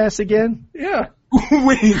hood pass again? Yeah.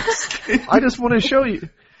 Wings. I just want to show you.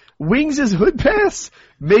 Wings' hood pass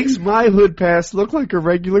makes my hood pass look like a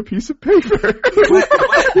regular piece of paper.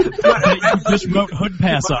 You just wrote hood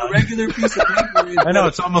pass A on. regular piece of paper. Is I know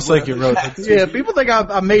it's almost like you wrote it. Yeah, people think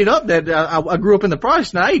I made up that I grew up in the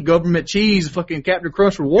projects. Now I eat government cheese, fucking Captain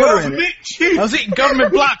Crunch with water in it. I was eating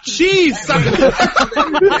government block cheese.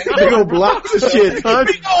 Big old blocks of shit, son.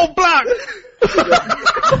 Big old block.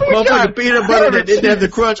 Motherfucking peanut butter that didn't have the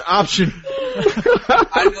crunch option.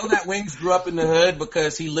 I know that Wings grew up in the hood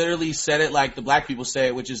because he literally said it like the black people say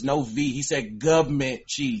it, which is no V. He said government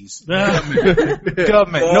cheese.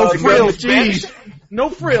 Government. No frills, cheese. bitch. No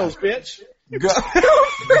frills, bitch.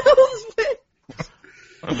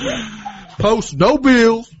 Post no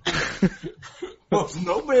bills.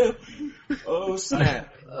 No bill. Oh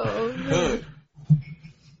snap. Oh, Hood.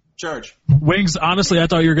 Church. Wings, honestly, I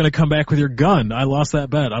thought you were going to come back with your gun. I lost that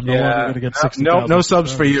bet. I'm no longer going to get 60,000. No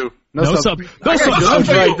subs for you. No sub. No I got subs. guns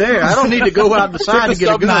right there. I don't need to go out the side to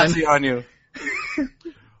get a gun. Nazi on you.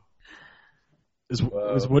 Is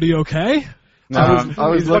Woody okay? I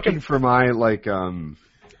was looking for my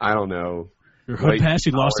I don't know, Your hood pass?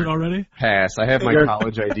 You lost it already? Pass. I have my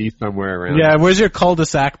college ID somewhere around. Yeah, where's your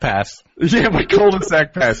cul-de-sac pass? Yeah, my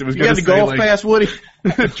cul-de-sac pass. It was You got the golf pass, Woody?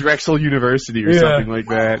 Drexel University or something like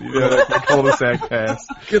that. You know, like my cul-de-sac pass.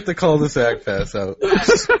 Get the cul-de-sac pass out.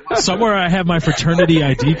 Somewhere I have my fraternity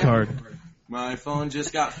ID card. My phone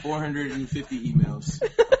just got 450 emails.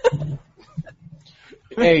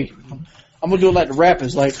 Hey, I'm gonna do it like the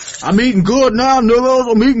rappers, like, I'm eating good now, niggas,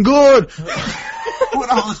 I'm eating good. What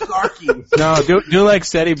all the Starkeys? No, do like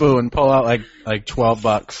Steady Boo and pull out like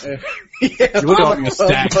 $12. Yeah, Show them your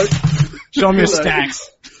stacks. Show them your stacks.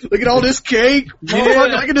 Look at all this cake.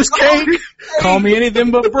 Motherfucker, look at this cake. Call me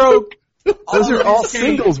anything but broke. Those are all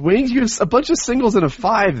singles, Wings. You have a bunch of singles and a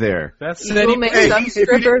 5 there. That's You will make some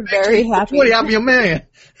stripper very happy. 20, I'll be a man.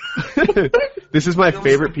 This is my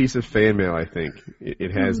favorite piece of fan mail, I think.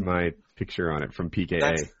 It has my picture on it from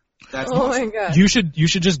PKA. That's Oh my god. You should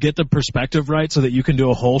just get the perspective right so that you can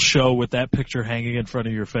do a whole show with that picture hanging in front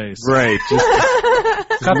of your face. Right. Just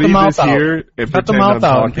Cut the leave mouth this out. here and Cut the pretend mouth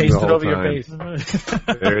I'm out and talking paste the it whole over your time.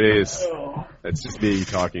 face. There it is. That's just me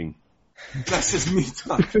talking. That's just me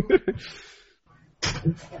talking.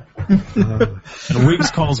 And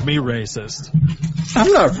Wings calls me racist.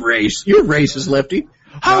 I'm not racist. You're racist, Lefty.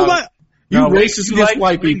 How am I? You No, racist against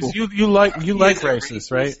white people. You like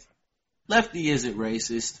racist, right? Lefty isn't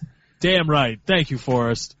racist. Damn right. Thank you,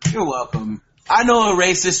 Forrest. You're welcome. I know a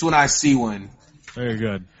racist when I see one. Very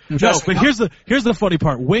good. No, but here's the funny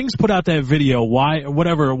part. Wings put out that video,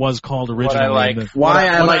 whatever it was called originally. Why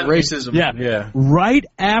I like racism. Yeah. Right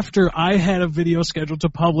after I had a video scheduled to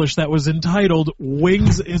publish that was entitled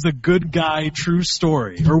 "Wings is a Good Guy, True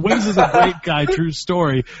Story" or "Wings is a Great Guy, True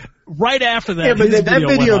Story." Right after that, Yeah, but his that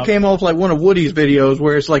video went came off like one of Woody's videos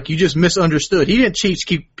where it's like you just misunderstood. He didn't teach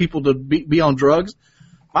keep people to be on drugs.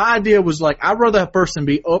 My idea was like, I'd rather a person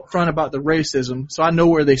be upfront about the racism so I know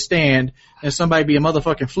where they stand than somebody be a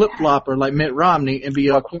motherfucking flip-flopper like Mitt Romney and be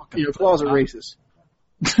a closet racist.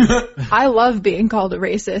 I love being called a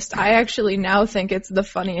racist. I actually now think it's the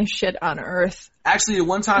funniest shit on earth. Actually, the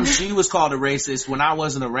one time she was called a racist when I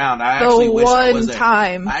wasn't around, I actually wish I was there.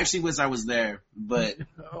 I actually wish I was there, but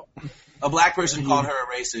a black person called her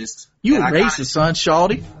a racist. You a racist, son,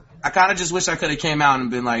 shawty. I kind of just wish I could have came out and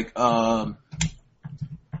been like,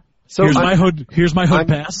 So here's my hood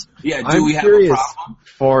pass. yeah, I'm we have curious, a problem?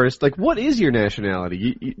 Forrest, like, what is your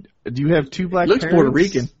nationality? Do you have 2 black Looks parents? Puerto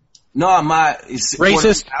Rican. No,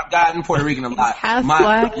 Racist? I've gotten Puerto Rican a lot. Half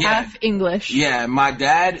black, half English. Yeah, my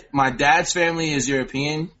dad's family is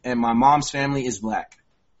European, and my mom's family is black.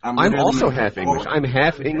 I'm also half English. I'm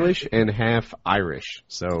half English and half Irish.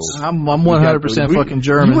 So I'm 100% fucking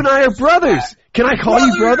German. You and I are brothers. Can I call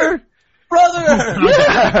you brother? Brother!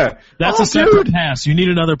 Yeah. That's a separate pass. You need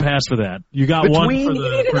another pass for that. You got one for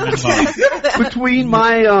the Between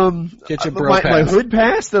my Get your bro my pass. hood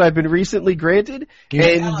pass that I've been recently granted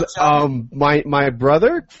and my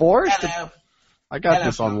brother Forrest, Hello. I got Hello.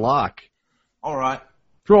 this on lock. All right.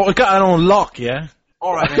 Bro, I got it on lock, yeah?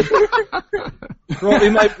 All right, then. Bro,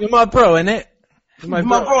 you're my bro, innit? You're My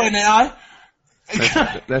bro in there,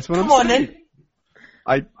 That's what Come I'm on, saying. then.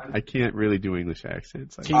 I can't really do English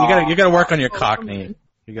accents. You gotta work on your Cockney.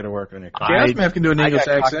 You gotta work on your Cockney. Gasman can do an English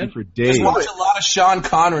accent. for days. Just watch a lot of Sean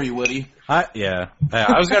Connery, Woody. Yeah.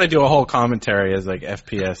 I was gonna do a whole commentary as like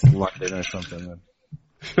FPS London or something.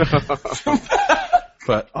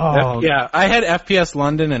 But yeah, I had FPS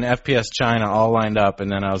London and FPS China all lined up,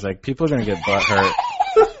 and then I was like, people are gonna get butthurt.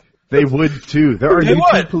 They would too. There are They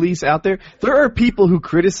YouTube would. police out there. There are people who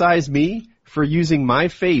criticize me for using my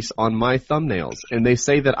face on my thumbnails, and they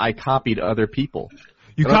say that I copied other people.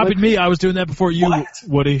 You And I'm copied like, me. I was doing that before you,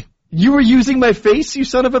 Woody. You were using my face, you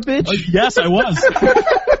son of a bitch? Yes, I was.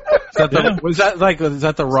 Was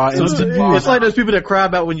that the raw instant? It's like those people that cry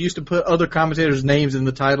about when you used to put other commentators' names in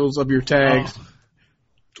the titles of your tags.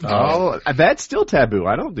 Oh, that's still taboo.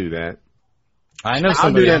 I don't do that. I know I'll do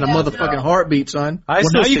somebody. that in a motherfucking heartbeat, son. I Well,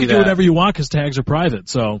 still now you see can do that. whatever you want because tags are private.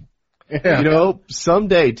 So Yeah. You know,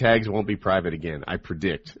 someday tags won't be private again, I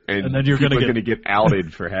predict. And then you're people gonna are going to get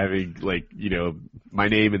outed for having, like, you know, my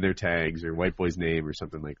name in their tags or white boy's name or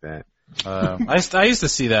something like that. I used to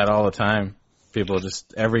see that all the time. People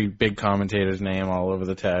just every big commentator's name all over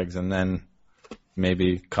the tags, and then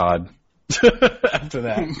maybe COD after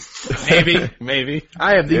that. maybe.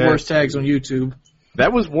 I have the Yeah. worst tags on YouTube.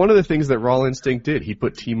 That was one of the things that Raw Instinct did. He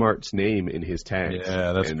put T-Mart's name in his tags.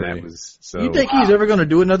 Yeah, that's and pretty. that was so. You think he's ever going to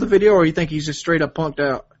do another video, or you think he's just straight up punked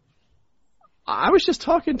out? I was just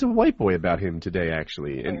talking to White Boy about him today,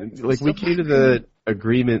 actually, and like we came to the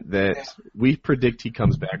agreement that we predict he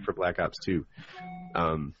comes back for Black Ops 2.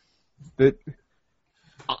 That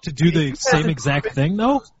to do the same exact thing,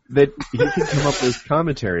 though? That he can come up with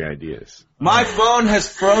commentary ideas. My phone has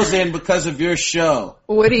frozen because of your show.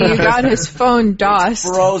 Woody, you got his phone DOSed.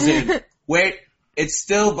 Frozen. Wait, it's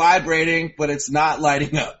still vibrating, but it's not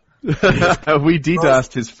lighting up. We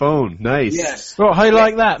DDoSed his phone. Nice. Yes. Well, how you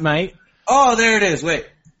like that, mate? Oh, there it is. Wait.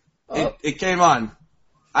 It came on.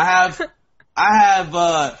 I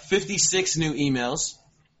have 56 new emails.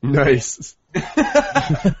 Nice.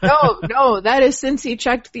 No, that is since he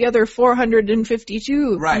checked the other 452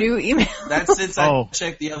 new emails. That's since I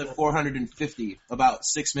checked the other 450 about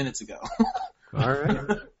 6 minutes ago. All right.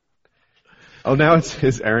 Oh, now it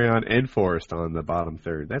says Arion and Forrest on the bottom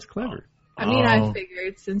third. That's clever. I mean, I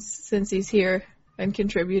figured since he's here and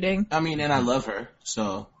contributing. I mean, and I love her,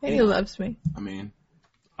 so. And he loves me. I mean.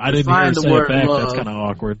 I didn't hear her say it back. That's kind of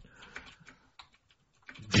awkward.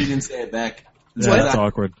 She didn't say it back. Yeah, that's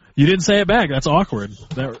awkward. You didn't say it back. That's awkward.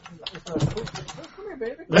 You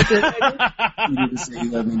didn't say you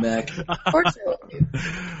love me back. Of course I love you.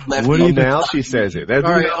 What do you now? She says it. That's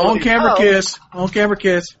all right, on camera kiss. On camera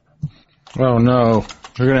kiss. Oh no,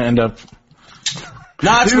 we're gonna end up.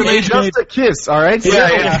 Not just a kiss, all right?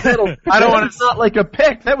 Yeah. I don't want. It's not like a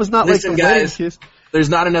peck. That was not like a wedding kiss. There's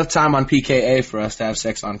not enough time on PKA for us to have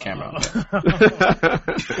sex on camera.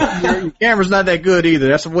 Your camera's not that good either.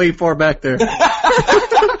 That's way far back there.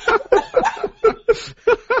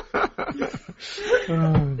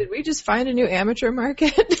 Did we just find a new amateur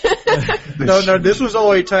market? No, this was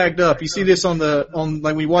already tagged up. You see this on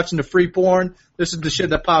like when you're watching the free porn, this is the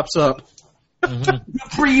shit that pops up.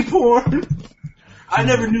 Free porn? I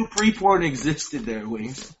never knew pre-porn existed there,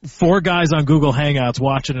 Wings. 4 guys on Google Hangouts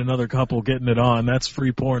watching another couple getting it on. That's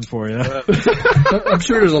free porn for you. I'm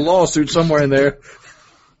sure there's a lawsuit somewhere in there.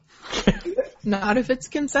 Not if it's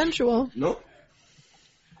consensual. Nope.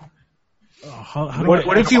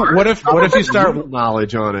 What if you start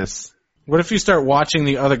knowledge on us? What if you start watching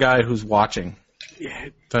the other guy who's watching?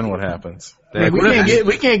 Then what happens?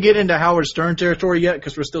 We can't get into Howard Stern territory yet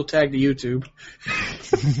because we're still tagged to YouTube.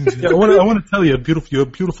 I want to tell you, you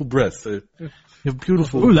have beautiful breasts. You have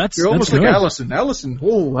beautiful. Ooh, you're almost like Allison. Allison.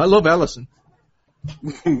 Oh, I love Allison.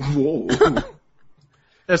 Whoa.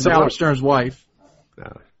 That's Howard Stern's wife.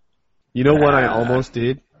 You know what I almost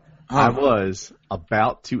did? I was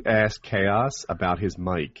about to ask Chaos about his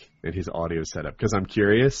mic and his audio setup because I'm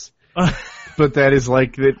curious. But that is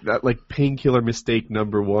like painkiller mistake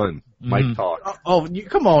number 1. Mic talk.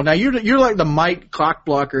 Come on now! You're like the mic clock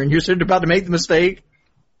blocker, and you're sitting about to make the mistake.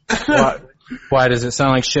 Why does it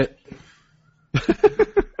sound like shit? No,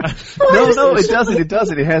 it doesn't. It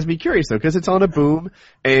doesn't. It has me curious though because it's on a boom.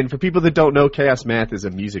 And for people that don't know, Chaos Math is a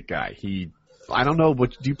music guy. I don't know. Do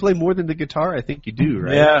you play more than the guitar? I think you do,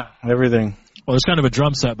 right? Yeah, everything. Well, there's kind of a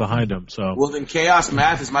drum set behind him, so. Well, then Chaos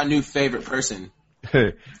Math is my new favorite person.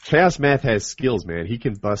 Chaos Math has skills, man. He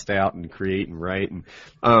can bust out and create and write, and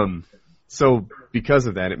so because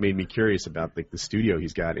of that, it made me curious about the studio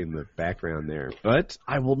he's got in the background there. But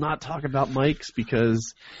I will not talk about mics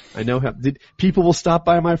because I know people will stop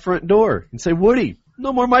by my front door and say, "Woody,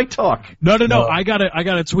 no more mic talk." No. I got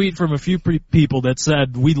a tweet from a few people that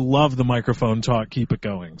said we love the microphone talk. Keep it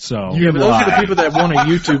going. So yeah, but those are the people that want a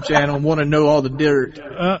YouTube channel and want to know all the dirt.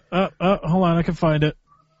 Hold on, I can find it.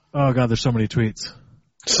 Oh God, there's so many tweets.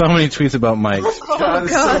 So many tweets about mics. Oh God,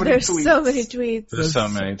 there's so many tweets. There's so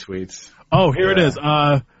many tweets. Oh, here it is.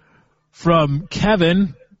 From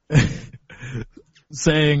Kevin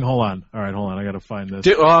saying, hold on. All right, hold on. I got to find this.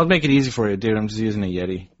 Dude, I'll make it easy for you, dude. I'm just using a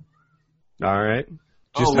Yeti. All right.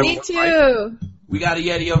 Me too. We got a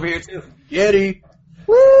Yeti over here too. Yeti.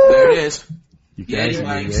 Woo! There it is. You guys Yeti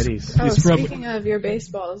are mics. Yetis. Speaking of your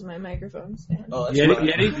baseballs, my microphone stand. Oh, that's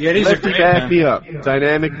Yeti's Let me back me up.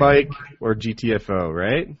 Dynamic mic or GTFO,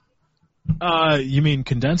 right? You mean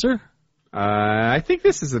condenser? I think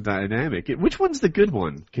this is a dynamic. Which one's the good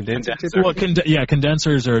one? Condenser? Well,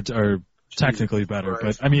 condensers are technically better,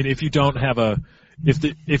 but I mean, if you don't have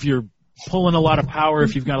if you're pulling a lot of power,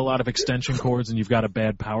 if you've got a lot of extension cords and you've got a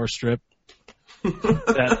bad power strip,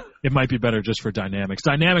 that it might be better just for dynamics.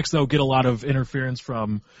 Dynamics though get a lot of interference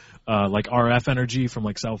from like RF energy from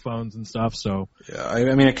like cell phones and stuff. So yeah,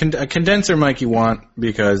 I mean a condenser mic you want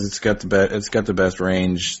because it's got the best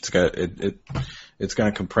range. It's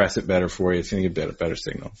going to compress it better for you. It's going to get better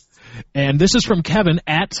signal. And this is from Kevin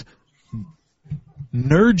at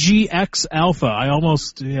NerdGX Alpha. I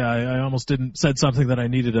almost said something that I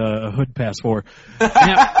needed a hood pass for.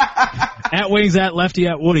 At Wings, at Lefty,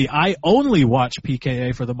 at Woody. I only watch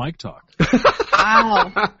PKA for the mic talk.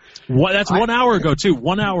 Wow. That's 1 hour ago too.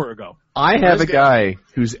 1 hour ago. I have a guy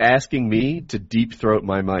who's asking me to deep throat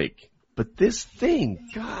my mic, but this thing,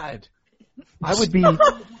 God. I would be.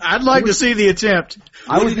 I'd like to see the attempt.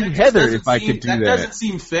 I would be Heather if I could do that. That doesn't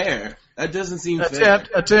seem fair. That doesn't seem fair.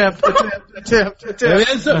 Attempt.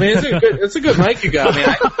 It's a good mic you got,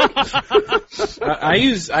 man. I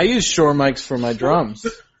use Shure mics for my drums.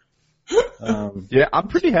 Yeah, I'm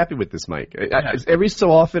pretty happy with this mic. Every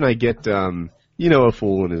so often I get, a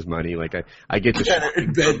fool and his money. Like I get the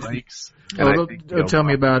mics. Don't tell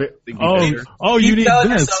me about it. You need telling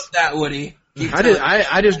this. yourself that, Woody.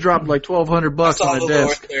 I just dropped like $1,200 on the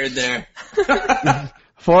desk. Lower third there.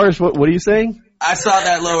 Forrest, what are you saying? I saw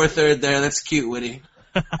that lower third there. That's cute, Woody.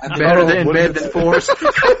 Better than Forrest.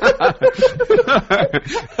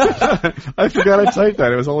 I forgot I typed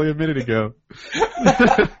that. It was only a minute ago.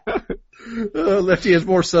 Lefty has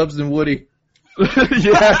more subs than Woody.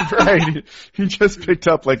 Yeah, right. He just picked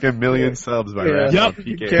up like 1 million subs by now. Yep.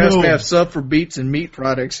 Cast sub for beets and meat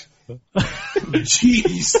products.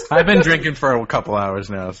 Jeez. I've been drinking for a couple hours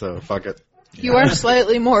now, so fuck it. You are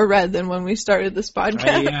slightly more red than when we started this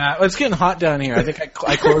podcast. Yeah, it's getting hot down here. I think I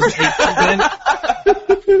closed 8 again.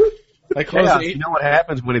 I closed Yeah, 8. you know what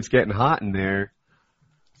happens when it's getting hot in there.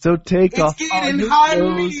 So take off It's all getting your hot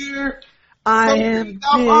in clothes. here. I am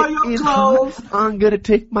all your getting clothes. hot. I'm gonna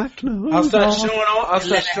take my clothes I'll start off.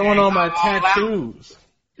 showing all my tattoos.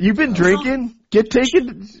 You've been drinking? Get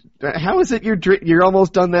taken. How is it you're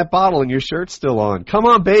almost done that bottle and your shirt's still on? Come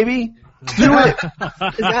on, baby. Do it.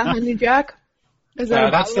 Is that Honey Jack? Is that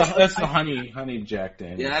a That's bottle the honey Jack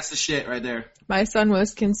Daniels. Yeah, that's the shit right there. My son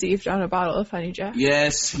was conceived on a bottle of Honey Jack.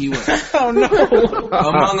 Yes, he was. Oh no!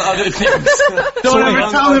 Among other things. Don't Among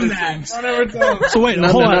ever tell other him that. things. Don't ever tell him. So wait,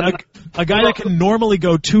 hold on. A guy that can normally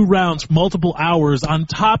go 2 rounds, multiple hours, on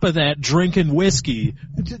top of that, drinking whiskey.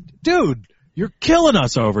 Dude, you're killing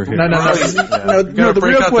us over here. No. The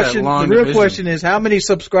real question. long The real division. question is, how many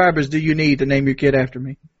subscribers do you need to name your kid after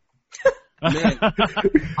me?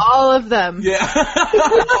 All of them. Yeah.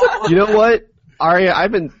 You know what, Aria? I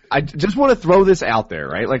just want to throw this out there,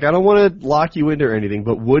 right? Like, I don't want to lock you into anything,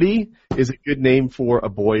 but Woody is a good name for a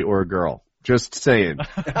boy or a girl. Just saying.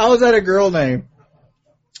 How is that a girl name?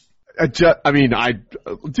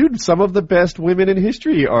 Dude, some of the best women in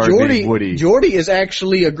history are named Woody. Jordy is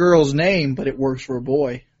actually a girl's name, but it works for a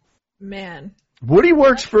boy. Man. Woody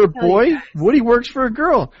works for a boy. Woody works for a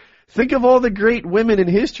girl. Think of all the great women in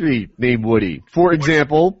history named Woody. For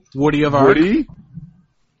example, Woody of Art. Woody.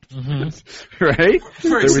 Right?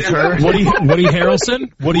 There was her. Woody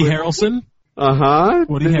Harrelson? Woody Harrelson? Uh-huh.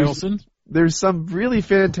 Woody Harrelson? There's some really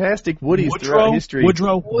fantastic Woodies throughout history. Woody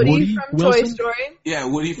Woody from Wilson? Toy Story. Yeah,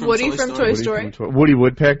 Woody from Woody Toy from Story. Toy Story. Woody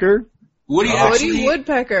Woodpecker. Woody Woody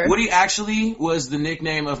Woodpecker. Woody actually was the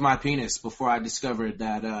nickname of my penis before I discovered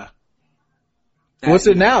that What's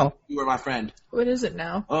it now? You were my friend. What is it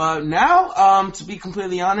now? Now, to be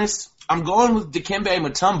completely honest, I'm going with Dikembe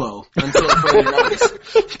Mutombo until further notice.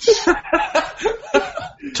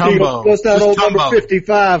 Tumbo. What's that Just old Tumbo. number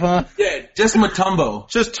 55, huh? Yeah, just Mutombo.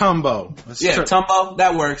 Just Tumbo. Yeah, Tumbo,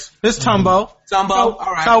 that works. This Tumbo. Tumbo, all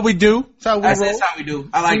right. That's how we do. That's how we roll. That's how we do.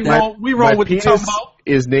 I like that. We roll My with the penis Tumbo.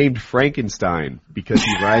 is named Frankenstein because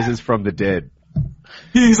he rises from the dead.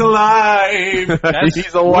 He's alive.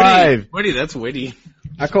 He's alive. Witty, that's witty.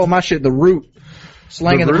 I call my shit the root.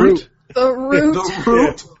 Slanging the root. The Root. The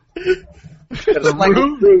root.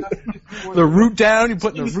 The root down, you're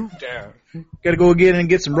putting the root down. Gotta go again and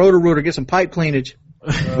get some rotor, get some pipe cleanage.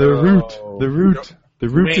 The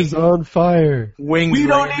root is on fire. Wings. We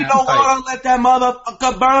don't need no water. Let that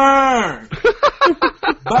motherfucker burn.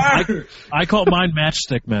 Burn. I call mine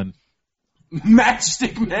Matchstick Men.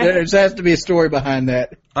 Matchstick man. There has to be a story behind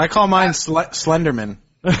that. I call mine Slenderman.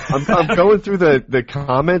 I'm going through the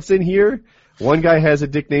comments in here. One guy has a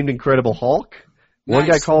dick named Incredible Hulk. One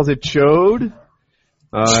guy calls it Chode.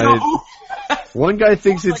 One guy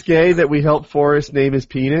thinks it's gay that we help Forrest name his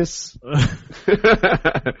penis.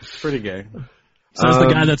 Pretty gay. Says the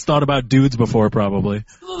guy that's thought about dudes before, probably.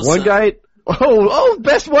 One guy,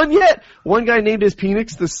 best one yet. One guy named his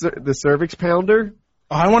penis the cervix pounder.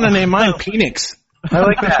 Oh, I want to name mine Penix. I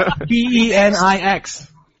like that. Penix.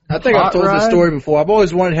 I think I've told this Ride. story before. I've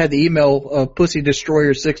always wanted to have the email of Pussy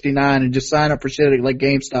Destroyer 69 and just sign up for shit like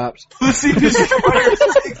GameStops. Pussy Destroyer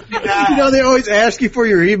 69. You know, they always ask you for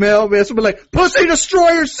your email, man. Somebody like, Pussy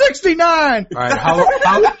Destroyer 69! All right,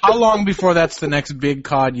 how long before that's the next big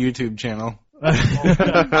COD YouTube channel?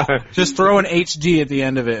 Just throw an HD at the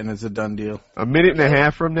end of it and it's a done deal. A minute and a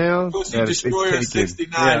half from now. Pussy it's Destroyer taken.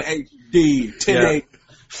 69 HD 1080.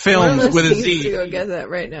 Films with a To Z. go get that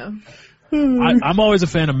right now. I'm always a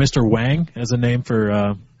fan of Mr. Wang as a name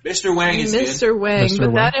for. Mr. Wang is good. Mr. Wang, Mr. but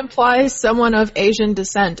Wang. that implies someone of Asian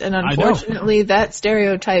descent, and know. unfortunately, that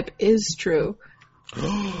stereotype is true.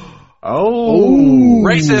 Oh,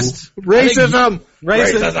 Racist. Racism.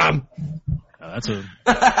 Racism. That's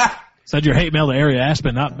a send your hate mail to Ari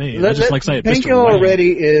Aspen, not me. I just like saying Painkiller Mr. Wayne.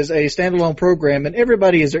 Already is a standalone program, and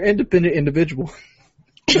everybody is their independent individual.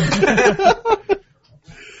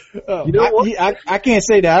 You know what? I can't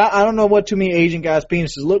say that. I don't know what too many Asian guys'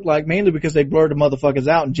 penises look like, mainly because they blur the motherfuckers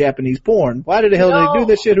out in Japanese porn. Why the hell do they do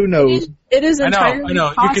this shit? Who knows? It is I know. entirely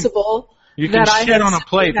possible You can that I shit have on a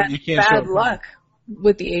plate, had but you can't show bad it. luck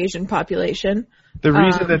with the Asian population. The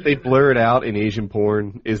reason that they blur it out in Asian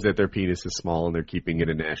porn is that their penis is small and they're keeping it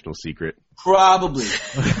a national secret. Probably.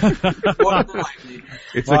 It's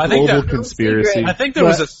Well, a I think global that- conspiracy. I think there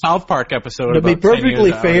was a South Park episode To be about 10 perfectly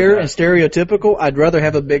years fair out and stereotypical, I'd rather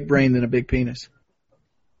have a big brain than a big penis.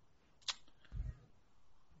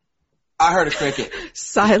 I heard a cricket.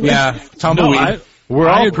 Silence. Yeah, tumbleweed. We're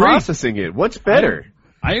I all agree. processing it. What's better?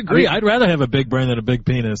 I agree. I'd rather have a big brain than a big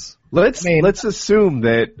penis. Let's assume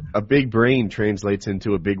that a big brain translates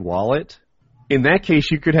into a big wallet. In that case,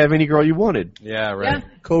 you could have any girl you wanted. Yeah, right.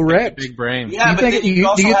 Correct. Big brain. Yeah, but then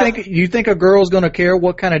You think a girl's gonna care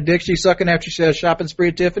what kind of dick she's sucking after she has a shopping spree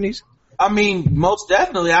at Tiffany's? I mean, most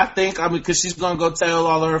definitely. I mean, because she's gonna go tell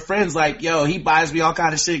all of her friends, like, "Yo, he buys me all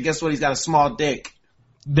kind of shit. Guess what? He's got a small dick."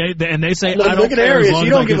 They say Look, I don't look at care Arius. as long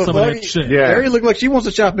You as I don't get give a some of that fuck. shit. Yeah. Ari look like she wants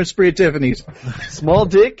a shopping spree at Tiffany's. Small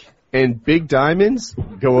dick and big diamonds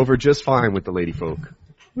go over just fine with the lady folk.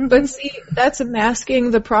 But see, that's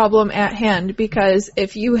masking the problem at hand, because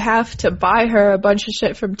if you have to buy her a bunch of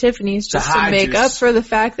shit from Tiffany's just to hide make your up for the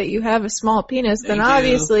fact that you have a small penis, then Thank you.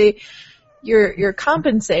 obviously you're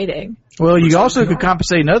compensating. Well, you also could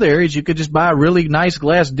compensate in other areas. You could just buy a really nice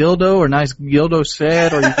glass dildo or nice dildo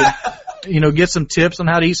set, or you could, get some tips on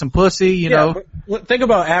how to eat some pussy. You know, but think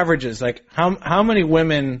about averages. Like how many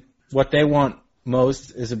women what they want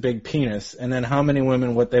most is a big penis, and then how many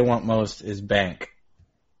women what they want most is bank.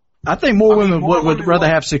 I think more women more would women rather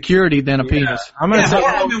want- have security than a penis. I'm gonna say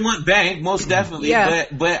More women want bank, most definitely. Yeah.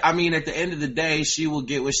 But I mean, at the end of the day, she will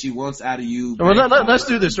get what she wants out of you. Well, let's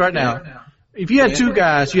do this right now. If you had two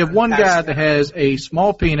guys, you have one guy that has a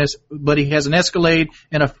small penis, but he has an Escalade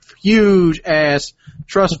and a huge ass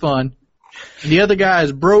trust fund. And the other guy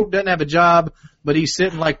is broke, doesn't have a job, but he's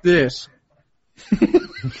sitting like this.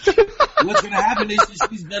 What's gonna happen is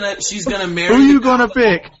she's gonna marry. Who you gonna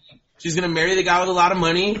pick? She's gonna marry the guy with a lot of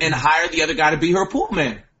money and hire the other guy to be her pool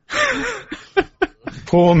man.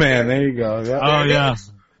 pool man. There you go. Yeah. Oh yeah.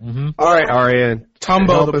 All right, Ariane, Tumbo,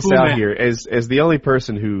 help the us pool out man. here. As the only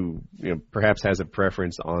person who perhaps has a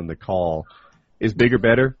preference on the call, is bigger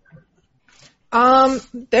better?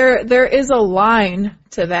 There is a line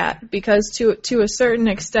to that, because to a certain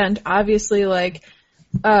extent, obviously, like,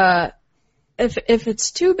 if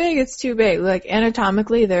it's too big, it's too big. Like,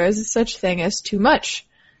 anatomically, there is such thing as too much.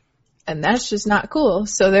 And that's just not cool.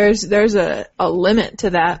 So there's a limit to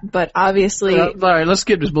that, but obviously, All right, let's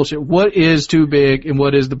skip this bullshit. What is too big and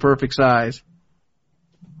what is the perfect size?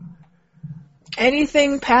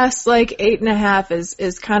 anything past like 8.5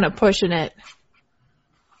 is kind of pushing it.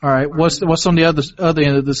 All right, what's on the other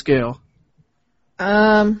end of the scale?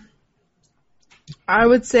 I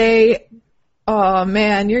would say, oh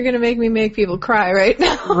man, you're gonna make people cry right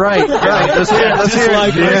now. Right. Let's hear it. Just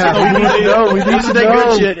like No, we need to that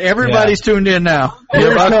good shit. Everybody's tuned in now.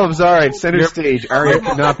 Here it comes. All right, center stage. Aria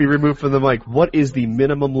cannot be removed from the mic. What is the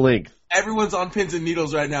minimum length? Everyone's on pins and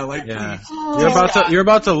needles right now. Like, Yeah. please. You're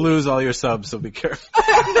about to lose all your subs, so be careful.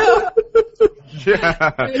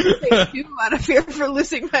 Yeah. I'm gonna say two out of fear for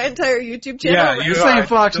losing my entire YouTube channel. Yeah, You're saying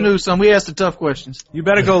Fox News, son. We asked the tough questions. You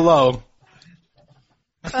better go low.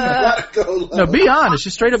 No, be honest.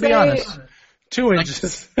 Just straight up be honest. 2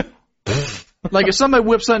 inches. Like if somebody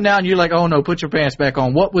whips something out and you're like, oh no, put your pants back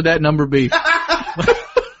on, what would that number be?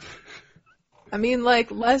 I mean,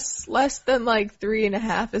 like less than like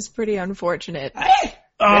 3.5 is pretty unfortunate.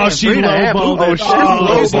 Oh, she 3.5. lowballed Oh, it. she's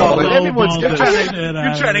lowballed it. Everyone's Everyone's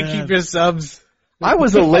You're trying to keep your subs. I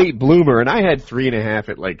was a late bloomer, and I had 3.5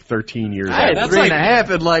 at like 13 years I had old.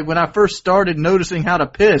 3.5 at like when I first started noticing how to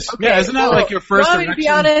piss. Yeah, isn't that like your first You want me to be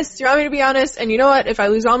erection? honest? You want me to be honest? And you know what? If I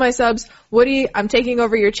lose all my subs, Woody, I'm taking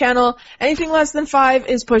over your channel. Anything less than 5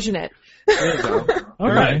 is pushing it.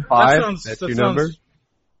 Okay. 5, sounds- that's that your sounds- number?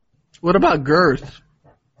 What about girth?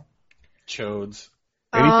 Chodes.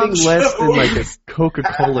 Anything less than like a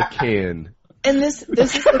Coca-Cola can. And this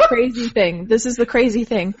is the crazy thing. This is the crazy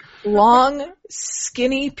thing. Long,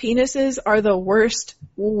 skinny penises are the worst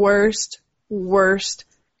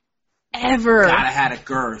ever. Gotta have a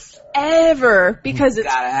girth. Ever. Because it's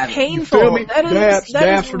Gotta have it. painful. You feel me? That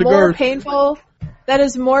Daps is for the more girth. painful. That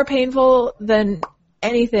is more painful than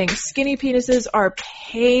anything. Skinny penises are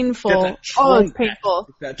painful. Get that Oh, it's trunk painful.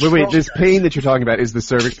 Wait, this pain that you're talking about is the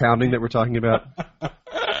cervix pounding that we're talking about?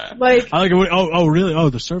 Like, I like it. Oh, really? Oh,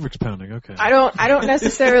 the cervix pounding. Okay. I don't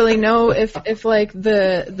necessarily know if like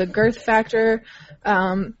the girth factor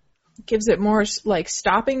gives it more like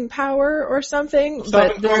stopping power or something.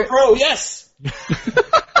 Stopping Power Pro, yes.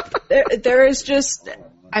 There is just,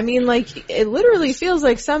 I mean, like, it literally feels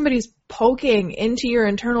like somebody's poking into your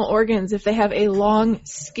internal organs if they have a long,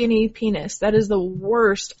 skinny penis. That is the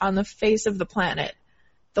worst on the face of the planet.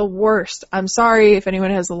 The worst. I'm sorry if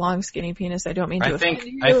anyone has a long, skinny penis. I don't mean to offend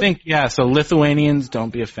you. I think, yeah, so Lithuanians, don't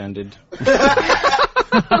be offended. I'm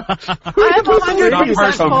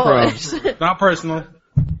 100% Polish. Not personal.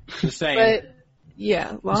 Just saying. But,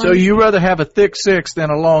 yeah. Long, So you rather have a thick 6 than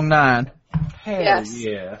a long 9? yes.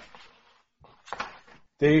 Yeah.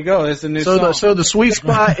 There you go. There's a new So song. the sweet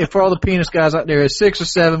spot for all the penis guys out there is 6 or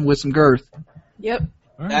 7 with some girth. Yep.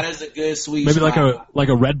 That is a good sweet Maybe spot. like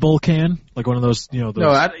a Red Bull can, like one of those, you know. Those... No,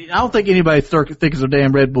 I don't think anybody thick as a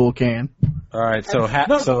damn Red Bull can. All right, so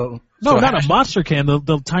not a monster can.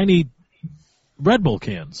 The tiny Red Bull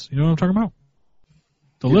cans. You know what I'm talking about?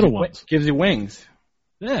 The little ones. Gives you wings.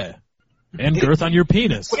 Yeah. And girth on your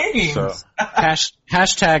penis. Wings. So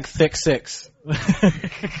hashtag thick 6.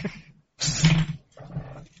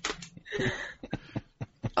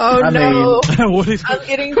 Oh, no. What is I'm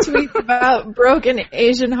getting tweets about broken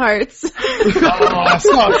Asian hearts. Oh,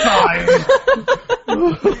 stop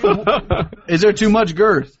crying. Is there too much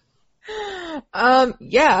girth?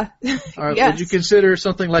 Yeah. All right, Yes. would you consider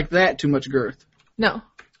something like that too much girth? No.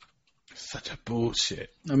 Such a bullshit.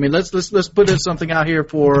 I mean, let's put something out here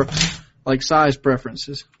for like size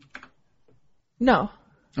preferences. No.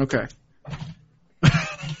 Okay.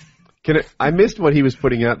 I missed what he was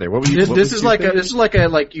putting out there. What were you? This is like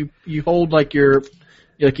you hold like your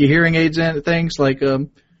hearing aids and things like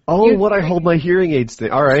what I hold my hearing aids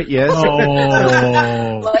thing. All right, yes.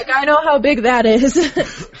 Oh. Like, I know how big that is.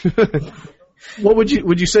 What would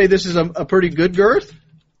you say this is a pretty good girth?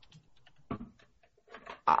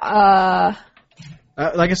 Like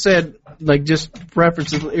I said, like just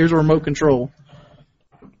preferences. Here's a remote control.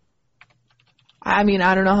 I mean,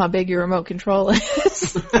 I don't know how big your remote control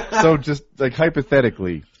is. So just like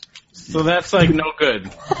hypothetically. So that's like no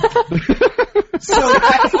good. So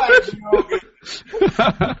that's like no good.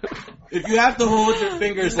 If you have to hold your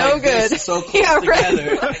fingers No like good. this so close Yeah, right.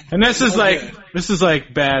 together. And this is No like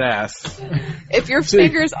good. badass. If your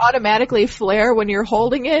fingers automatically flare when you're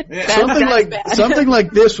holding it, Yeah. that's bad. Something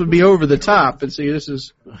like this would be over the top. And see, this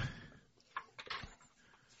is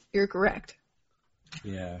You're correct.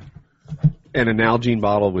 Yeah. And an Nalgene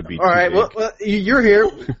bottle would be all right. too big. Well, you're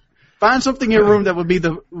here. Find something in your room that would be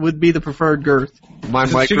the preferred girth. My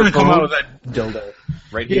She's gonna come out microphone with that dildo.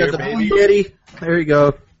 right Yeah, here, the baby. Blue Yeti. There you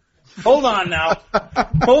go. Hold on now.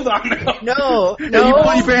 Hold on now. No, Hey, no. you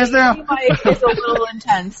pull your pants down. The Yeti mic is a little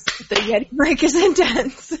intense. The Yeti mic is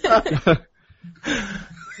intense.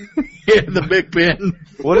 Yeah, the big pen.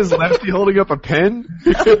 What is Lefty holding up, a pen?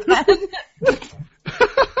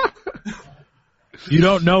 You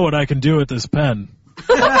don't know what I can do with this pen.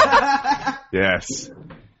 Yes.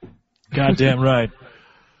 Goddamn right.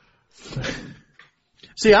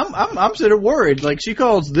 See, I'm sort of worried. Like she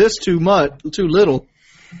calls this too little,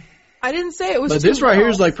 I didn't say it was. but too this right here low.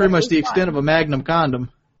 is like pretty It much was the extent of a Magnum condom.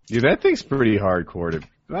 Dude, that thing's pretty hardcore.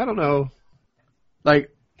 I don't know. Like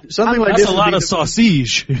something like That's this. a would lot be of the-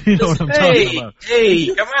 sausage. You know what I'm talking about. Hey,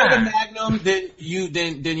 come For the on. Magnum,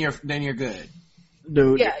 then you're good.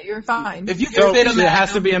 dude. Yeah, you're fine. If you can So fit a it Magnum,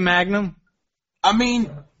 has to be a Magnum? I mean,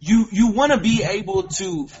 you want to be able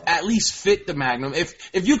to at least fit the Magnum. If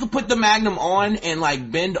you could put the Magnum on and like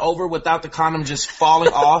bend over without the condom just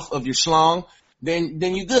falling off of your schlong, then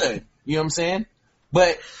you good. You know what I'm saying?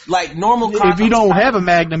 But like normal condoms, If you don't have a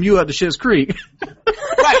Magnum, you up to Schitt's Creek.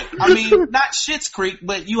 right? I mean, not Schitt's Creek,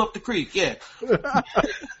 but you up the creek, yeah.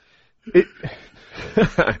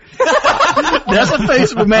 That's the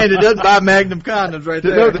face of a man that doesn't buy Magnum condoms, right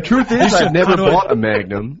there. No, the truth is I've never How do I- bought a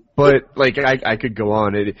Magnum, but like I could go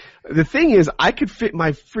on. The thing is, I could fit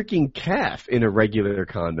my freaking calf in a regular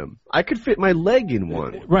condom. I could fit my leg in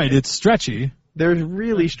one. Right, it's stretchy. They're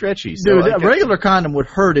really stretchy. So Dude, I a guess- regular condom would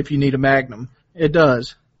hurt if you need a Magnum. It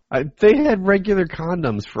does. they had regular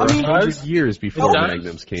condoms for 100 years before It does.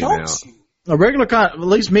 Magnums came Don't out. you? A regular condom, at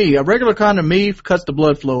least me, a regular condom cuts the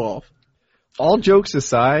blood flow off. All jokes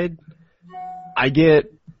aside, I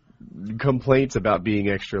get complaints about being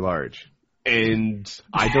extra large. And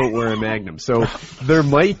I don't wear a Magnum. So there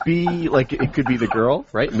might be, like, it could be the girl,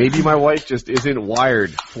 right? Maybe my wife just isn't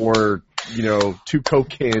wired for, 2 Coke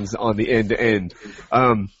cans on the end to end.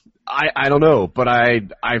 I don't know, but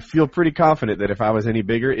I feel pretty confident that if I was any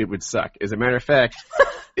bigger, it would suck. As a matter of fact,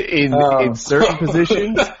 in certain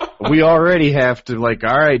positions, we already have to, like,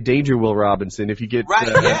 all right, danger, Will Robinson, if you get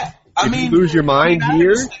you lose your mind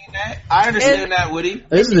here. I understand that, Woody.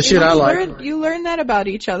 This is the shit I like. You learn that about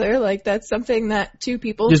each other. Like, that's something that two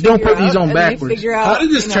people just don't put these on backwards. Figure out, How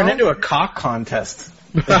did this turn into a cock contest?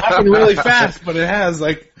 It happened really fast, but it has.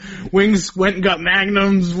 Like, Wings went and got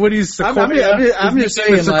Magnums, Woody's Sequoia. I'm just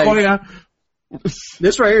saying, like,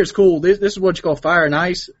 this right here is cool. This is what you call fire and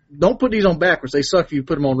ice. Don't put these on backwards. They suck if you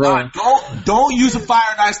put them on wrong. Don't use a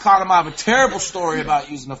fire and ice condom. I have a terrible story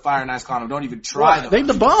about using a fire and ice condom. Don't even try them. They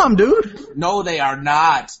the bomb, dude. No, they are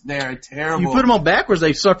not. They're terrible. You put them on backwards,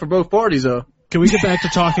 they suck for both parties, though. Can we get back to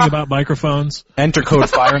talking about microphones? Enter code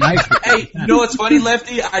fire and ice. Hey, you know what's funny,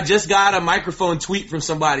 Lefty? I just got a microphone tweet from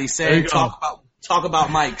somebody saying talk about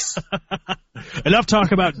mics. Enough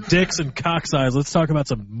talk about dicks and cock size. Let's talk about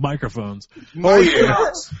some microphones. Oh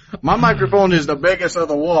yeah. My microphone is the biggest of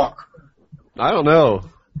the walk. I don't know.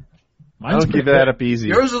 I don't give that up easy.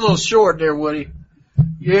 Yours is a little short there, Woody.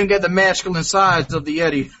 You didn't get the masculine size of the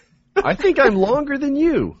Yeti. I think I'm longer than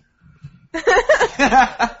you.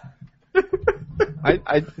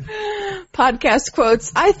 Podcast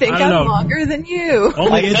quotes. I think I'm longer than you.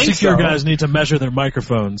 Only insecure guys need to measure their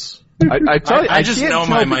microphones. I tell you, I just can't know tell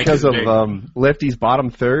my mic because is of big. Lefty's bottom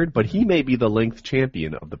third, but he may be the length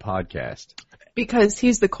champion of the podcast. Because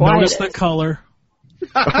he's the quietest. Notice the color.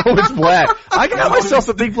 Oh, it's black. I got myself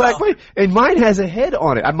a big black plate, and mine has a head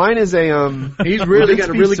on it. Mine is a He's really got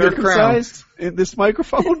a really good crown. In this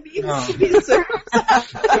microphone.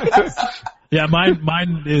 Yeah,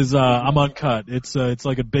 mine is I'm uncut. It's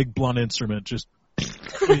like a big blunt instrument. Just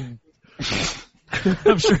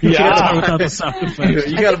I'm sure you can't tell without the sound effects.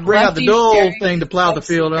 You got to bring out the dull thing to plow the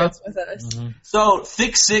field up. Mm-hmm. So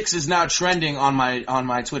Thick Six is now trending on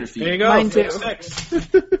my Twitter feed. There you go. Mine too.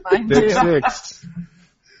 Mine Thick too. Six.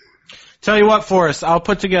 Tell you what, Forrest, I'll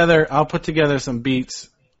put together some beats,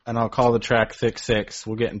 and I'll call the track Thick Six.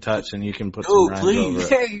 We'll get in touch, and you can put some rhymes over it.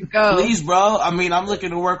 There you go. Please, bro. I mean, I'm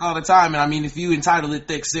looking to work all the time, and I mean, if you entitle it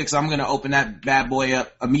Thick Six, I'm gonna open that bad boy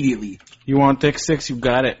up immediately. You want Thick Six? You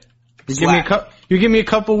got it. You give me a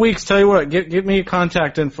couple weeks. Tell you what, get me your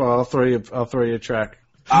contact info. I'll throw you a track.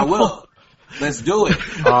 I will. Let's do it.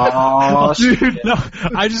 Oh, dude, no,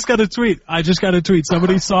 I just got a tweet.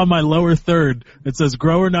 Somebody saw my lower third. It says,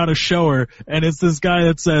 grower, not a shower. And it's this guy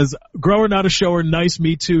that says, grower, not a shower, nice,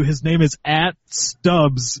 me too. His name is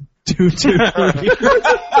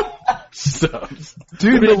 @Stubbs223. Stubbs.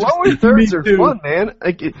 Dude, the lower thirds are fun, man.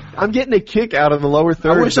 I'm getting a kick out of the lower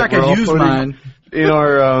thirds. I wish I could use mine. In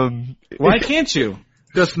our, Why can't you?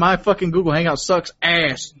 Because my fucking Google Hangout sucks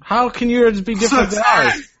ass. How can yours be different than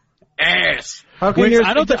ours? Ass. How can Wait, yours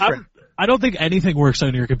I be different? don't think anything works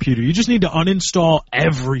on your computer. You just need to uninstall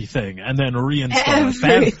everything and then reinstall it.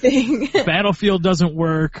 Everything. Battlefield doesn't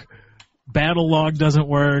work. Battlelog doesn't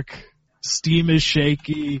work. Steam is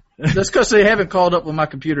shaky. That's because they haven't called up with my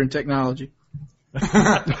computer and technology. Wings,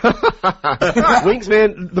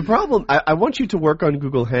 man, the problem, I want you to work on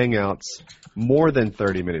Google Hangouts more than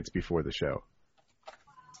 30 minutes before the show.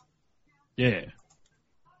 Yeah.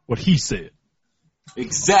 What he said.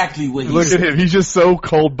 Exactly what he Look said. at him. He's just so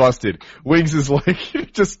cold busted. Wings is like,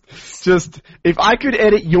 just, if I could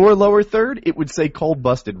edit your lower third, it would say cold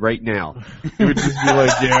busted right now. It would just be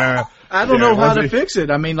like, yeah. I don't know how to fix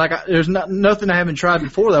it. I mean, like, there's nothing I haven't tried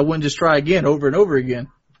before that I wouldn't just try again over and over again.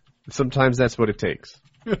 Sometimes that's what it takes.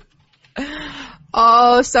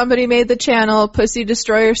 Oh, somebody made the channel Pussy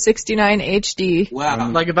Destroyer 69 HD.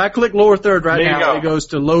 Wow. Like, if I click lower third right There you now, go. it goes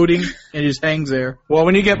to loading and it just hangs there. Well,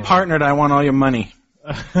 when you get partnered, I want all your money.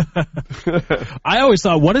 I always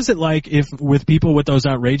thought, what is it like if with people with those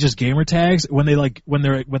outrageous gamer tags when they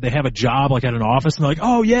have a job like at an office and they're like,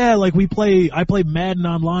 oh yeah, like I play Madden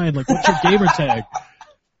online. Like, what's your gamer tag?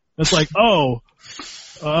 It's like,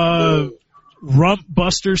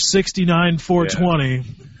 Rumpbuster 69 420.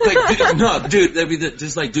 Like, no, dude, that'd be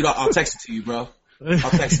just like, dude, I'll text it to you, bro. I'll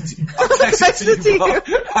text it to you, bro.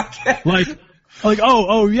 Like,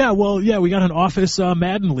 oh, yeah, well, yeah, we got an office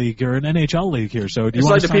Madden league or an NHL league here, so do you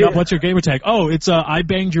want to sign up? What's your gamer tag? Oh, it's I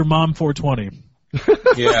banged your mom 420.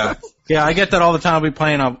 Yeah. Yeah, I get that all the time. I'll be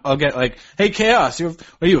playing, I'll get like, hey, Chaos, are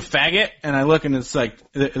you a faggot? And I look and it's like,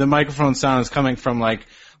 the microphone sound is coming from like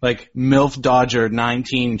MILF Dodger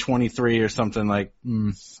 1923 or something like,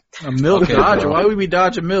 A MILF Dodger? Why would we be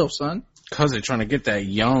dodging MILF, son? Cause they're trying to get that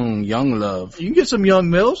young love. You can get some young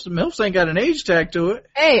MILFs. MILFs ain't got an age tag to it.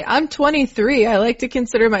 Hey, I'm 23. I like to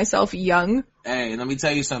consider myself young. Hey, let me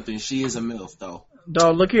tell you something. She is a MILF, though.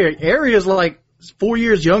 Dog, look here. Aria's like 4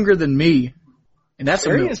 years younger than me. And that's a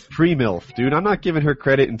Cherry milf. is pre-MILF, dude. I'm not giving her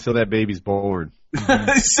credit until that baby's born.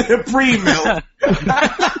 Pre-milk.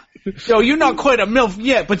 Yo, you're not quite a MILF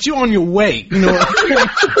yet, but you on your way. You know,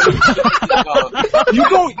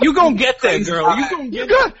 you gonna get there, girl. You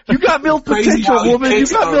got MILF Crazy how potential, he woman. You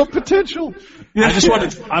kicks got out. MILF potential.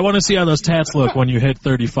 I want to see how those tats look when you hit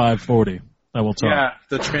 35, 40. I will talk. Yeah,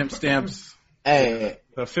 the tramp stamps. Hey,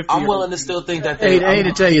 The 50. I'm willing to still think that Hey, I hate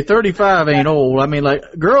to tell you, 35 ain't old. I mean, like,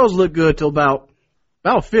 girls look good till about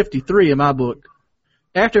 53 in my book.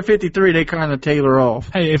 After 53, they kind of tailor off.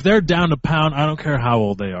 Hey, if they're down to pound, I don't care how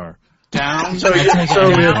old they are. down. So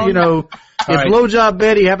if, you know, if right. blowjob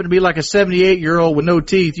Betty happened to be like a 78-year-old with no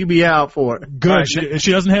teeth, you be out for it. Good. Right.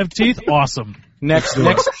 She doesn't have teeth? Awesome. Next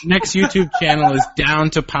YouTube channel is Down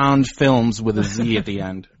to Pound Films with a Z at the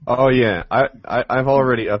end. Oh yeah, I've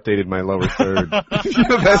already updated my lower third.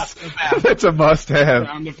 That's a must-have.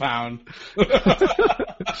 Down to pound.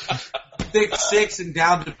 thick 6 and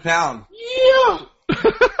down to pound. Yeah.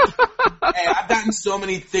 Hey, I've gotten so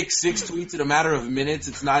many thick 6 tweets in a matter of minutes.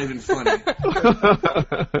 It's not even funny.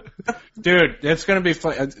 Dude, it's gonna be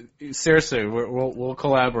fun. Seriously, we'll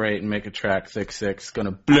collaborate and make a track. Thick Six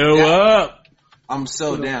gonna blow up. I'm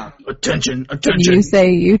so down. Attention. Can you say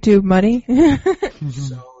YouTube money? So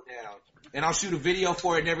down. And I'll shoot a video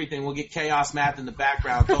for it and everything. We'll get Chaos Math in the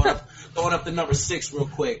background, throwing up the number 6 real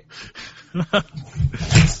quick.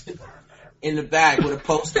 In the back with a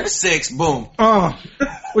poster 6, boom. Oh,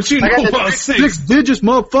 what you know about 6? 6 digits,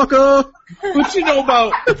 motherfucker. What you know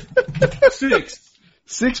about 6?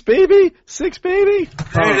 6 baby.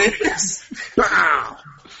 There it is.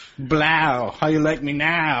 Blow. How you like me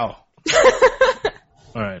now?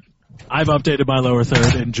 All right. I've updated my lower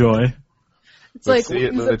third. Enjoy. It's like see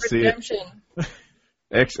it, Wings let's of see it. Redemption.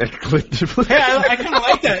 Hey, I kind of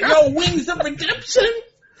like that. Yo, Wings of Redemption.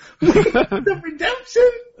 Redemption.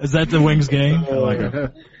 Is that the Wings gang? I like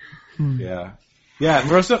it. Yeah. Yeah.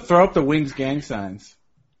 Throw up the Wings gang signs.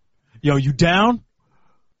 Yo, you down?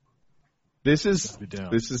 This is Be down.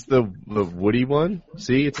 the Woody one.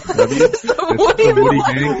 See, it's a W. It's Woody the Woody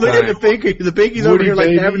gang Look at the sign. pinky. The pinky's over Woody, here like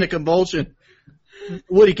baby. having a convulsion.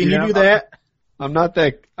 Woody, can you do that? I'm not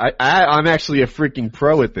that. I'm actually a freaking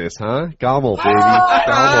pro at this, huh? Gobble, baby.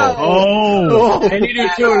 Gobble. Oh. And you do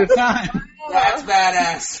 2 at a time. That's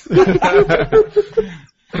badass.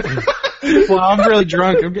 Well, I'm really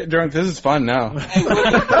drunk. I'm getting drunk. This is fun now. Hey,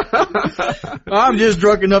 Woody, I'm just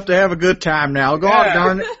drunk enough to have a good time now. Go on,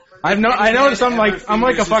 darn it. I noticed I'm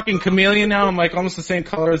like a fucking chameleon now. I'm like almost the same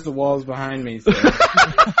color as the walls behind me. So.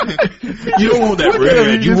 You don't want that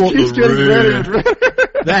red. You want the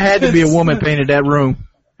red. That had to be a woman painted that room.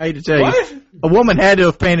 I hate to tell you. A woman had to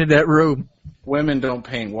have painted that room. Women don't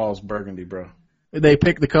paint walls burgundy, bro. They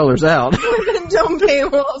pick the colors out. Don't pay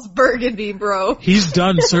walls burgundy, bro. He's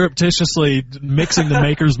done surreptitiously mixing the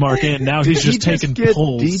Maker's Mark in. Now he's just taking get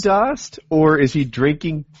pulls. DDoSed, or is he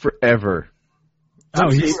drinking forever? Oh,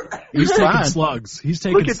 he's taking fine. slugs. He's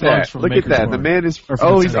taking Look at slugs that. from Look at Maker's that. Mark. The man is. Or from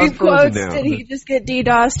Oh, he's the on In frozen quotes, now. did he just get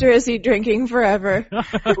DDoSed or is he drinking forever?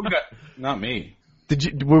 Not me.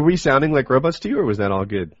 Were we sounding like robots to you, or was that all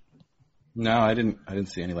good? No, I didn't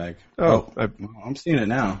see any lag. Oh, I'm seeing it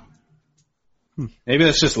now. Maybe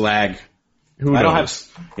that's just lag. who I don't knows?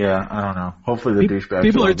 have. Yeah, I don't know. Hopefully the douchebags.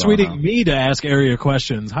 People are tweeting me to ask area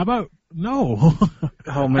questions. How about no?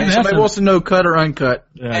 Oh man, Hey, somebody that's wants to know cut or uncut.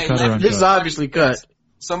 Yeah, Hey, cut her Lefty, This is uncut. obviously cut.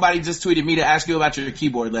 somebody just tweeted me to ask you about your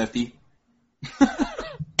keyboard, Lefty.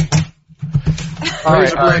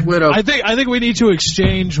 Razor Black Widow. I think we need to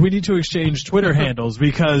exchange Twitter handles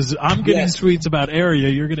because I'm getting Yes. tweets about Area,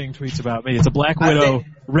 you're getting tweets about me. It's a Black Widow,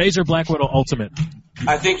 Razor Black Widow Ultimate.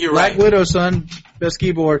 I think you're Black right. Widow, son. Best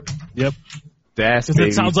keyboard. Yep. Das, Because baby,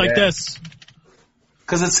 it sounds like das. this.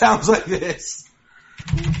 Because it sounds like this.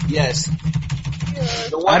 Yes.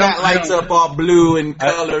 The one I don't- that lights up all blue and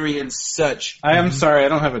colory and such. I am sorry. I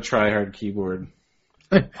don't have a try-hard keyboard.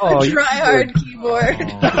 Oh, Try hard keyboard.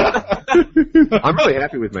 I'm really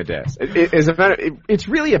happy with my desk. As a matter, it's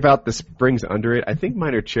really about the springs under it. I think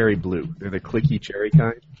mine are cherry blue. They're the clicky cherry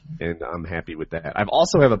kind, and I'm happy with that. I've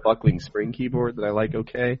also have a buckling spring keyboard that I like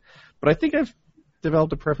okay, but I think I've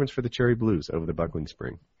developed a preference for the cherry blues over the buckling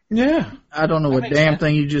spring. Yeah. I don't know what makes damn sense.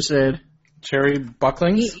 thing you just said. Cherry Me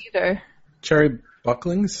bucklings? either. Cherry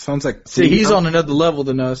bucklings? Sounds like... See, he's on another level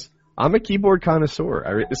than us. I'm a keyboard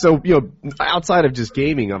connoisseur. So, outside of just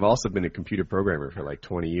gaming, I've also been a computer programmer for like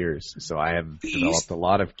 20 years. So I have developed a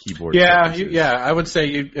lot of keyboard preferences. I would say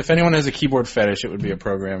if anyone has a keyboard fetish, it would be a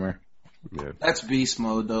programmer. Yeah. That's beast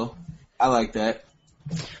mode, though. I like that.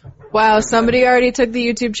 Wow, somebody already took the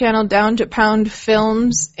YouTube channel down to Pound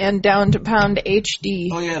Films and down to Pound HD.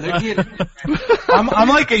 Oh yeah, they're getting. I'm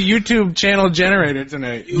like a YouTube channel generator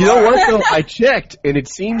tonight. You know what, though? I checked, and it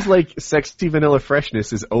seems like Sexy Vanilla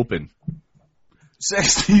Freshness is open.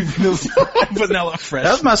 Sexy Vanilla Fresh.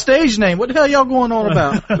 That's my stage name. What the hell y'all going on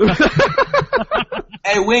about?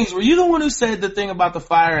 Hey, Wings, were you the one who said the thing about the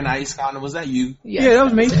fire and ice condom? Was that you? Yeah, that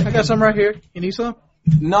was me. I got some right here. You need some?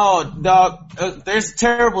 No, dog. There's a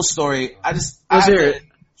terrible story. Let's hear it.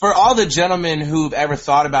 For all the gentlemen who've ever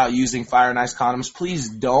thought about using fire and ice condoms, please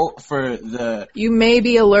don't. You may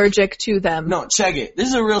be allergic to them. No, check it. This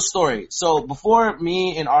is a real story. So before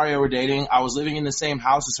me and Aria were dating, I was living in the same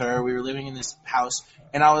house as her. We were living in this house,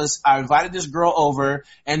 and I invited this girl over,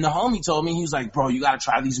 and the homie told me, he was like, bro, you gotta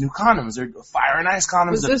try these new condoms. They're fire and ice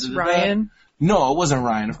condoms. Was this Ryan? No, it wasn't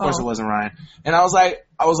Ryan. Of course it wasn't Ryan. And I was like,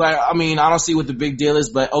 I mean, I don't see what the big deal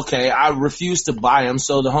is, but okay, I refused to buy them.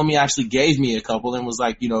 So the homie actually gave me a couple and was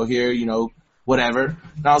like, here, whatever.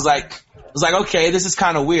 And I was like, okay, this is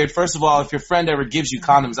kind of weird. First of all, if your friend ever gives you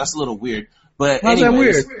condoms, that's a little weird. But how's that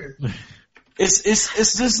weird? It's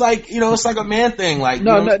just like, it's like a man thing. Like,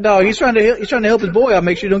 no, he's trying to help his boy out,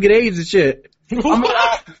 make sure you don't get AIDS and shit. I mean,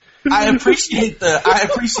 I appreciate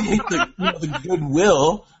the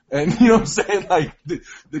goodwill. And you know what I'm saying? Like,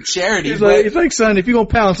 the charity. It's like, son, if you're gonna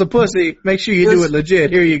pound some pussy, make sure you do it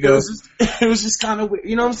legit. Here you go. It was just kind of weird.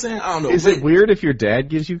 You know what I'm saying? I don't know. Is it weird if your dad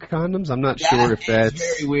gives you condoms? I'm not sure if that's...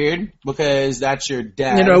 It's very weird, because that's your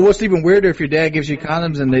dad. What's even weirder if your dad gives you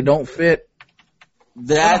condoms and they don't fit?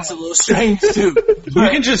 That's a little strange too. You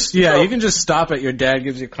can just stop at your dad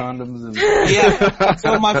gives you condoms and yeah.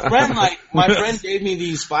 So my friend gave me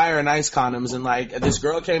these fire and ice condoms, and like this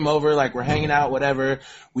girl came over, like we're hanging out, whatever.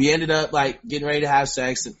 We ended up like getting ready to have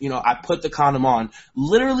sex, and I put the condom on.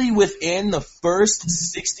 Literally within the first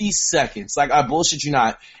 60 seconds, like I bullshit you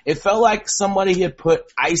not, it felt like somebody had put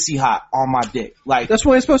icy hot on my dick. Like that's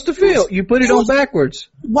what it's supposed to feel. You put it on backwards.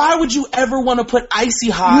 Why would you ever want to put icy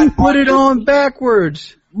hot? You put it on backwards.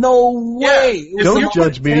 No way. Yeah. Don't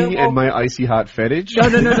judge me and my icy hot fetish. No.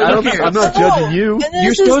 I'm not judging you. And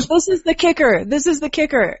this is the kicker. This is the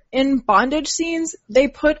kicker. In bondage scenes, they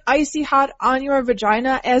put icy hot on your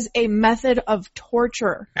vagina as a method of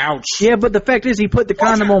torture. Ouch. Yeah, but the fact is he put the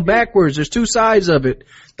condom on backwards. There's two sides of it.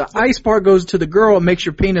 The ice part goes to the girl and makes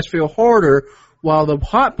your penis feel harder, while the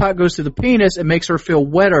hot part goes to the penis and makes her feel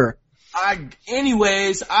wetter. I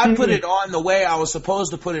put it on the way I was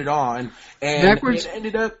supposed to put it on, and backwards?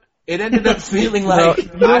 it ended up feeling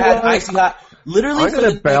like I had icy hot. Literally, I'm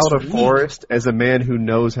gonna bow to Forrest as a man who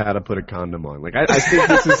knows how to put a condom on. Like I think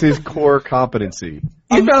this is his core competency.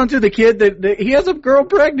 You found to the kid that he has a girl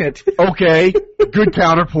pregnant. Okay, good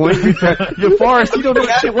counterpoint. You Forrest, you don't know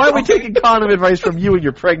shit. Why are we taking condom advice from you and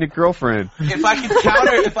your pregnant girlfriend? If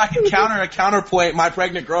I could counter a counterpoint, my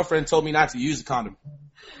pregnant girlfriend told me not to use a condom.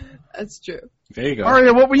 That's true. There you go.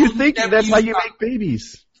 Aria, what were you thinking? That's how you make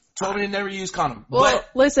babies. Told me to never use condom. Well,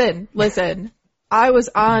 listen. I was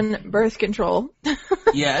on birth control.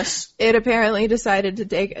 Yes. It apparently decided to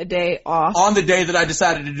take a day off. On the day that I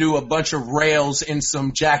decided to do a bunch of rails in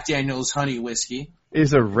some Jack Daniel's honey whiskey.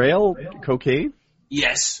 Is a rail cocaine?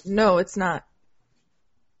 Yes. No, it's not.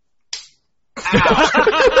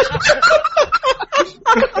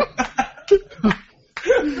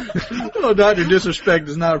 Oh, Dr. Disrespect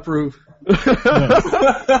does not approve.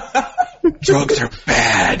 Drugs are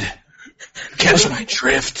bad. Catch my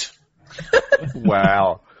drift.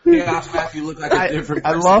 Wow. Yeah, you look like a different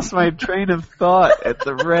person. I lost my train of thought at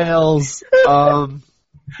the rails.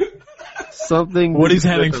 Something. Woody's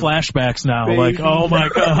having flashbacks now. Baby. Like, oh my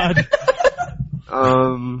god.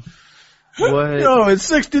 What? No, it's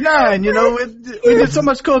 69. We did so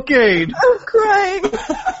much cocaine. I'm crying.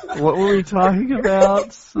 What were we talking about?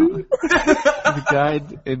 The guy,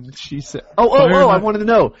 and she said, Oh, I wanted to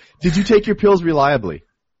know. Did you take your pills reliably?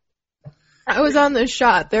 I was on the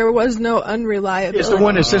shot. There was no unreliability. It's the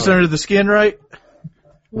one that sits under the skin, right?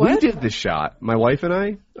 What? We did the shot, my wife and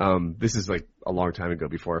I. This is like a long time ago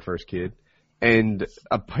before our first kid. And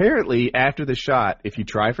apparently after the shot, if you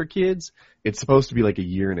try for kids, it's supposed to be like a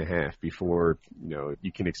year and a half before,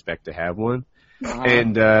 you can expect to have one.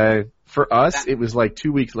 And for us, it was like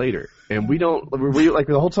 2 weeks later. And we like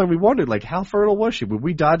the whole time we wondered, like, how fertile was she? Were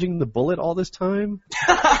we dodging the bullet all this time?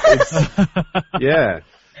 Yeah.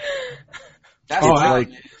 That's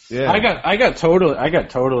I got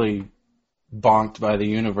totally bonked by the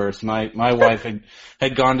universe. My wife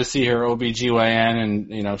had gone to see her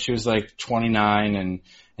OBGYN, and she was like 29,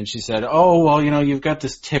 and she said, "Oh, well, you've got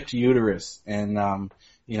this tipped uterus, and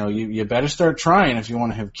you better start trying if you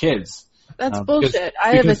want to have kids." That's bullshit.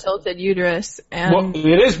 I have a tilted uterus, and well,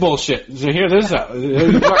 it is bullshit. So here, this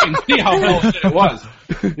you fucking see how bullshit it was.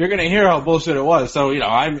 You're gonna hear how bullshit it was. So we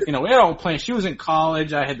had all plans. She was in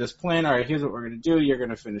college. I had this plan. All right, here's what we're gonna do. You're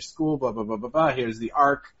gonna finish school. Blah blah blah blah blah. Here's the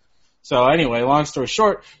arc. So anyway, long story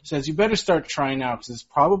short, says you better start trying now because it's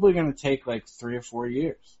probably gonna take like 3 or 4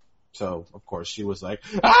 years. So of course she was like,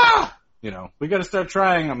 we gotta start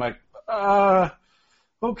trying. I'm like,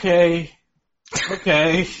 okay,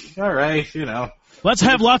 all right, Let's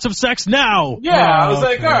have lots of sex now. Yeah, I was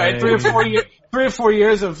like, all right, 3 or 4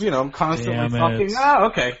 years of, constantly fucking.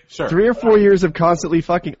 Okay, sure. 3 or 4 years of constantly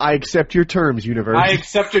fucking. I accept your terms, universe. I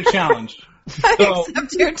accept your challenge. I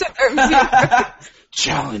accept your terms. Universe.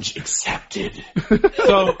 Challenge accepted.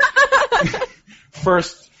 So,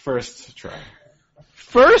 first try.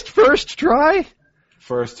 First try?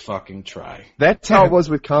 First fucking try. That's how it was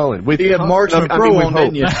with Colin. You had Marks and Pro on,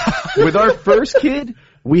 didn't you? With our first kid,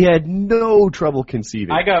 we had no trouble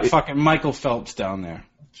conceiving. I got fucking Michael Phelps down there.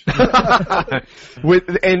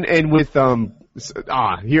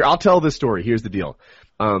 Here, I'll tell this story. Here's the deal.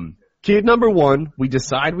 Kid number 1, we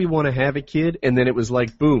decide we want to have a kid, and then it was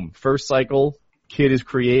like, boom, first cycle, kid is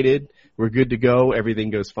created, we're good to go, everything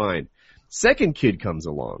goes fine. Second kid comes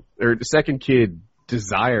along, or the second kid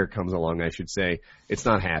desire comes along, I should say. It's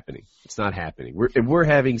not happening. We're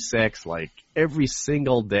having sex like every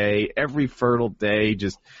single day, every fertile day,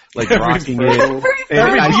 just like rocking it.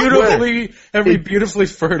 Every beautifully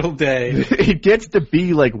fertile day. It gets to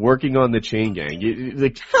be like working on the chain gang.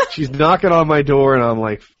 She's knocking on my door and I'm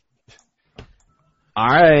like, all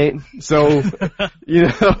right. So,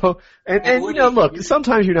 look,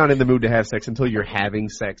 sometimes you're not in the mood to have sex until you're having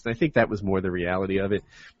sex. And I think that was more the reality of it.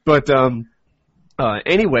 But,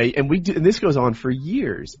 anyway, and this goes on for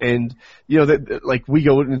years. And, we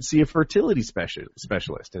go and see a fertility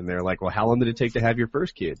specialist and they're like, well, how long did it take to have your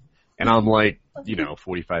first kid? And I'm like,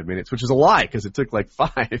 45 minutes, which is a lie because it took like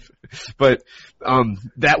 5. But,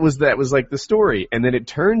 that was like the story. And then it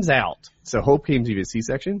turns out, so Hope came to a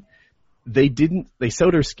C-section. They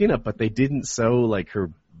sewed her skin up, but they didn't sew like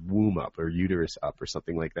her womb up or uterus up or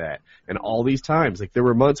something like that. And all these times, like there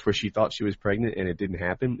were months where she thought she was pregnant and it didn't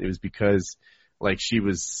happen. It was because like she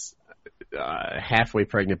was halfway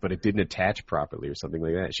pregnant, but it didn't attach properly or something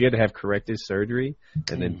like that. She had to have corrective surgery,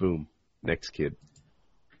 and then boom, next kid.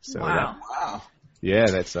 So wow. Yeah,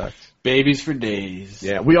 that sucked. Babies for days.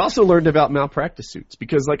 Yeah, we also learned about malpractice suits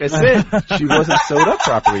because, like I said, she wasn't sewed up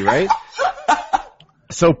properly, right?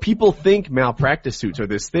 So people think malpractice suits are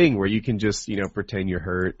this thing where you can just, pretend you're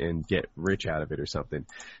hurt and get rich out of it or something.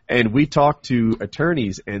 And we talked to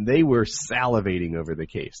attorneys and they were salivating over the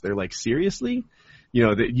case. They're like, seriously?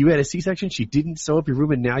 That you had a C-section, she didn't sew up your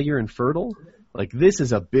womb and now you're infertile? Like, this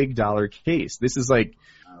is a big dollar case. This is like,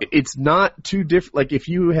 it's not too different. Like, if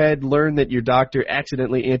you had learned that your doctor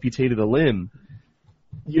accidentally amputated a limb,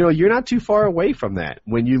 you're not too far away from that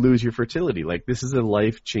when you lose your fertility. Like, this is a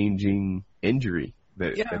life-changing injury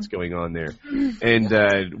that's going on there.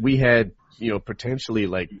 And we had, potentially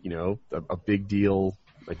like, a big deal,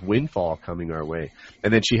 like windfall coming our way.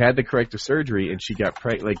 And then she had the corrective surgery and she got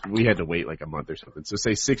pregnant. Like, we had to wait like a month or something. So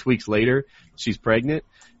say 6 weeks later, she's pregnant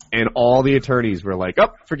and all the attorneys were like,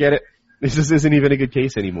 oh, forget it. This isn't even a good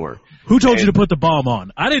case anymore. Who told you to put the bomb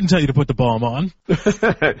on? I didn't tell you to put the bomb on.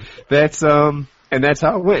 That's how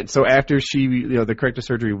it went. So after she, the corrective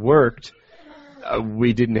surgery worked,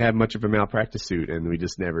 we didn't have much of a malpractice suit, and we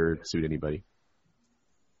just never sued anybody.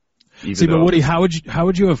 But Woody, how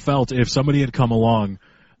would you have felt if somebody had come along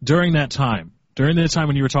during that time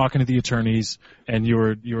when you were talking to the attorneys and you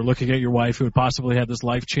were looking at your wife who had possibly had this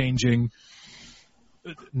life-changing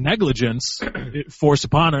negligence forced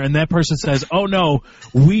upon her, and that person says, "Oh no,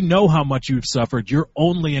 we know how much you've suffered. You're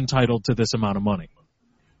only entitled to this amount of money,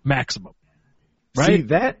 maximum." Right? See,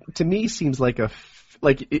 that to me seems like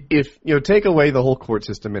if take away the whole court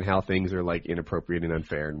system and how things are like inappropriate and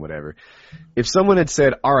unfair and whatever. If someone had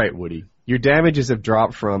said, "All right, Woody, your damages have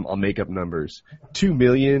dropped from, I'll make up numbers, $2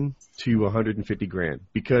 million to $150,000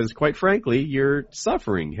 because, quite frankly, your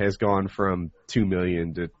suffering has gone from $2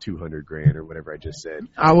 million to $200,000 or whatever I just said."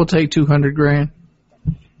 I will take $200,000.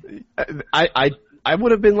 I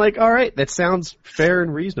would have been like, "All right, that sounds fair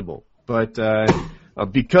and reasonable," but.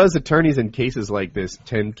 Because attorneys in cases like this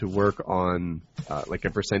tend to work on like a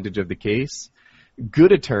percentage of the case,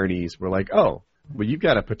 good attorneys were like, "Oh, well, you've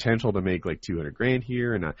got a potential to make like $200,000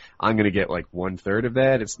 here, and I'm going to get like 1/3 of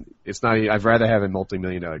that." It's not. I'd rather have a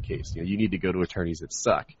multi-million-dollar case. You need to go to attorneys that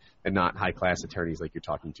suck and not high-class attorneys like you're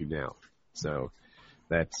talking to now. So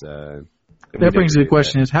that's that brings the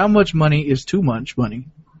question: is how much money is too much money?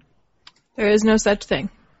 There is no such thing.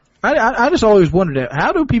 I just always wondered that.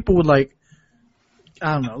 How do people would like?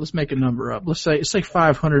 I don't know. Let's make a number up. Let's say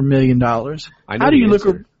 $500 million. How do you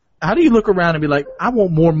look around and be like, I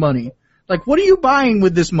want more money? Like, what are you buying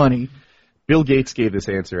with this money? Bill Gates gave this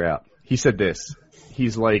answer out. He said this.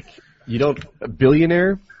 He's like, a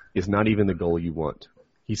billionaire is not even the goal you want.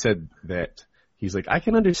 He said that. He's like, I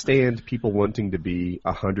can understand people wanting to be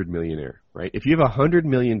a 100 millionaire, right? If you have $100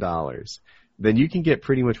 million, then you can get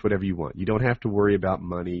pretty much whatever you want. You don't have to worry about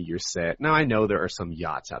money. You're set. Now, I know there are some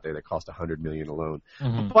yachts out there that cost $100 million alone.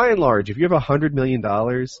 Mm-hmm. But by and large, if you have $100 million,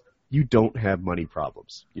 you don't have money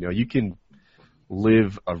problems. You can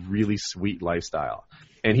live a really sweet lifestyle.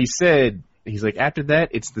 And he said, he's like, after that,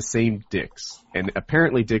 it's the same Dick's. And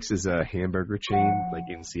apparently Dick's is a hamburger chain, like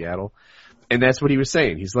in Seattle. And that's what he was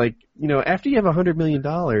saying. He's like, after you have $100 million,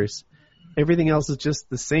 everything else is just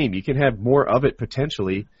the same. You can have more of it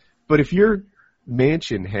potentially. But if your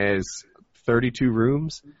mansion has 32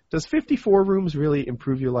 rooms, does 54 rooms really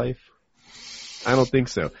improve your life? I don't think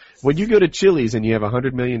so. When you go to Chili's and you have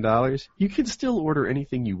 $100 million, you can still order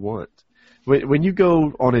anything you want. When you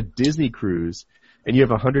go on a Disney cruise and you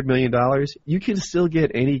have $100 million, you can still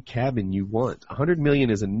get any cabin you want. $100 million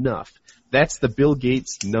is enough. That's the Bill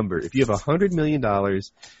Gates number. If you have $100 million,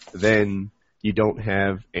 then you don't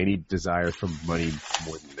have any desire for money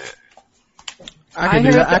more than that.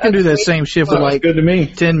 I can do that same shit for like good to me.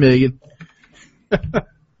 $10 million.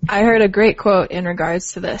 I heard a great quote in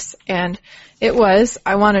regards to this, and it was,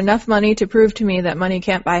 I want enough money to prove to me that money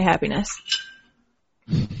can't buy happiness.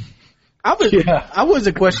 I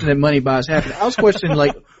wasn't questioning money buys happiness. I was questioning,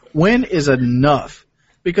 like, when is enough?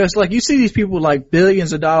 Because, like, you see these people with, like,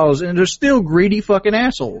 billions of dollars, and they're still greedy fucking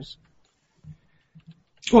assholes.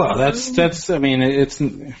 Well, I mean, it's...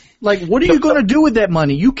 Like, what are you going to do with that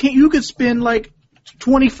money? You could spend, like,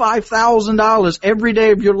 $25,000 every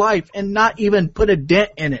day of your life and not even put a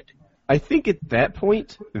dent in it. I think at that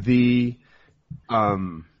point, when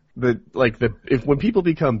people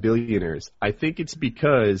become billionaires, I think it's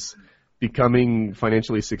because becoming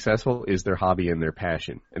financially successful is their hobby and their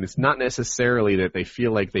passion. And it's not necessarily that they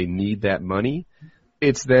feel like they need that money.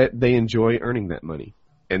 It's that they enjoy earning that money.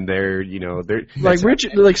 And they're like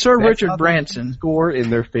Sir Richard Branson score in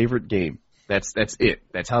their favorite game. That's it.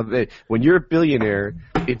 That's how when you're a billionaire,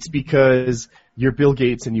 it's because you're Bill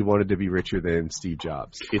Gates and you wanted to be richer than Steve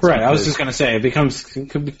Jobs. It's right. I was just going to say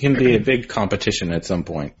it can be a big competition at some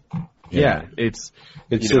point. Yeah, it's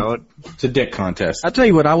a dick contest. I'll tell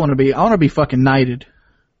you what I want to be. I want to be fucking knighted.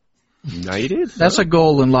 Knighted? That's a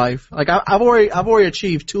goal in life. Like I've already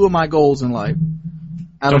achieved 2 of my goals in life.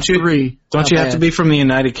 Out of 3. Don't you have to be from the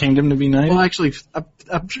United Kingdom to be knighted? Well, actually,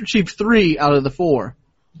 I've achieved 3 out of the 4.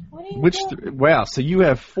 Wow, so you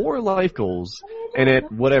have 4 life goals, and at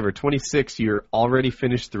 26, you're already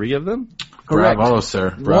finished 3 of them? Correct. Bravo,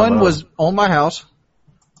 sir. Bravo. 1 was own my house.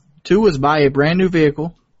 2 was buy a brand new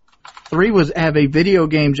vehicle. 3 was have a video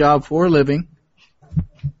game job for a living.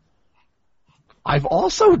 I've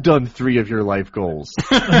also done 3 of your life goals.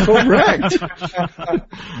 Correct.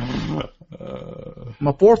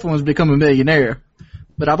 My 4th one was become a millionaire.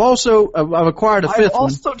 But I've acquired a 5th one. I've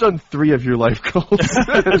also done 3 of your life goals.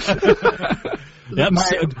 Yep.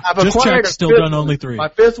 I've just acquired checked, still done only 3. My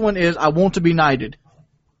 5th one is I want to be knighted.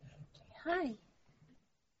 Hi.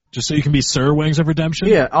 Just so you can be Sir Wings of Redemption?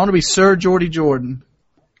 Yeah, I want to be Sir Geordie Jordan.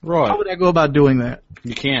 Right. How would I go about doing that?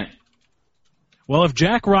 You can't. Well, if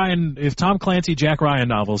Tom Clancy Jack Ryan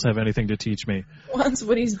novels have anything to teach me. Wants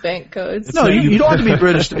Woody's bank codes. No, you don't have to be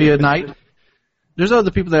British to be a knight. There's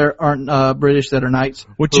other people that aren't British that are knights.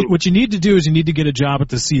 What you need to do is you need to get a job at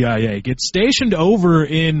the CIA. Get stationed over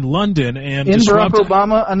in London and Barack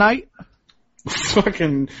Obama a knight?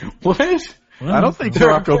 Fucking what? Well, I don't think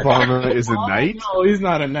Barack Obama is a knight. No, he's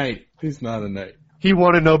not a knight. He's not a knight. He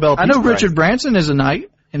won a Nobel Peace I know Prize. Richard Branson is a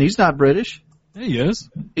knight, and he's not British. Yeah, he is.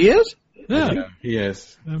 He is? Yeah, he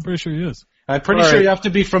is. I'm pretty sure he is. I'm pretty sure you have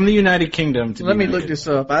to be from the United Kingdom to Let be me look this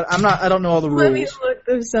up. I don't know all the rules. Let me look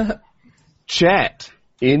this up. Chat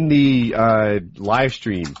in the live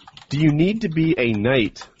stream. Do you need to be a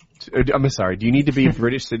knight? I'm sorry. Do you need to be a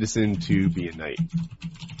British citizen to be a knight?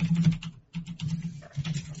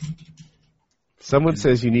 Someone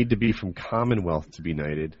says you need to be from Commonwealth to be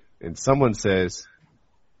knighted, and someone says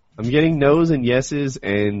I'm getting no's and yeses,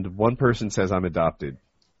 and one person says I'm adopted.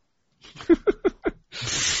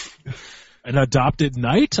 An adopted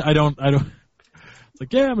knight? I don't. It's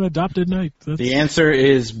like, yeah, I'm an adopted knight. The answer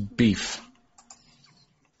is beef.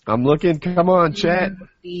 I'm looking. Come on, chat.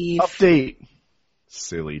 Beef. Update.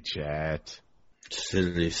 Silly chat.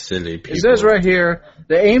 Silly people. It says right here,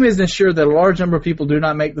 the aim is to ensure that a large number of people do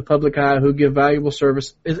not make the public eye who give valuable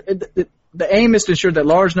service. The aim is to ensure that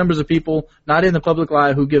large numbers of people not in the public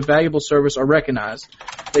eye who give valuable service are recognized.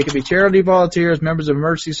 They could be charity volunteers, members of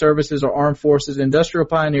emergency services or armed forces, industrial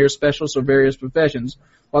pioneers, specialists, or various professions.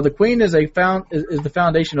 While the Queen is the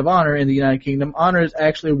foundation of honor in the United Kingdom, honor is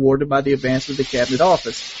actually awarded by the advance of the Cabinet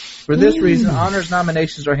Office. For this reason, honors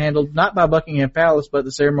nominations are handled not by Buckingham Palace, but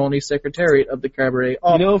the Ceremony Secretariat of the Cabinet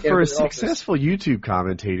Office. You know, for a successful YouTube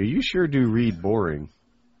commentator, you sure do read boring.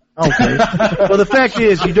 Okay. Well, the fact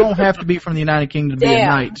is, you don't have to be from the United Kingdom to be a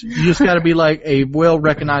knight. You just got to be like a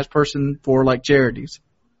well-recognized person for like charities.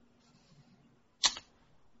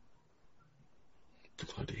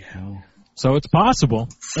 Bloody hell. So it's possible.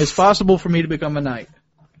 It's possible for me to become a knight.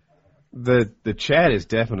 The chat is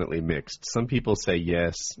definitely mixed. Some people say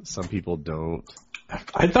yes, some people don't.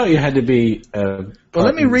 I thought you had to be. Well,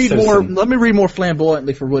 let me read more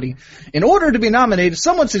flamboyantly for Woody. In order to be nominated,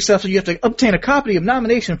 someone successful, you have to obtain a copy of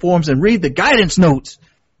nomination forms and read the guidance notes.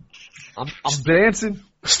 I'm dancing.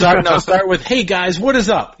 Start with, hey guys, what is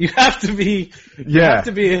up? You have to be. You have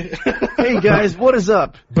to be. Hey guys, what is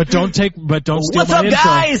up? But don't steal What's my up, intro.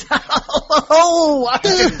 guys?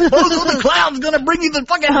 The clown's gonna bring you the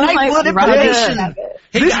fucking knighthood information.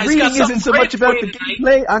 Hey This guys, reading got something isn't so great much about for the you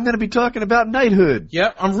gameplay. I'm going to be talking about knighthood.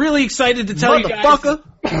 Yep, I'm really excited to tell you guys.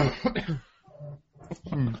 Motherfucker.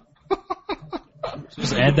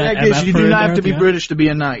 Just add The that fact is, MF you for do in not there have to at be the end. British to be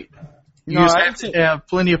a knight. You No, just I have to have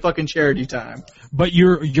plenty of fucking charity time. But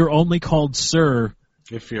you're only called sir.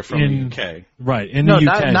 If you're from In- the UK. Right, in No, the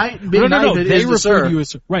UK. being No. knighted They is the refer sir. to you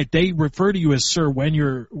as right. They refer to you as sir when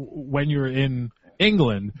you're in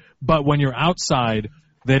England, but when you're outside,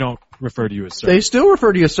 they don't refer to you as sir. They still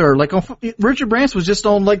refer to you as sir. Like Richard Branson was just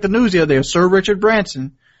on like the news the other day. Sir Richard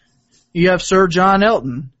Branson. You have Sir John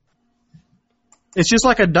Elton. It's just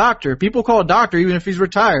like a doctor. People call a doctor even if he's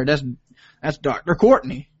retired. That's Dr.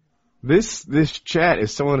 Courtney. This chat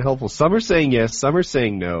is so unhelpful. Some are saying yes, some are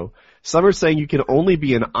saying no. Some are saying you can only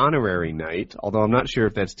be an honorary knight, although I'm not sure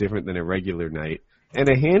if that's different than a regular knight. And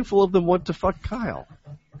a handful of them want to fuck Kyle.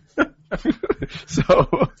 So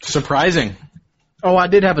Surprising. Oh, I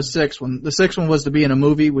did have a sixth one. The sixth one was to be in a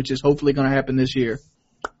movie, which is hopefully going to happen this year.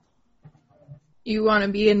 You want to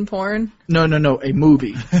be in porn? No, a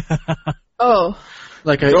movie. Oh.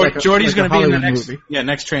 Jordy's going to be in the Hollywood next, movie.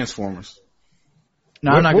 next Transformers.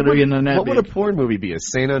 No, I'm not going to be in that. What would a porn movie be? A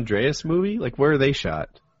San Andreas movie? Like, where are they shot?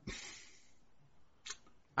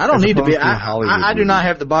 I don't as need to be. opposed to a Hollywood I do movie. not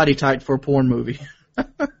have the body type for a porn movie.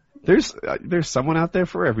 There's someone out there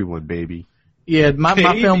for everyone, baby. Yeah, my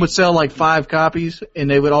film would sell like 5 copies, and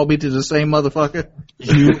they would all be to the same motherfucker.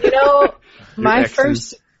 You know,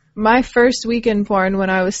 exes. my first week in porn when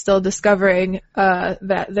I was still discovering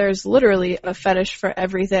that there's literally a fetish for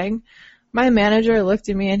everything, my manager looked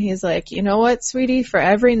at me and he's like, you know what, sweetie? For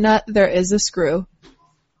every nut, there is a screw.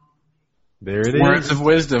 There it is. Words of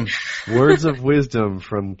wisdom. Words of wisdom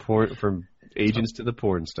from agents to the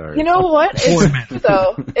porn stars. You know what? It's true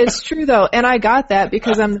though. It's true though, and I got that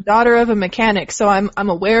because I'm the daughter of a mechanic, so I'm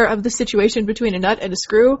aware of the situation between a nut and a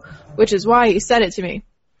screw, which is why he said it to me.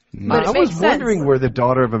 But I it was makes wondering sense. where the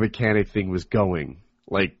daughter of a mechanic thing was going.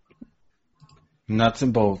 Like, Nuts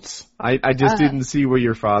and bolts. I just didn't see where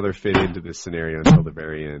your father fit into this scenario until the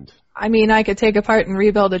very end. I mean, I could take apart and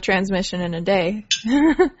rebuild a transmission in a day.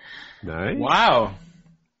 Nice. Wow.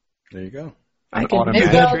 There you go. I can automatic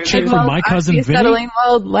MIG weld, transmission TIG from weld, my cousin IC Vinny? acetylene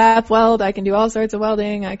weld, lap weld. I can do all sorts of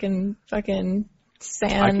welding. I can fucking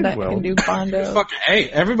sand. I can I can weld. do Bondo. Fuck, hey,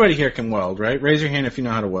 everybody here can weld, right? Raise your hand if you know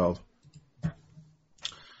how to weld.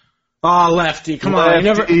 Oh, Lefty, come on.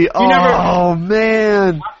 Lefty. Oh,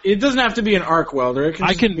 man. It doesn't have to be an arc welder. It can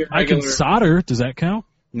I just be can a regular- solder. Does that count?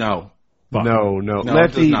 No. Fuck. No, No, it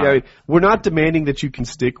Lefty, does not. we're not demanding that you can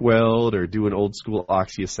stick weld or do an old school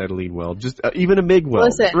oxyacetylene weld. Just even a MIG weld.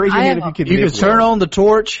 Listen, Raise your I hand am if you can You MIG can turn weld. on the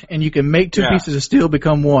torch, and you can make 2 Yeah. pieces of steel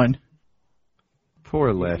become one.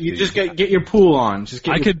 Poor Lefty. You just get your pool on. Just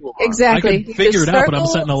get I your could- pool on. Exactly. I can You figure just it out, but I'm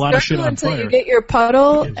circle- setting a lot of shit circle on until fire. you get your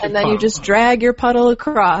puddle, Get your and then you puddle. just drag your puddle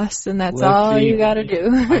across, and that's all Lefty, you gotta do.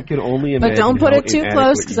 I can only imagine But don't put how it too close,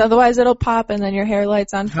 inadequate because you- otherwise it'll pop, and then your hair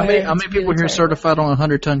lights on fire. How many people here are certified on a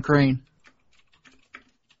 100-ton crane?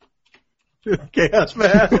 Chaos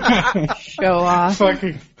man. Show off.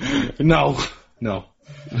 Fucking no.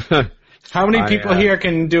 How many people here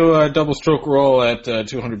can do a double stroke roll at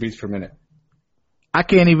 200 beats per minute? I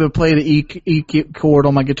can't even play the E chord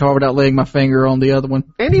on my guitar without laying my finger on the other one.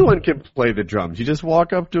 Anyone can play the drums. You just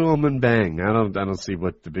walk up to them and bang. I don't see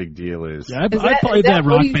what the big deal is. Yeah, I Is played that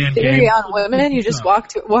rock Woody's band theory game. on women? You just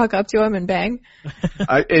walk up to them and bang?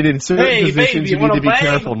 And in certain Hey, positions, baby, you wanna need to be bang?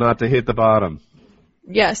 careful not to hit the bottom.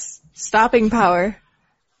 Yes. Stopping power.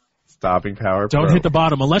 Stopping power. Don't Pro. hit the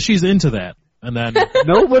bottom unless she's into that. And then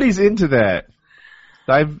Nobody's into that.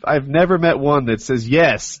 I've never met one that says,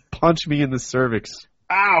 yes, punch me in the cervix.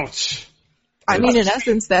 Ouch. I mean, in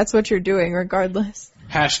essence, that's what you're doing regardless.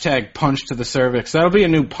 Hashtag punch to the cervix. That'll be a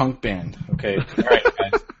new punk band. Okay. All right,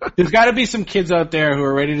 guys. There's got to be some kids out there who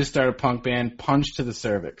are ready to start a punk band. Punch to the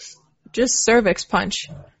cervix. Just cervix punch.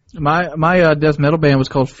 My death metal band was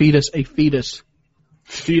called Fetus a Fetus.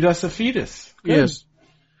 Feed us a fetus. Good. Yes.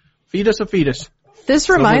 Fetus a Fetus. This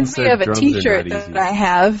reminds me said of a drums are t-shirt not easy. that I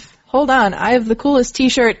have. Hold on. I have the coolest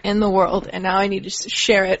t-shirt in the world, and now I need to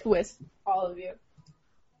share it with all of you.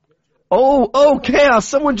 Oh, Chaos!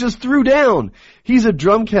 Someone just threw down. He's a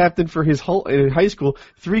drum captain for his whole high school.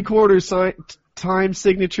 3/4 time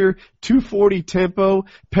signature, 240 tempo,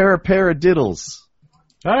 paradiddles.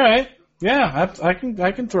 All right. Yeah, I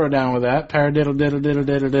can throw down with that. Paradiddle, diddle, diddle,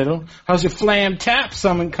 diddle, diddle. How's your flam tap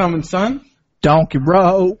summon coming, son? Donkey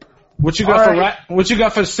rope. What you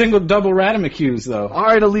got for single double Radamucues, though? All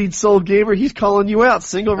right, Elite Soul Gamer, he's calling you out.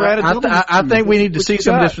 Single Radadildo. I think we need to see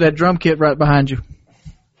some of this for that drum kit right behind you.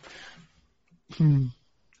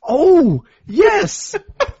 Oh, yes!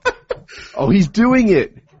 Oh, he's doing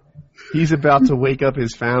it. He's about to wake up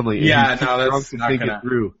his family. Yeah, and no, that's drunk to not think gonna- it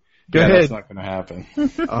through. Go ahead. That's not going to happen.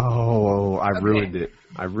 Oh, I ruined it.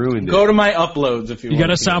 Go to my uploads if you you want.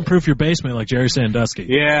 got to soundproof your basement like Jerry Sandusky.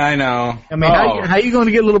 Yeah, I know. I mean, how you going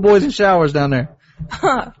to get little boys in showers down there?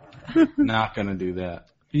 Not going to do that.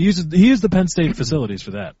 He used the Penn State facilities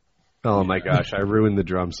for that. Oh my gosh, I ruined the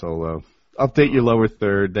drum solo. Update your lower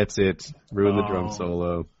third. That's it. Ruin the drum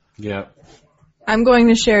solo. Yeah. I'm going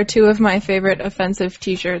to share 2 of my favorite offensive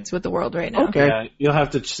t-shirts with the world right now. Okay. Yeah, you'll have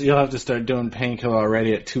to start doing Painkiller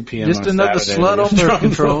already at 2 p.m. Just on another Saturday. slut on birth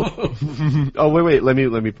control. Oh wait. Let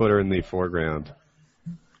me put her in the foreground.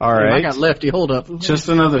 All right. I got lefty. Hold up. Just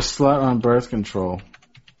another slut on birth control.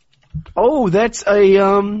 Oh, that's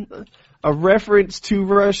a reference to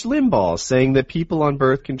Rush Limbaugh saying that people on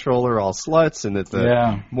birth control are all sluts and that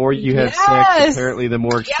the more you have sex, Yes! apparently the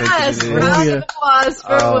more expensive Yes! it is. Round of applause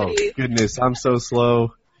for Oh, Woody. goodness, I'm so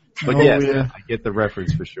slow. But Oh, yes, yeah. I get the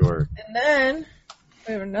reference for sure. And then,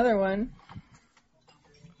 we have another one.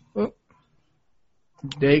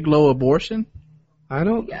 Dayglow abortion? I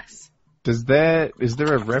don't. Yes. Is there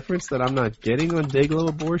a reference that I'm not getting on Dayglow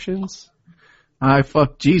abortions? I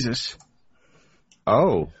fuck Jesus.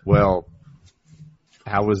 Oh, well,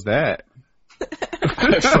 how was that?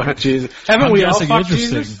 Fuck Jesus. Haven't we all guessing fucked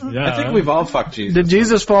interesting. Jesus? Yeah. I think we've all fucked Jesus. Did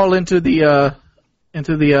Jesus fall into the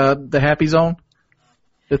happy zone?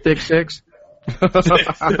 The thick six?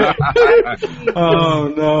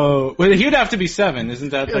 Oh no! Well, he'd have to be 7, isn't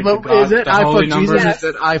that like the, God, Is it the I holy fucked number? Jesus? Is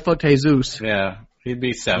it I fucked Jesus? Yeah, he'd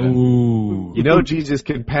be 7. Ooh. You know Jesus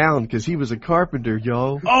can pound because he was a carpenter,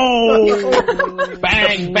 yo. Oh!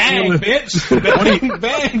 Bang, bang, bitch! Bang,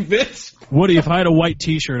 bang, bitch! Woody, if I had a white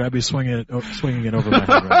T-shirt, I'd be swinging it over my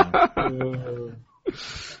head right now.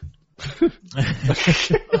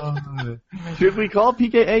 Should we call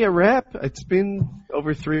PKA a rap? It's been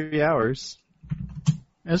over 3 hours.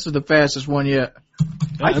 This is the fastest one yet.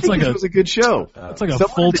 I think this was a good show. It's like a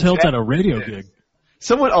Someone full in the tilt chat at a radio said gig.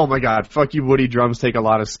 Someone, oh my god, fuck you, Woody. Drums take a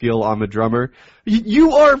lot of skill. I'm a drummer.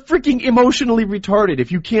 You are freaking emotionally retarded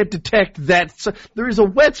if you can't detect that. There is a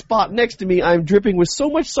wet spot next to me. I'm dripping with so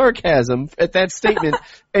much sarcasm at that statement,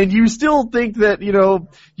 and you still think that,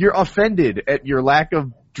 you're offended at your lack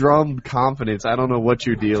of drum confidence. I don't know what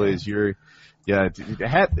your deal is. It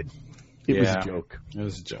was a joke. It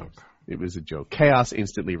was a joke. It was a joke. Chaos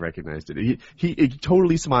instantly recognized it. He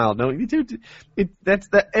totally smiled. No, dude,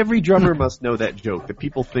 every drummer must know that joke. That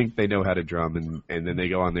people think they know how to drum, and then they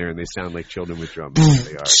go on there and they sound like children with drums.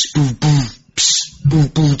 They are.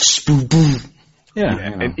 Yeah.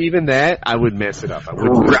 And even that, I would mess it up. I would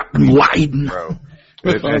bro.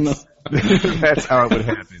 That's how it would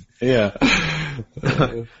happen. Yeah.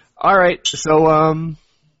 All right, so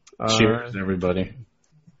Cheers, everybody.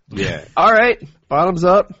 Yeah. All right, bottoms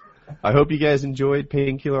up. I hope you guys enjoyed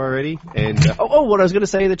Painkiller already. And what I was going to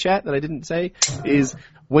say in the chat that I didn't say is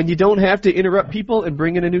when you don't have to interrupt people and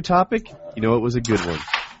bring in a new topic, it was a good one.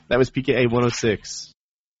 That was PKA 106.